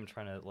 And then him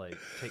trying to like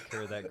take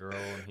care of that girl.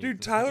 And he,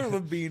 Dude, Tyler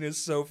Levine is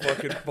so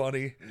fucking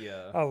funny.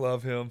 Yeah. I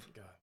love him.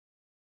 God.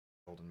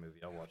 Golden movie.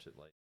 I watch it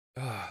like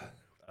Ah,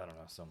 I don't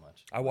know so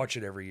much. I watch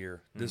it every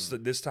year.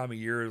 Mm-hmm. This time of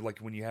year, like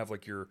when you have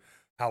like your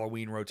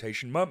Halloween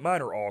rotation. Mine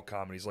are all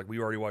comedies. Like we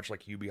already watched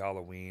like Hubie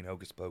Halloween,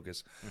 Hocus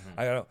Pocus.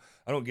 Mhm.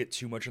 I don't get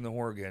too much in the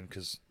horror again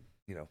because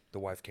the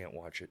wife can't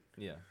watch it.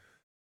 Yeah.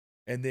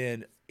 And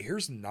then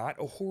here's not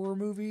a horror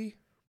movie,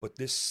 but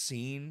this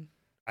scene,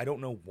 I don't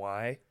know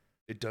why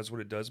it does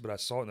what it does, but I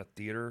saw it in the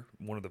theater.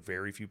 One of the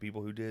very few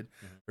people who did.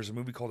 Mhm. There's a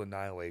movie called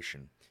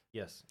Annihilation,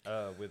 Yes.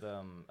 With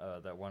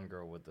that one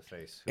girl with the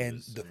face.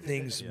 and the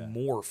things Yeah.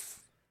 morph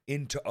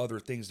into other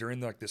things. They're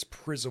in like this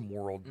prism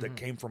world that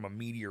came from a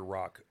meteor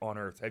rock on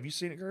Earth. Have you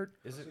seen it, Kurt?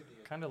 Is it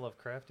kind of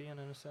Lovecraftian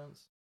in a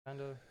sense?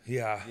 Kind of.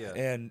 Yeah. Yeah.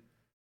 And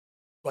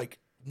like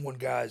one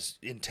guy's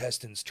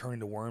intestines turn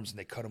into worms and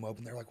they cut him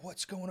open. They're like,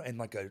 what's going on? And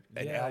like an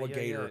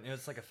alligator. And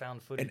it's like a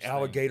found footage. An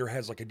alligator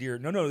has like a deer.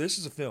 No, this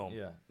is a film.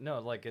 Yeah. No,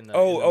 like in the.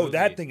 Oh, movie,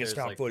 that thing is there's,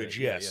 found like, footage.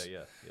 Yes.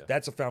 Yeah.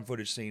 That's a found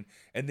footage scene.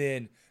 And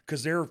then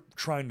because they're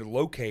trying to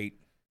locate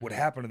what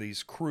happened to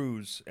these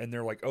crews, and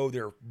they're like, oh,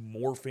 they're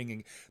morphing,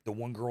 and the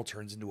one girl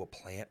turns into a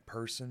plant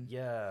person.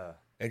 Yeah.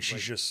 And she's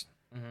like, just.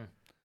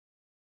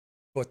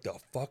 But the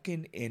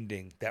fucking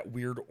ending, that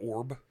weird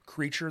orb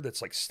creature that's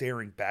like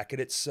staring back at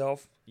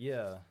itself.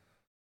 Yeah.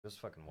 It was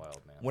fucking wild,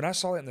 man. When I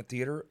saw it in the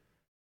theater,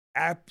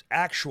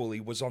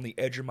 actually was on the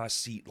edge of my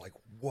seat, like,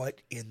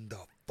 what in the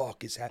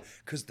fuck is happening?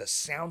 Because the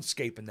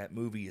soundscape in that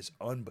movie is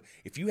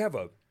if you have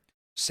a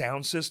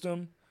sound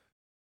system,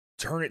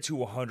 turn it to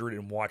 100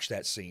 and watch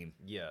that scene.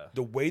 Yeah.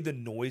 The way the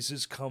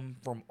noises come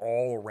from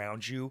all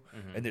around you,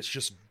 and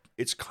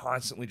it's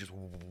constantly just.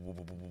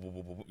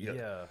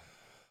 Yeah.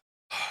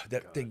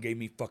 That thing gave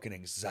me fucking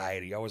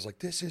anxiety. I was like,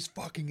 this is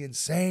fucking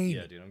insane.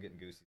 Yeah, dude, I'm getting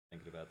goosey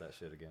thinking about that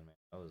shit again, man.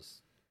 I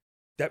was.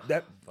 That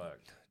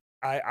fucked.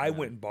 I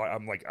went and bought.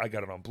 I'm like, I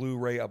got it on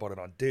Blu-ray. I bought it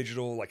on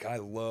digital. Like, I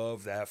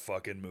love that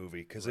fucking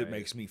movie because it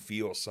makes me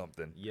feel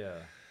something. Yeah.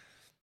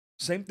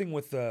 Same thing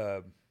with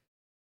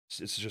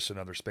it's just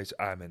another space.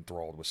 I'm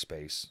enthralled with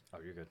space. Oh,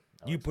 you're good.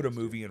 You put a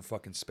movie in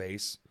fucking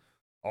space,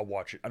 I'll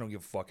watch it. I don't give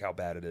a fuck how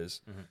bad it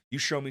is. You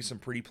show me some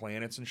pretty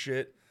planets and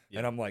shit,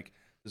 and I'm like,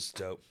 this is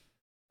dope.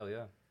 Oh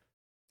yeah.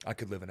 I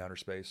could live in outer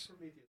space.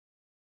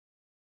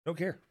 Don't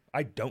care.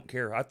 I don't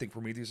care. I think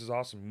Prometheus is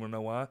awesome. You wanna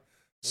know why?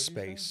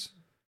 Space.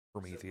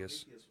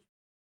 Prometheus.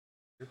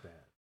 You're bad.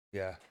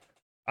 Yeah.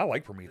 I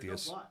like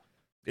Prometheus.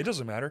 It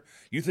doesn't matter.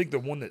 You think the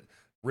one that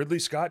Ridley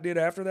Scott did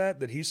after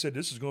that he said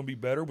this is going to be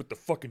better with the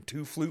fucking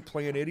two flute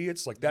playing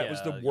idiots? Like, that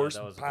was the worst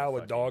pile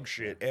of dog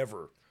shit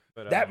ever.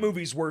 But, that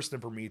movie's worse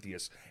than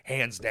Prometheus,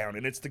 hands down.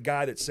 And it's the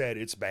guy that said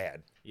it's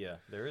bad. Yeah,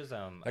 there is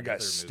that guy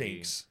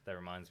stinks. That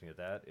reminds me of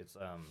that. It's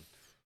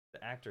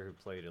the actor who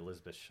played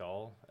Elizabeth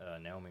Shaw,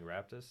 Naomi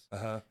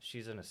Raptis.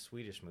 She's in a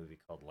Swedish movie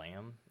called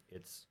Lamb.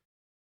 It's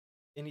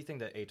anything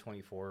that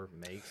A24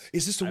 makes.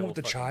 Is this the one with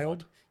the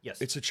child? Watch. Yes,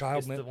 it's a child.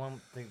 It's the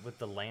one with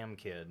the lamb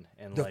kid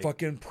and the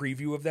fucking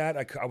preview of that.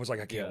 I was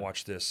like, I can't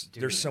watch this.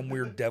 Dude. There's some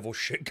weird devil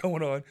shit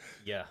going on.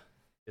 Yeah,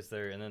 is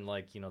there? And then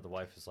the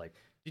wife is like,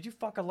 "Did you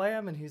fuck a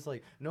lamb?" And he's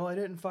like, "No, I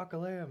didn't fuck a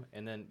lamb."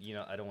 And then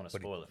I don't want to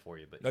spoil it for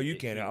you, but no, you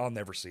can't. I'll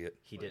never see it.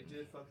 He didn't.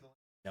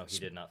 No, he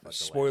did not fuck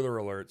the lamb. Spoiler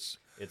alerts.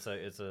 It's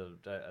a.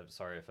 I'm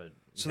sorry if I.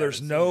 So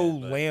there's no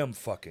lamb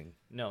fucking.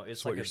 No,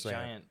 it's like a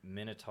giant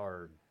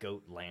minotaur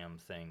goat lamb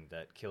thing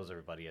that kills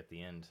everybody at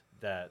the end.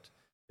 That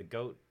the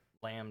goat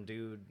lamb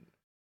dude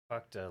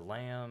fucked a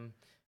lamb,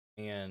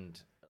 and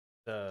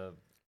the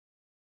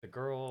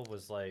girl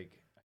was like,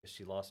 I guess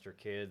she lost her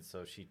kid,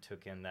 so she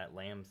took in that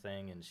lamb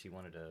thing, and she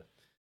wanted to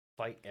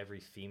fight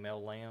every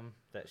female lamb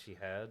that she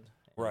had.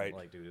 And, right.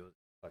 Like, dude, it was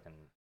fucking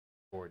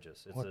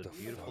gorgeous. It's a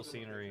beautiful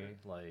scenery.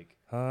 Like,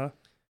 kinda,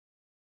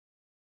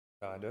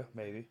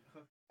 maybe.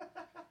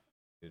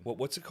 Dude.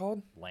 What's it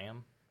called?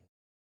 Lamb.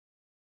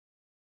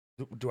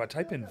 Do I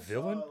type in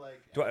villain?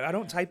 I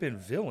don't type in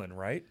villain,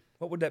 right?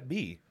 What would that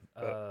be?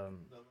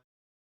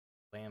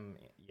 Lamb,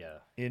 yeah.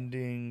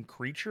 Ending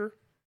creature?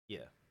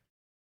 Yeah.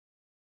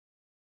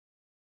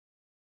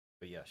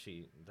 But yeah,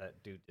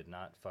 that dude did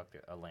not fuck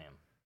a lamb.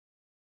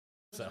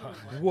 So.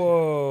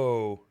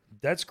 Whoa,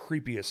 that's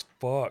creepy as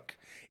fuck.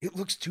 It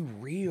looks too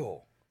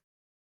real.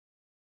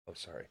 Oh,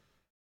 sorry.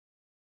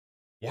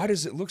 Yeah. Why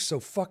does it look so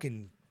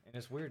fucking... And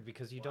it's weird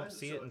because you don't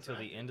see it until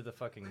the end of the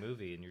fucking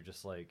movie, and you're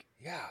just like,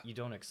 you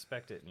don't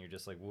expect it, and you're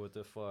just like, what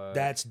the fuck?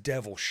 That's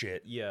devil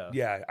shit. Yeah.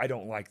 Yeah, I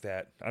don't like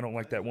that. I don't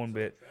like that one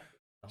bit.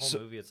 The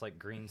whole movie, it's like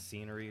green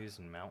sceneries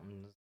and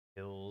mountains,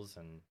 hills,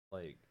 and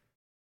like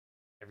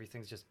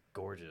everything's just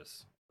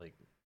gorgeous. Like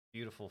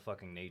beautiful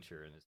fucking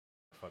nature, and it's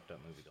a fucked up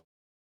movie.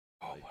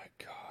 Oh my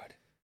god.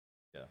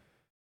 Yeah.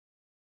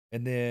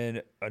 And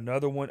then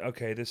another one.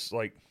 Okay, this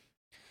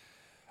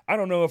I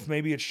don't know if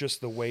maybe it's just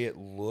the way it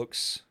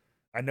looks.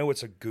 I know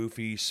it's a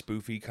goofy,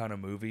 spoofy kind of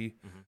movie,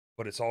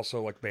 but it's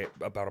also like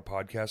about a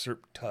podcaster.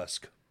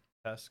 Tusk.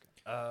 Tusk.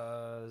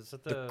 Is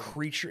it the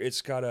creature?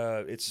 It's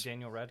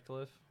Daniel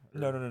Radcliffe.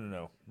 No.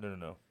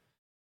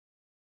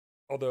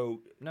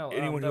 Although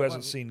anyone who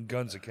hasn't seen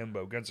Guns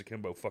Akimbo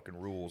fucking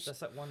rules. That's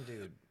that one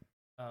dude.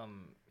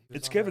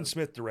 It's Kevin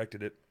Smith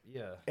directed it.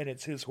 Yeah. And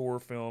it's his horror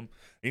film.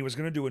 And he was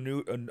going to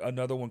do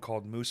another one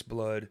called Moose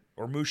Blood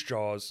or Moose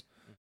Jaws.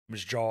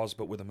 Moose Jaws,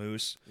 but with a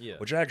moose. Yeah.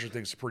 Which I actually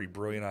think is a pretty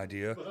brilliant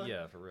idea.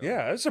 Yeah, for real.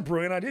 Yeah, it's a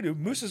brilliant idea, dude.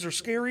 Mooses are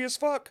scary as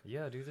fuck.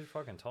 Yeah, dude, they're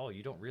fucking tall.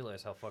 You don't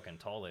realize how fucking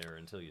tall they are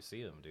until you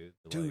see them, dude.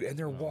 Dude, and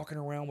they're walking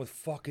around with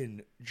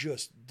fucking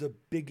just the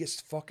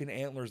biggest fucking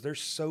antlers. They're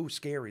so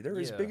scary. They're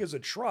as big as a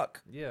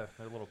truck. Yeah,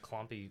 they're little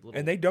clumpy little.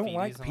 And they don't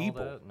like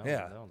people.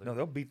 No,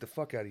 they'll beat the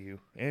fuck out of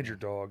you and your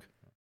dog.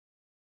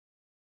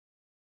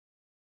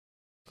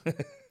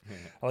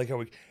 I like how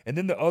we. And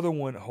then the other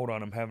one. Hold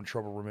on, I'm having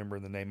trouble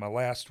remembering the name. My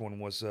last one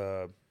was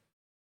God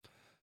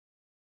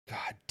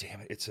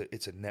damn it! It's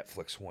a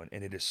Netflix one,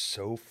 and it is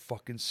so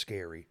fucking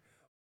scary.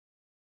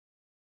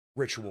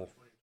 Ritual.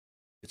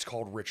 It's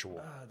called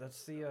Ritual.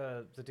 That's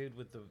the dude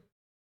with the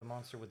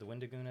monster with the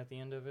Wendigoon at the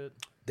end of it.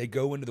 They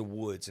go into the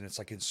woods, and it's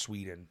like in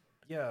Sweden.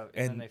 Yeah,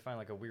 and then they find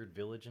like a weird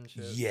village and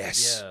shit.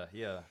 Yes.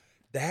 Yeah.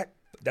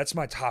 That's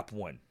my top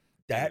one.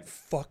 That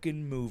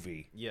fucking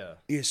movie. Yeah.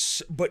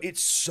 But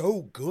it's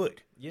so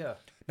good. Yeah.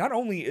 Not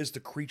only is the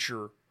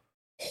creature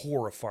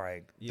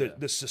horrifying,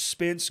 the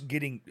suspense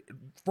getting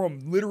from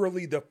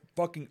literally the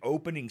fucking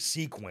opening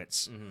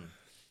sequence.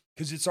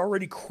 Because it's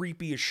already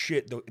creepy as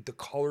shit. The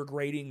color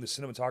grading, the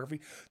cinematography,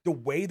 the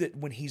way that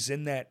when he's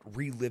in that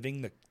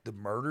reliving the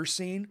murder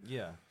scene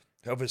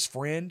of his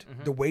friend,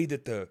 the way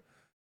that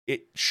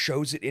it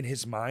shows it in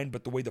his mind,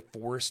 but the way the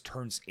forest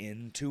turns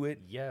into it.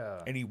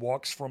 Yeah. And he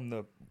walks from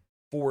the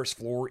forest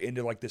floor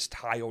into like this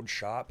tiled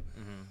shop.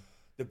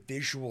 The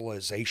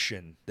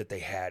visualization that they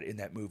had in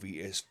that movie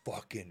is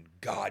fucking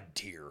god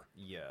tier.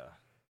 Yeah.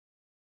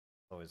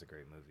 Always a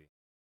great movie.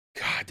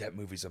 God, that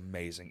movie's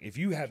amazing. If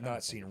you have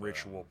not seen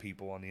Ritual,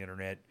 people on the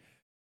internet,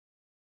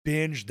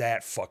 binge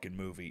that fucking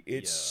movie.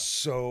 It's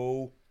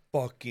so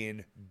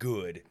fucking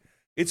good.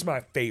 It's my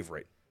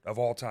favorite of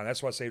all time.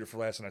 That's why I saved it for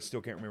last, and I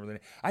still can't remember the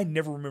name. I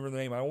never remember the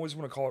name. I always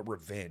want to call it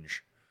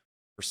Revenge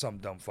for some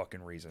dumb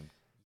fucking reason.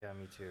 Yeah,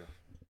 me too.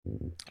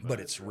 But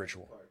it's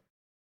Ritual.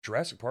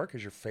 Jurassic Park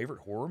is your favorite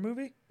horror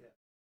movie? Yeah.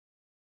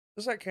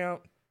 Does that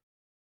count?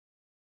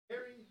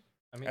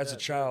 I mean, as a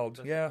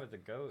child, yeah. With the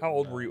goat, How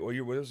old were you? Well,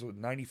 you was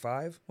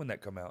 95 when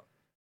that come out?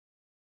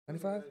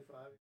 95?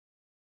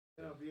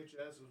 You know,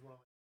 VHS was one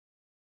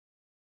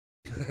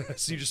of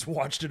So you just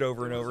watched it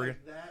over and over again?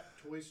 That,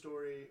 Toy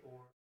Story, or...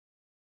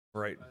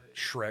 Right.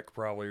 Shrek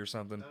probably or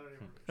something. I don't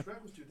even remember.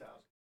 Shrek was 2000.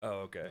 Oh,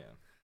 okay. Yeah.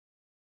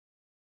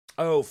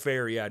 Oh,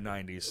 fair. Yeah,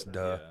 90s.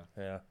 Duh.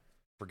 Yeah.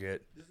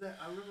 Forget.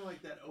 I remember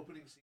like that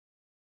opening scene.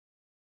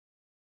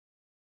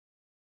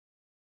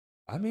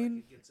 I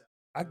mean,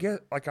 I guess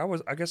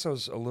I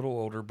was a little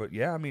older, but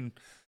yeah, I mean,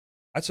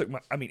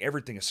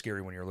 everything is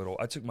scary when you're little.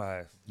 I took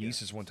my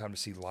nieces one time to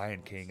see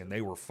Lion King, and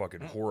they were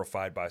fucking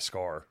horrified by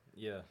Scar.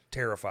 Yeah.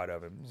 Terrified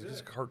of him.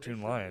 He's a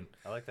cartoon lion.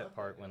 I like that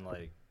part when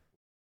like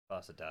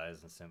Mufasa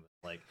dies and Simba's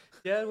like,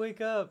 "Dad,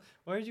 wake up!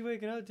 Why aren't you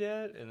waking up,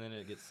 Dad?" And then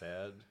it gets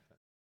sad.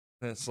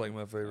 That's like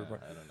my favorite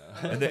part. I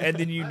don't know. And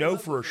then you know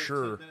for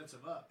sure.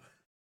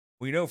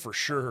 We know for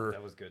sure.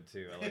 That was good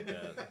too. I like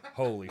that.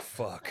 Holy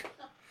fuck.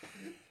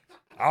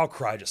 I'll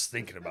cry just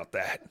thinking about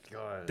that.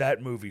 God.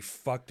 That movie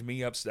fucked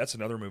me up. That's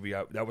another movie.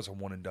 That was a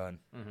one and done.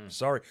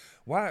 Sorry.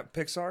 Why,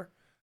 Pixar?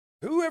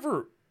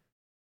 Whoever,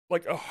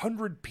 like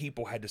 100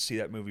 people had to see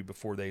that movie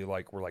before they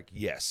were like,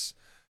 yes.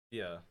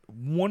 Yeah.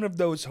 One of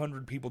those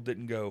 100 people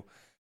didn't go,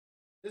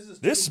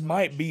 this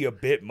might be a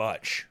bit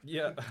much.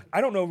 Yeah.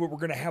 I don't know, but we're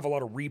going to have a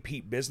lot of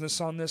repeat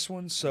business on this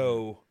one.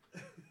 So,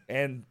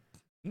 and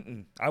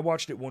I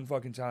watched it one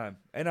fucking time.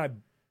 And I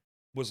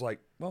was like,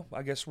 well,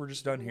 I guess we're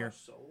just done here.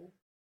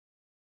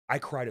 I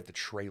cried at the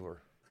trailer.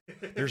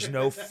 There's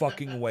no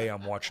fucking way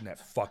I'm watching that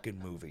fucking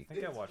movie. I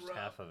think I watched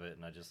half of it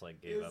and I just like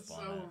gave up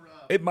on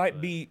it. It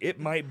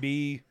might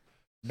be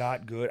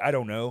not good. I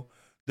don't know.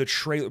 The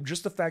trailer,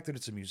 just the fact that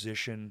it's a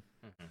musician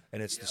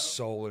and it's the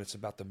soul and it's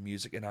about the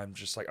music, and I'm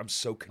just like, I'm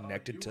so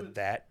connected to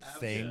that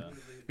thing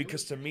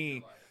because to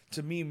me,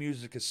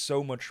 music is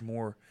so much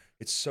more.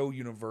 It's so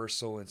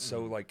universal and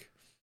so like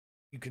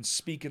you can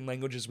speak in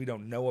languages we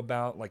don't know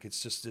about. Like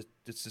it's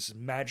this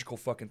magical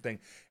fucking thing,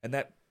 and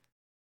that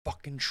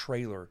fucking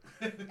trailer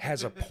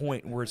has a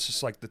point where it's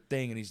just like the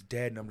thing and he's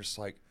dead, and I'm just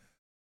like,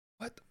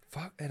 what the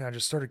fuck? And I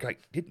just started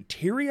like getting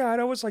teary-eyed.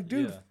 I was like,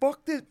 dude,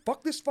 fuck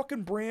this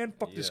fucking brand,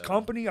 fuck this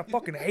company. I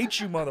fucking hate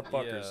you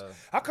motherfuckers.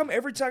 How come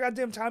every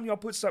goddamn time y'all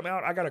put something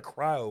out, I gotta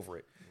cry over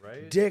it?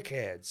 Right?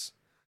 Dickheads.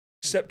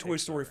 Except Toy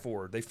Story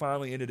 4. They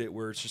finally ended it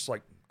where it's just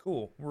like,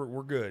 cool,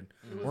 we're good.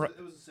 It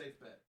was a safe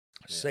bet.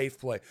 Safe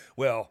play.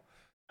 Well,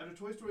 after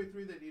Toy Story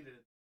 3, they needed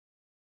it.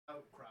 I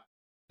would cry.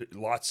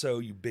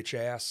 Lotso, you bitch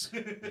ass.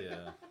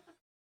 Yeah.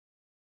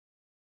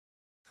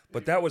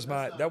 But that was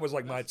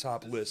like my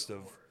top list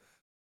of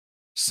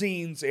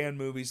scenes and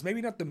movies.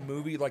 Maybe not the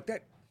movie, like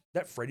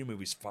that Freddy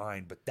movie's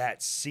fine, but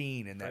that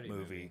scene in that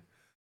movie.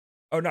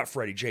 Oh, not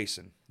Freddy,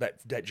 Jason.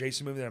 That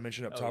Jason movie that I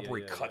mentioned up top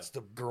where he cuts the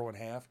girl in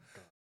half.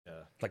 Yeah.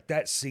 Like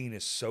that scene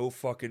is so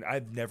fucking,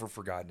 I've never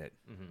forgotten it.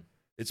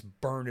 It's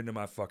burned into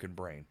my fucking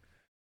brain.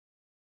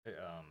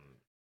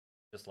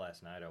 Just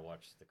last night I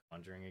watched The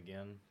Conjuring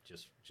again.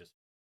 Just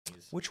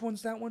Which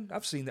one's that one?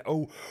 I've seen that.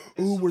 Oh,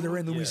 where they're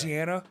in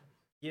Louisiana?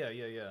 Yeah.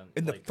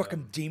 And the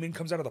fucking demon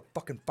comes out of the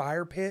fucking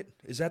fire pit?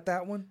 Is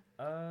that one?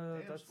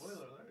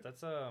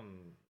 That's I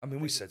mean,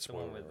 we said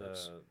spoiler one with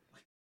alerts.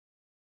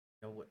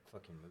 you know what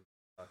fucking movie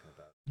I'm talking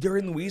about? They're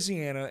in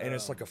Louisiana, and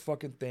it's like a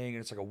fucking thing,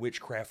 and it's like a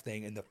witchcraft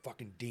thing, and the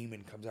fucking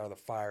demon comes out of the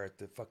fire at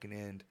the fucking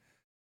end.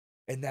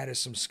 And that is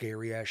some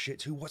scary ass shit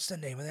too. What's the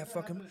name of that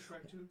fucking?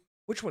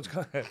 Which one's?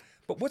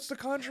 But what's The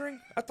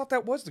Conjuring? I thought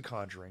that was The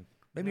Conjuring.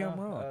 Maybe I'm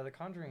wrong. The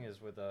Conjuring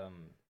is with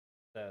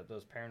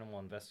those paranormal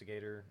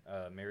investigator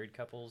married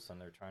couples, and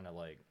they're trying to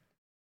like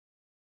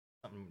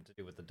something to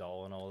do with the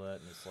doll and all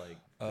that, and it's like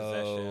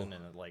possession,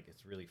 and like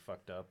it's really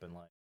fucked up, and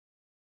like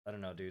I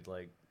don't know, dude.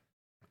 Like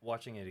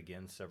watching it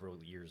again several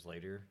years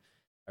later,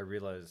 I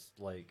realized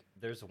like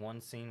there's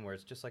one scene where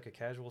it's just like a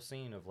casual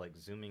scene of like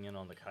zooming in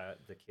on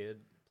the kid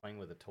playing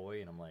with a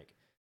toy, and I'm like,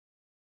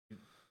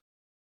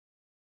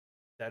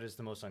 that is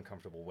the most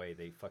uncomfortable way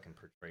they fucking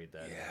portrayed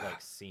that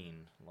like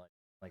scene.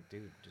 Like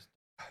dude, just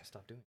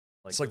stop doing it.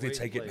 Like, it's like they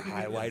take it and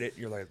highlight it.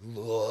 And you're like,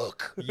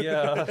 look.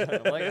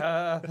 Yeah.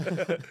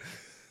 Like,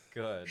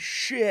 good.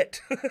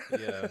 Shit.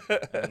 Yeah.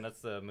 And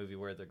that's the movie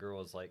where the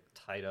girl is like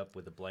tied up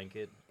with a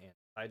blanket and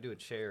tied to a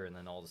chair, and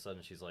then all of a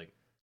sudden she's like,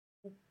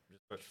 just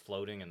starts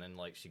floating, and then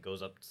like she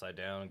goes upside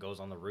down and goes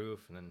on the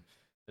roof, and then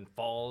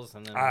falls,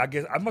 and then I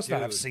guess I must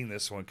not have seen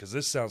this one because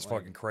this sounds like,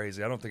 fucking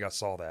crazy. I don't think I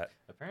saw that.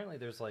 Apparently,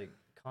 there's like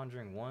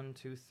Conjuring 1,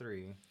 2,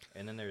 3,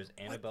 and then there's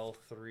Annabelle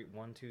 3,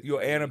 1, 2, 3. Yo,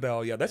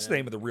 Annabelle, yeah, that's the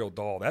name of the real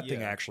doll. That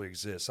thing actually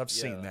exists. I've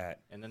seen that.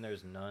 And then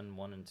there's Nun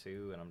 1 and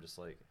 2, and I'm just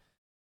like,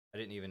 I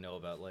didn't even know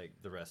about like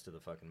the rest of the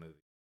fucking movie.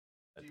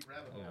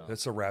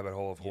 That's a rabbit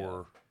hole of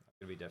horror.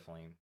 I'm gonna be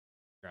definitely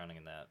drowning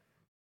in that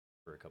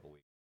for a couple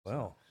weeks.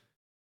 Well,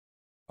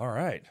 all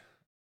right.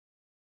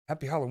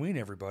 Happy Halloween,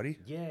 everybody.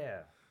 Yeah.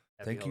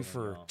 Thank you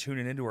for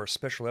tuning into our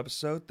special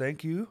episode.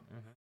 Thank you,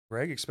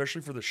 Greg,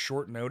 especially for the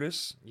short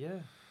notice. Yeah.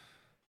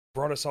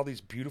 Brought us all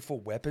these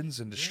beautiful weapons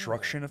and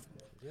destruction.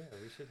 Yeah,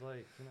 we should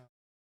like,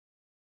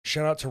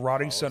 Shout out to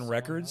Rotting Sun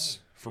Records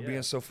for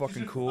being so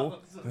fucking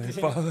cool.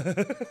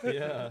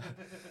 Yeah.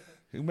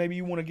 Maybe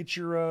you want to get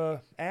your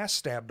ass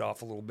stabbed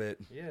off a little bit.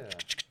 Yeah.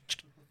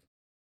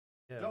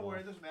 Don't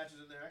worry, there's matches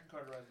in there. I can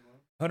cauterize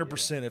them.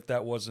 100%. If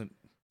that wasn't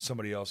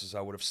somebody else's, I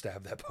would have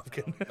stabbed that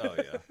pumpkin. Oh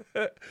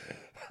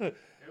yeah.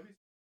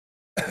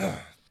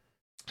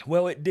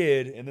 Well, it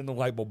did, and then the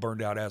light bulb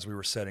burned out as we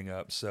were setting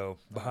up. So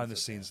behind the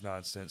scenes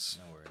nonsense.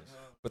 No worries.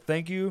 But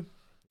thank you,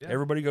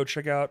 everybody. Go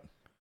check out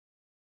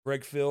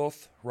Greg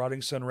Filth,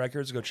 Rotting Sun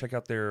Records. Go check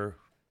out their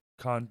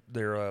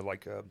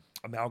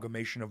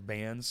amalgamation of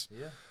bands.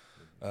 Yeah.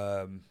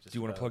 Do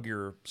you want to plug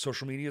your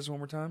social medias one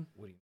more time?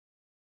 What do you?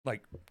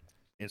 Like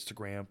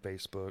Instagram,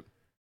 Facebook.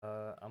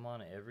 I'm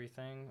on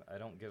everything. I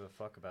don't give a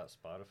fuck about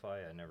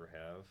Spotify. I never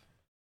have.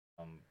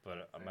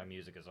 But my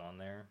music is on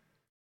there.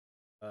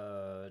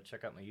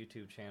 Check out my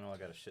YouTube channel. I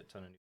got a shit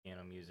ton of new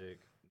piano music.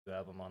 New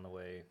album on the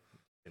way.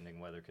 Pending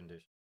weather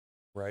conditions.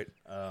 Right.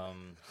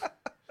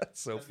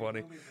 That's so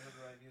funny.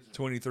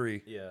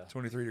 23. Yeah.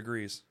 23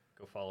 degrees.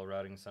 Go follow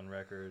Rotting Sun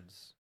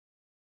Records.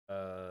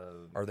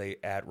 Are they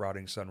at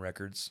Rotting Sun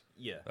Records?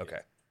 Yeah. Okay.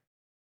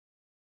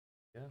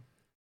 Yeah.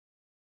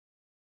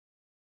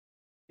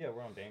 Yeah,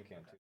 we're on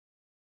Bandcamp too.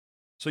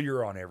 So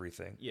you're on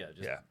everything. Yeah.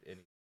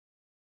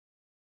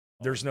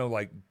 There's no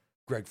like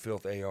Greg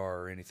Filth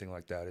AR or anything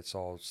like that. It's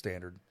all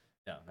standard.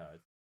 No.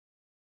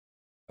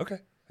 Okay.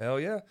 Hell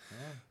yeah.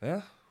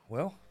 Yeah.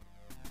 Well,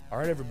 all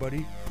right,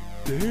 everybody.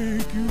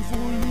 Thank you for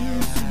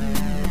listening.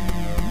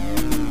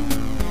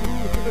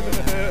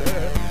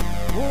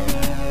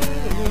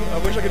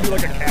 I wish I could do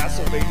like a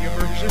Castlevania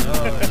version.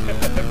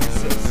 That'd be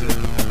so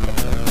sick.